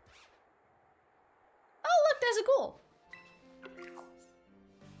 Oh, look, there's a ghoul.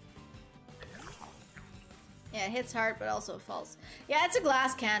 Yeah, it hits hard, but also falls. Yeah, it's a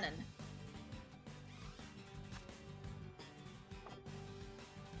glass cannon.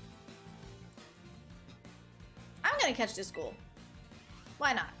 I'm gonna catch this ghoul.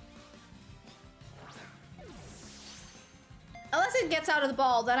 Why not? Unless it gets out of the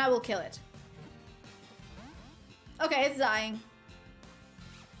ball, then I will kill it. Okay, it's dying.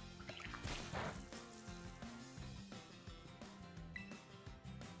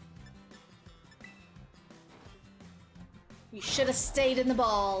 You should have stayed in the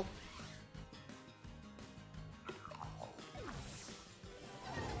ball.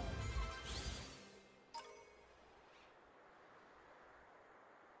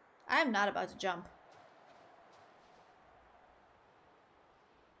 I'm not about to jump.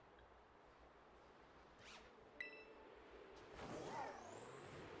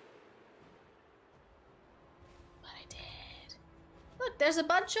 But I did. Look, there's a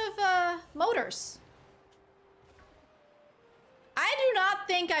bunch of motors. I do not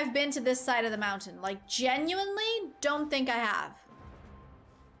think I've been to this side of the mountain. Like, genuinely, don't think I have.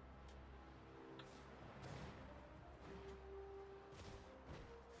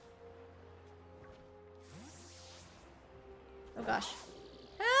 Oh gosh.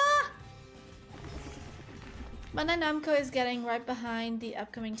 Ah! Bandai Namco is getting right behind the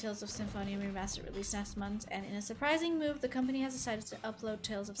upcoming Tales of Symphonia remaster release next month, and in a surprising move, the company has decided to upload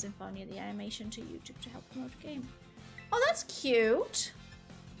Tales of Symphonia, the animation, to YouTube to help promote the game. Oh, that's cute.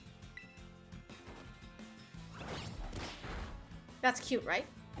 That's cute, right?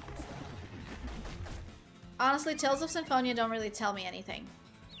 Honestly, Tales of Symphonia don't really tell me anything.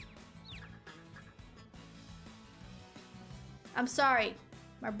 I'm sorry.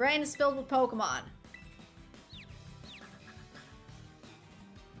 My brain is filled with Pokemon.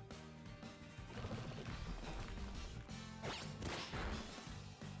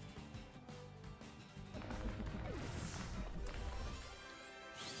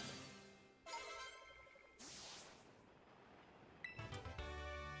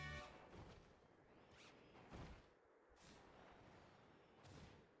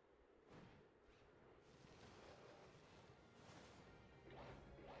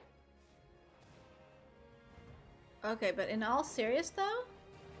 Okay, but in all serious though,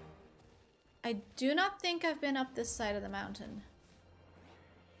 I do not think I've been up this side of the mountain.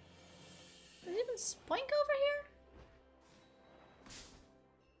 Is even Spoink over here?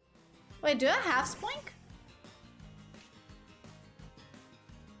 Wait, do I have Spoink?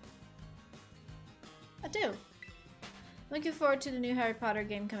 I do. Looking forward to the new Harry Potter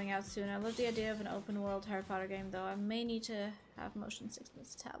game coming out soon. I love the idea of an open world Harry Potter game, though. I may need to have motion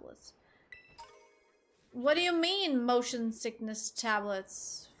sickness tablets. What do you mean, motion sickness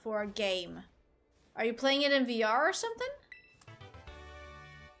tablets for a game? Are you playing it in VR or something?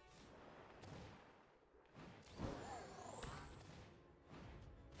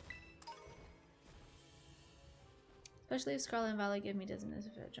 Especially if Scarlet Valley give me dizziness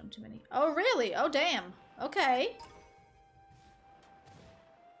if I jump too many. Oh, really? Oh, damn. Okay.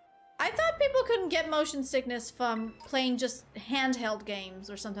 I thought people couldn't get motion sickness from playing just handheld games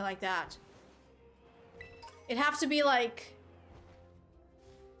or something like that. It'd have to be like...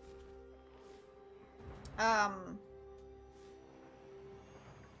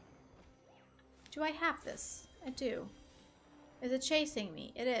 Do I have this? I do. Is it chasing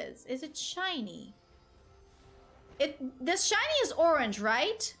me? It is. Is it shiny? This shiny is orange,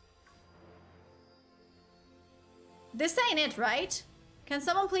 right? This ain't it, right? Can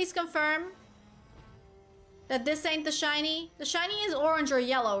someone please confirm that this ain't the shiny? The shiny is orange or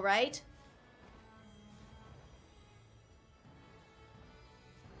yellow, right?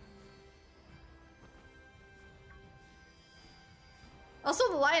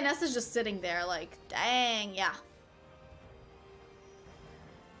 Also, the lioness is just sitting there like, dang, yeah.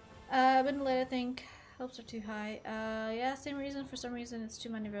 Been late, I think. Hopes are too high. Yeah, same reason. For some reason, it's too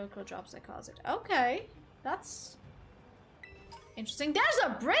many vertical drops that cause it. Okay, that's interesting. There's a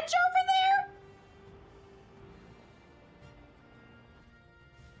bridge over there?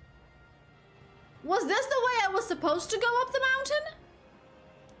 Was this the way I was supposed to go up the mountain?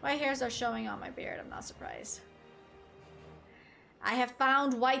 My hairs are showing on my beard. I'm not surprised. I have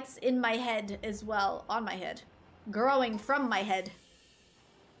found whites in my head as well. On my head. Growing from my head.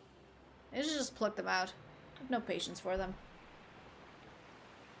 I should just pluck them out. I have no patience for them.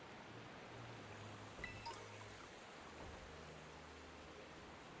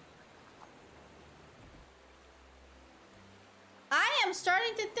 I am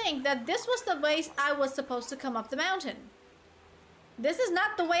starting to think that this was the way I was supposed to come up the mountain. This is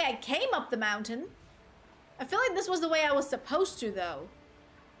not the way I came up the mountain. I feel like this was the way I was supposed to, though.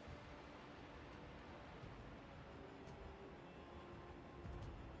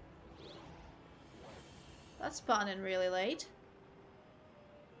 That's spawning really late.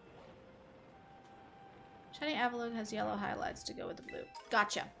 Shiny Avalon has yellow highlights to go with the blue.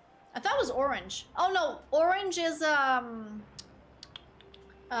 Gotcha. I thought it was orange. Oh no, orange is Hisuian.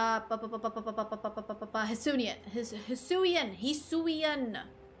 Hisuian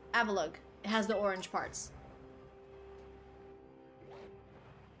Avalugg. It has the orange parts.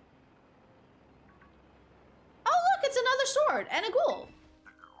 Oh look, it's another sword and a ghoul.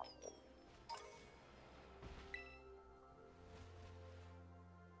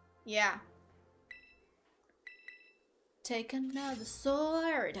 Yeah. Take another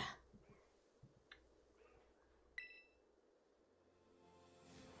sword.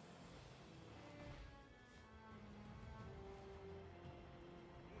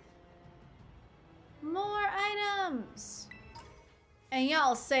 More items. And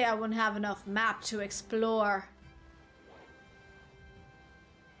y'all say I wouldn't have enough map to explore.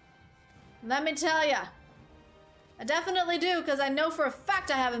 Let me tell ya. I definitely do, because I know for a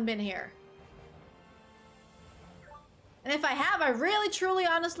fact I haven't been here. And if I have, I really, truly,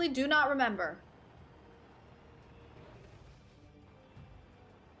 honestly do not remember.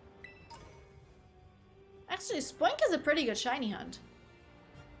 Actually, Spoink is a pretty good shiny hunt.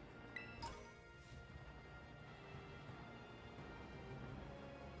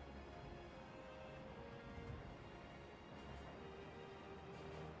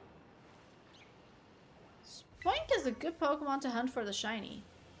 Spoink is a good Pokemon to hunt for the shiny.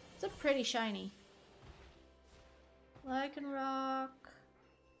 It's a pretty shiny. Lycanroc.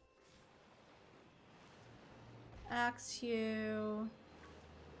 Axew.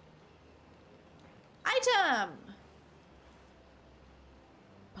 Item!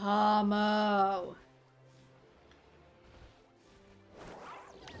 Pomo.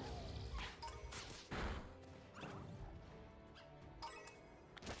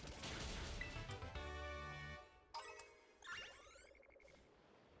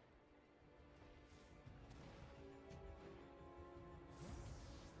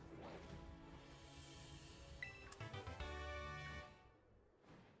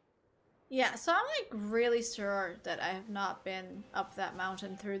 Yeah, so I'm like really sure that I have not been up that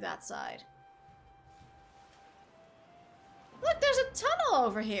mountain through that side. Look, there's a tunnel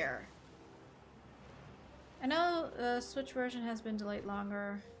over here. I know the Switch version has been delayed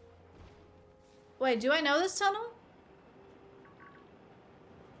longer. Wait, do I know this tunnel?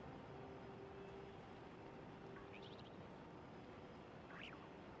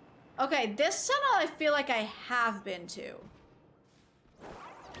 Okay, this tunnel I feel like I have been to.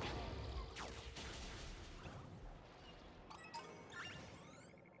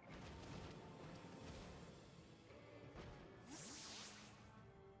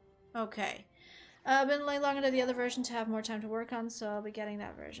 Okay. Been delayed longer than the other version to have more time to work on, so I'll be getting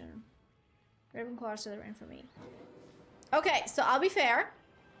that version. Ravenclaw is Slytherin for me. Okay, so I'll be fair.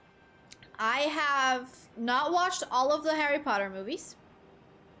 I have not watched all of the Harry Potter movies.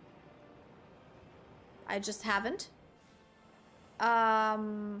 I just haven't.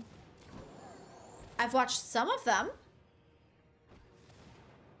 I've watched some of them.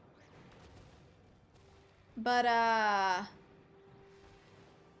 But,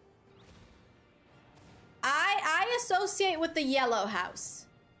 I associate with the Yellow House.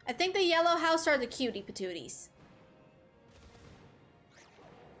 I think the Yellow House are the cutie patooties.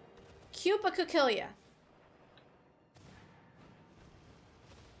 Cute but could kill ya.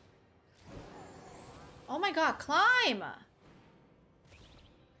 Oh my god, climb!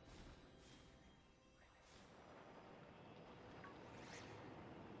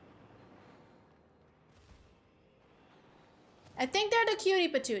 I think they're the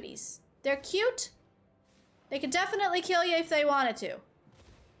cutie patooties. They're cute. They could definitely kill you if they wanted to.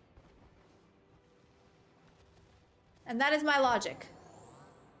 And that is my logic.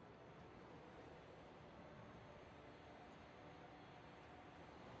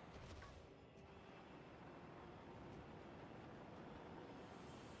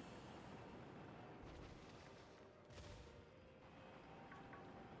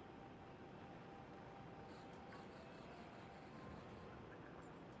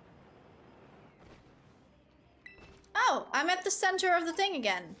 Oh, I'm at the center of the thing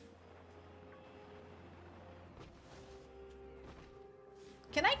again.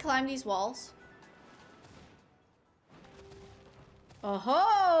 Can I climb these walls?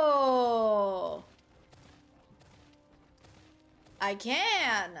 Oh-ho! I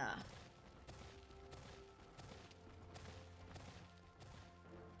can!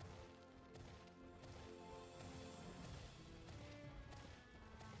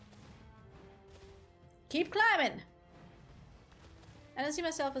 Keep climbing! I don't see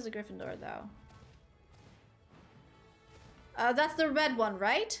myself as a Gryffindor, though. That's the red one,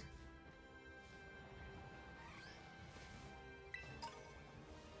 right?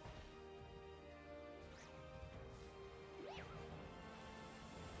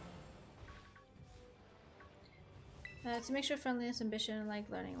 To make sure friendliness, ambition, and like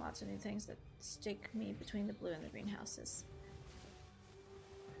learning lots of new things that stick me between the blue and the green houses.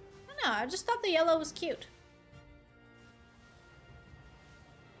 I don't know, I just thought the yellow was cute.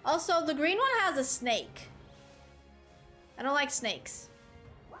 Also, the green one has a snake. I don't like snakes.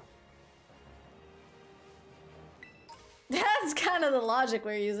 That's kind of the logic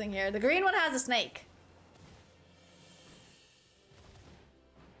we're using here. The green one has a snake.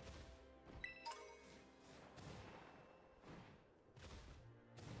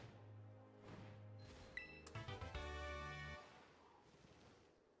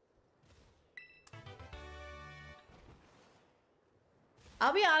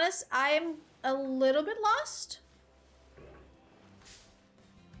 I'll be honest, I'm a little bit lost.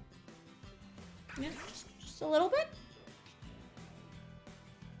 Yeah, just a little bit.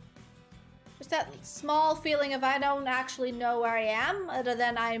 Just that small feeling of I don't actually know where I am, other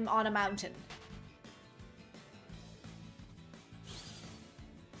than I'm on a mountain.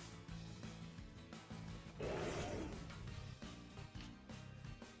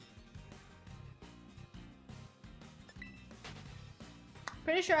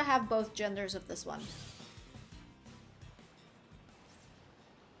 Pretty sure I have both genders of this one.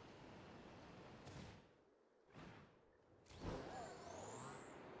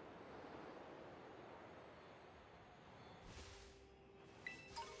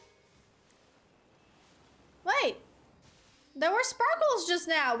 Wait! There were sparkles just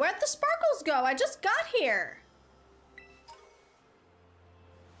now! Where'd the sparkles go? I just got here!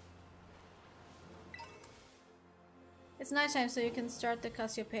 It's nighttime, so you can start the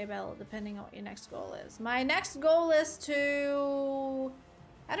Cassiopeia Bell depending on what your next goal is. My next goal is to...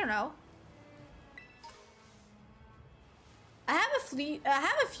 I don't know. I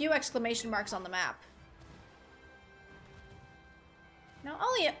have a few exclamation marks on the map. No,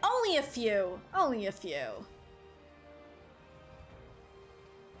 only a few. Only a few.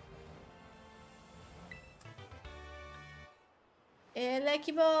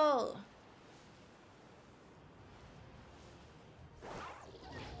 Electable.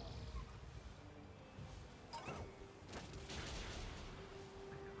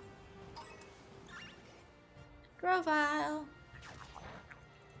 Grovyle.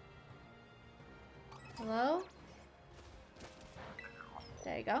 Hello?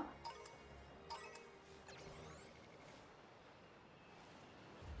 There you go.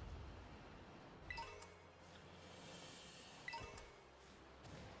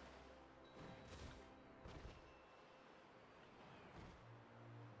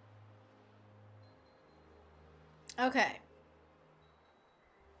 Okay.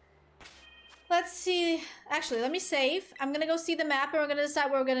 Let's see. Actually, let me save. I'm gonna go see the map and we're gonna decide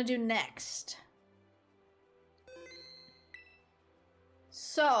what we're gonna do next.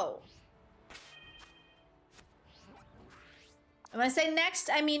 So. When I say next,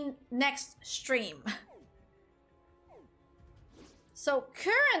 I mean next stream. So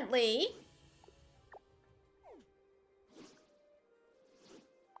currently,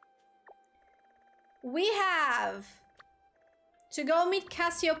 we have to go meet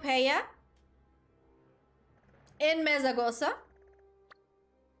Cassiopeia in Mesagosa.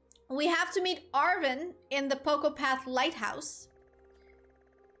 We have to meet Arven in the Pocopath Lighthouse.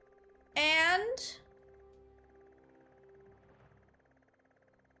 And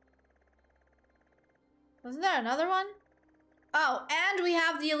wasn't there another one? Oh, and we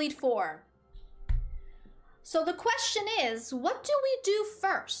have the Elite Four. So the question is, what do we do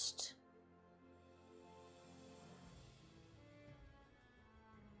first?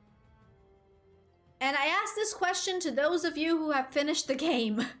 And I ask this question to those of you who have finished the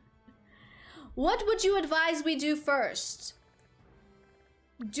game. What would you advise we do first?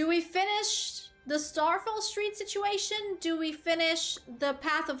 Do we finish the Starfall Street situation? Do we finish the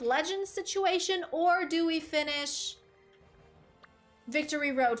Path of Legends situation? Or do we finish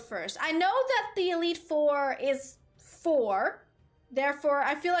Victory Road first? I know that the Elite Four is 4. Therefore,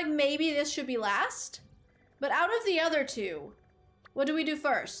 I feel like maybe this should be last. But out of the other two, what do we do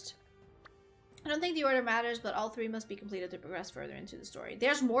first? I don't think the order matters, but all 3 must be completed to progress further into the story.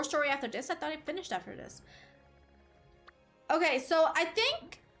 There's more story after this? I thought it finished after this. Okay, so I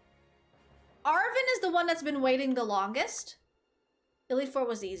think Arven is the one that's been waiting the longest. Elite Four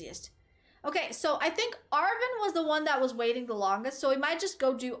was the easiest. Okay, so I think Arven was the one that was waiting the longest, so we might just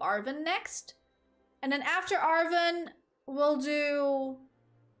go do Arven next. And then after Arven, we'll do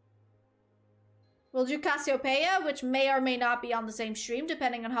Cassiopeia, which may or may not be on the same stream,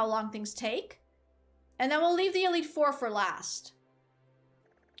 depending on how long things take. And then we'll leave the Elite Four for last.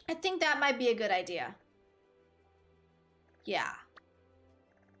 I think that might be a good idea. Yeah.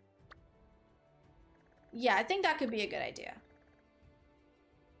 Yeah, I think that could be a good idea.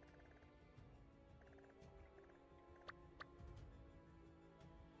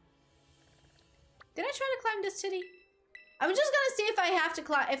 Did I try to climb this city? I'm just gonna see if I have to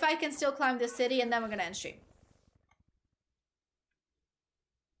climb, if I can still climb this city, and then we're gonna end stream.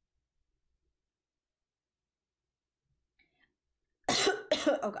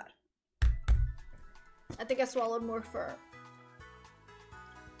 Oh god. I think I swallowed more fur.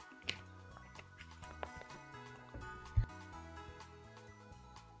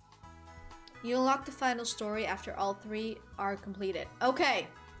 You unlock the final story after all 3 are completed. Okay.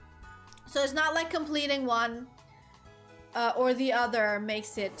 So it's not like completing one or the other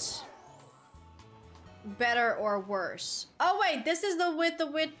makes it better or worse. Oh wait, this is the with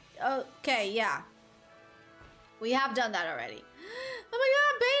okay, yeah. We have done that already. Oh my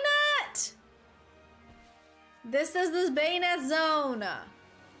god, Bayonet! This is this Bayonet zone.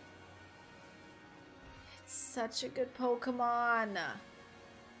 It's such a good Pokemon.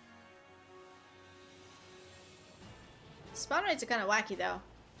 Spawn rates are kind of wacky though.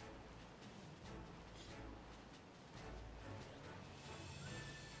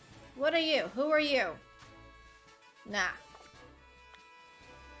 What are you? Who are you? Nah.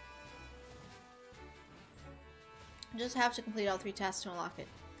 Just have to complete all 3 tasks to unlock it.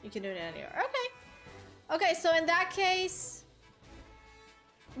 You can do it anywhere. Okay. Okay, so in that case,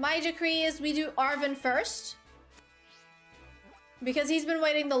 my decree is we do Arven first. Because he's been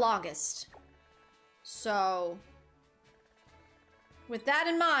waiting the longest. So, with that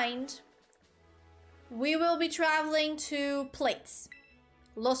in mind, we will be traveling to Plates.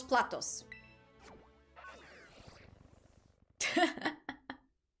 Los Platos.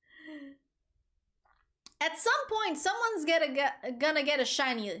 At some point, someone's gonna get a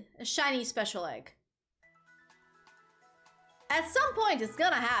shiny special egg. At some point, it's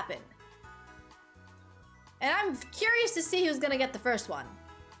gonna happen. And I'm curious to see who's gonna get the first one.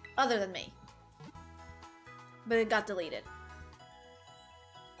 Other than me. But it got deleted.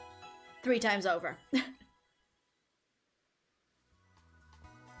 3 times over.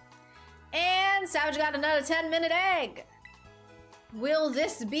 And Savage got another 10-minute egg. Will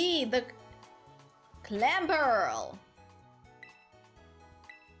this be the Clamperl?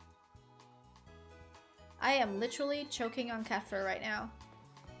 I am literally choking on cat fur right now.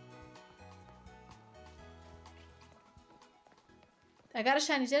 I got a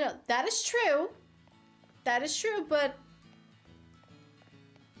shiny Ditto. That is true. That is true, but...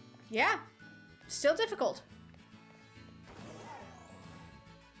 yeah. Still difficult.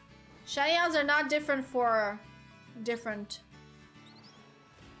 Shiny odds are not different for different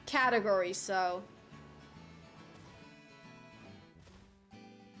categories, so...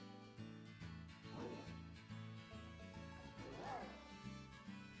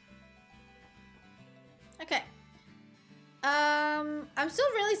 okay. I'm still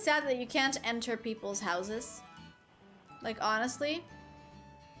really sad that you can't enter people's houses. Like, honestly.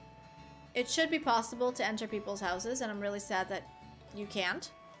 It should be possible to enter people's houses, and I'm really sad that you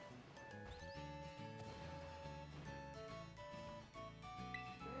can't.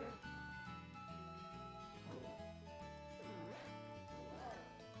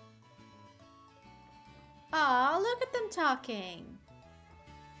 Aw, look at them talking.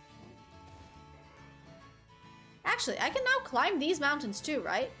 Actually, I can now climb these mountains too,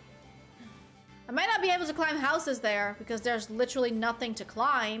 right? I might not be able to climb houses there because there's literally nothing to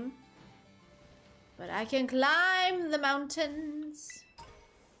climb. But I can climb the mountains.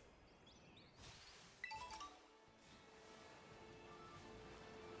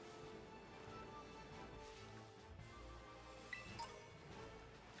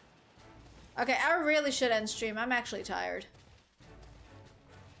 Okay, I really should end stream. I'm actually tired.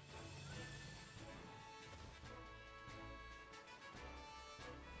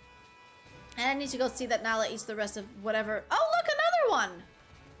 And I need to go see that Nala eats the rest of whatever. Oh, look, another one!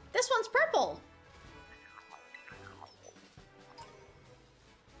 This one's purple.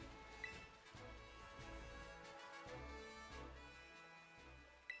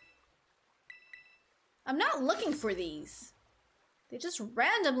 I'm not looking for these. They just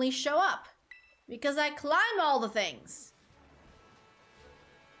randomly show up. Because I climb all the things.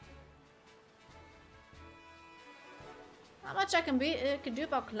 Not much I can do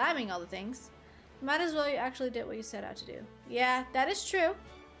about climbing all the things. Might as well you actually did what you set out to do. Yeah, that is true.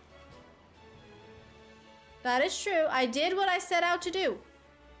 That is true. I did what I set out to do.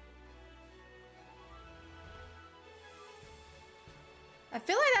 I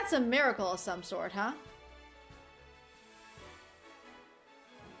feel like that's a miracle of some sort, huh?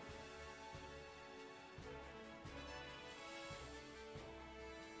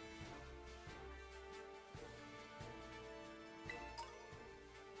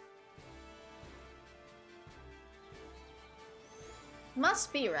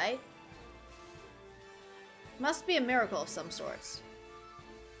 Must be, right? Must be a miracle of some sorts.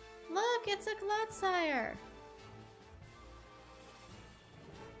 Look, it's a Clodsire.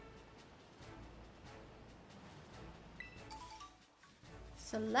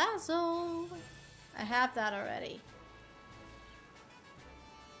 Salazzle. I have that already.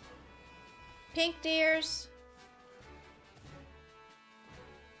 Pink deers.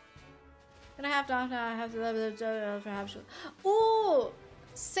 Gonna have to have. Ooh,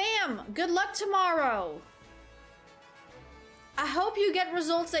 Sam, good luck tomorrow. I hope you get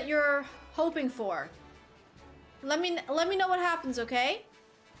results that you're hoping for. Let me know what happens, okay?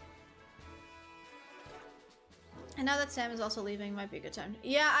 And now that Sam is also leaving, might be a good time.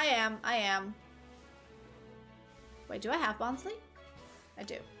 Yeah, I am. Wait, do I have Bonsly? I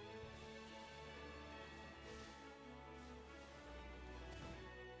do.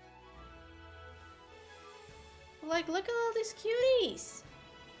 Like, look at all these cuties.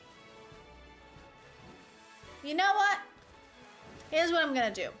 You know what? Here's what I'm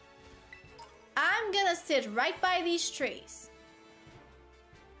gonna do. I'm gonna sit right by these trees.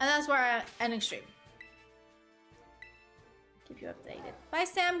 And that's where I'm ending stream. Keep you updated. Bye,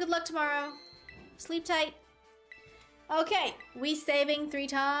 Sam. Good luck tomorrow. Sleep tight. Okay, we saving 3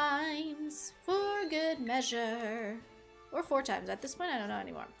 times for good measure. Or 4 times. At this point, I don't know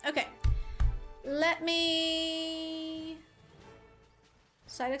anymore. Okay. Let me...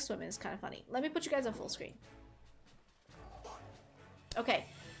 Psyduck swimming is kind of funny. Let me put you guys on full screen. Okay,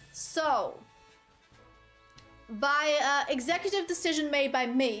 so... by executive decision made by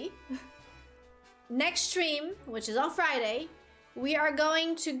me, next stream, which is on Friday, we are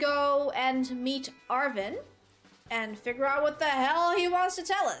going to go and meet Arven and figure out what the hell he wants to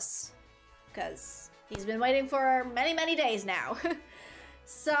tell us. Because he's been waiting for many, many days now.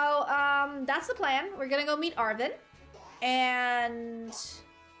 So, that's the plan. We're gonna go meet Arven. And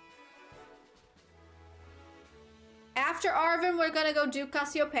after Arven, we're gonna go do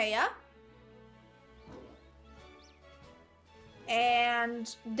Cassiopeia.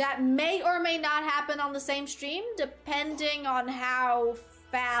 And that may or may not happen on the same stream, depending on how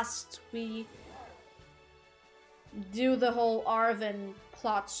fast we do the whole Arven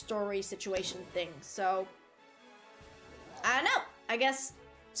plot story situation thing. So, I don't know. I guess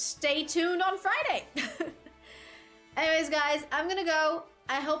stay tuned on Friday. Anyways, guys, I'm gonna go.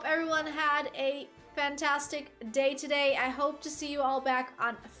 I hope everyone had a fantastic day today. I hope to see you all back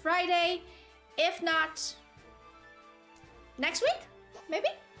on Friday. If not, next week? Maybe?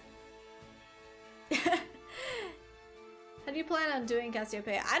 How do you plan on doing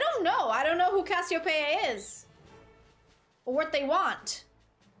Cassiopeia? I don't know. I don't know who Cassiopeia is. Or what they want.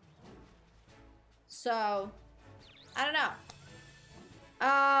 So, I don't know.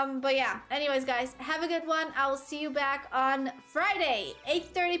 But yeah, anyways, guys, have a good one. I will see you back on Friday,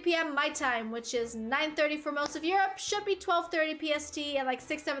 8:30 p.m. my time, which is 9:30 for most of Europe. Should be 12:30 PST and like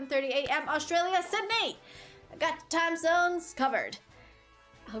 7:30 a.m. Australia, Sydney. I got the time zones covered.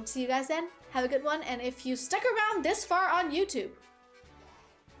 I hope to see you guys then. Have a good one. And if you stuck around this far on YouTube,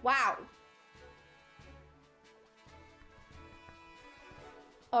 wow.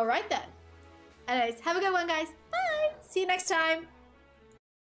 All right then. Anyways, have a good one, guys. Bye. See you next time.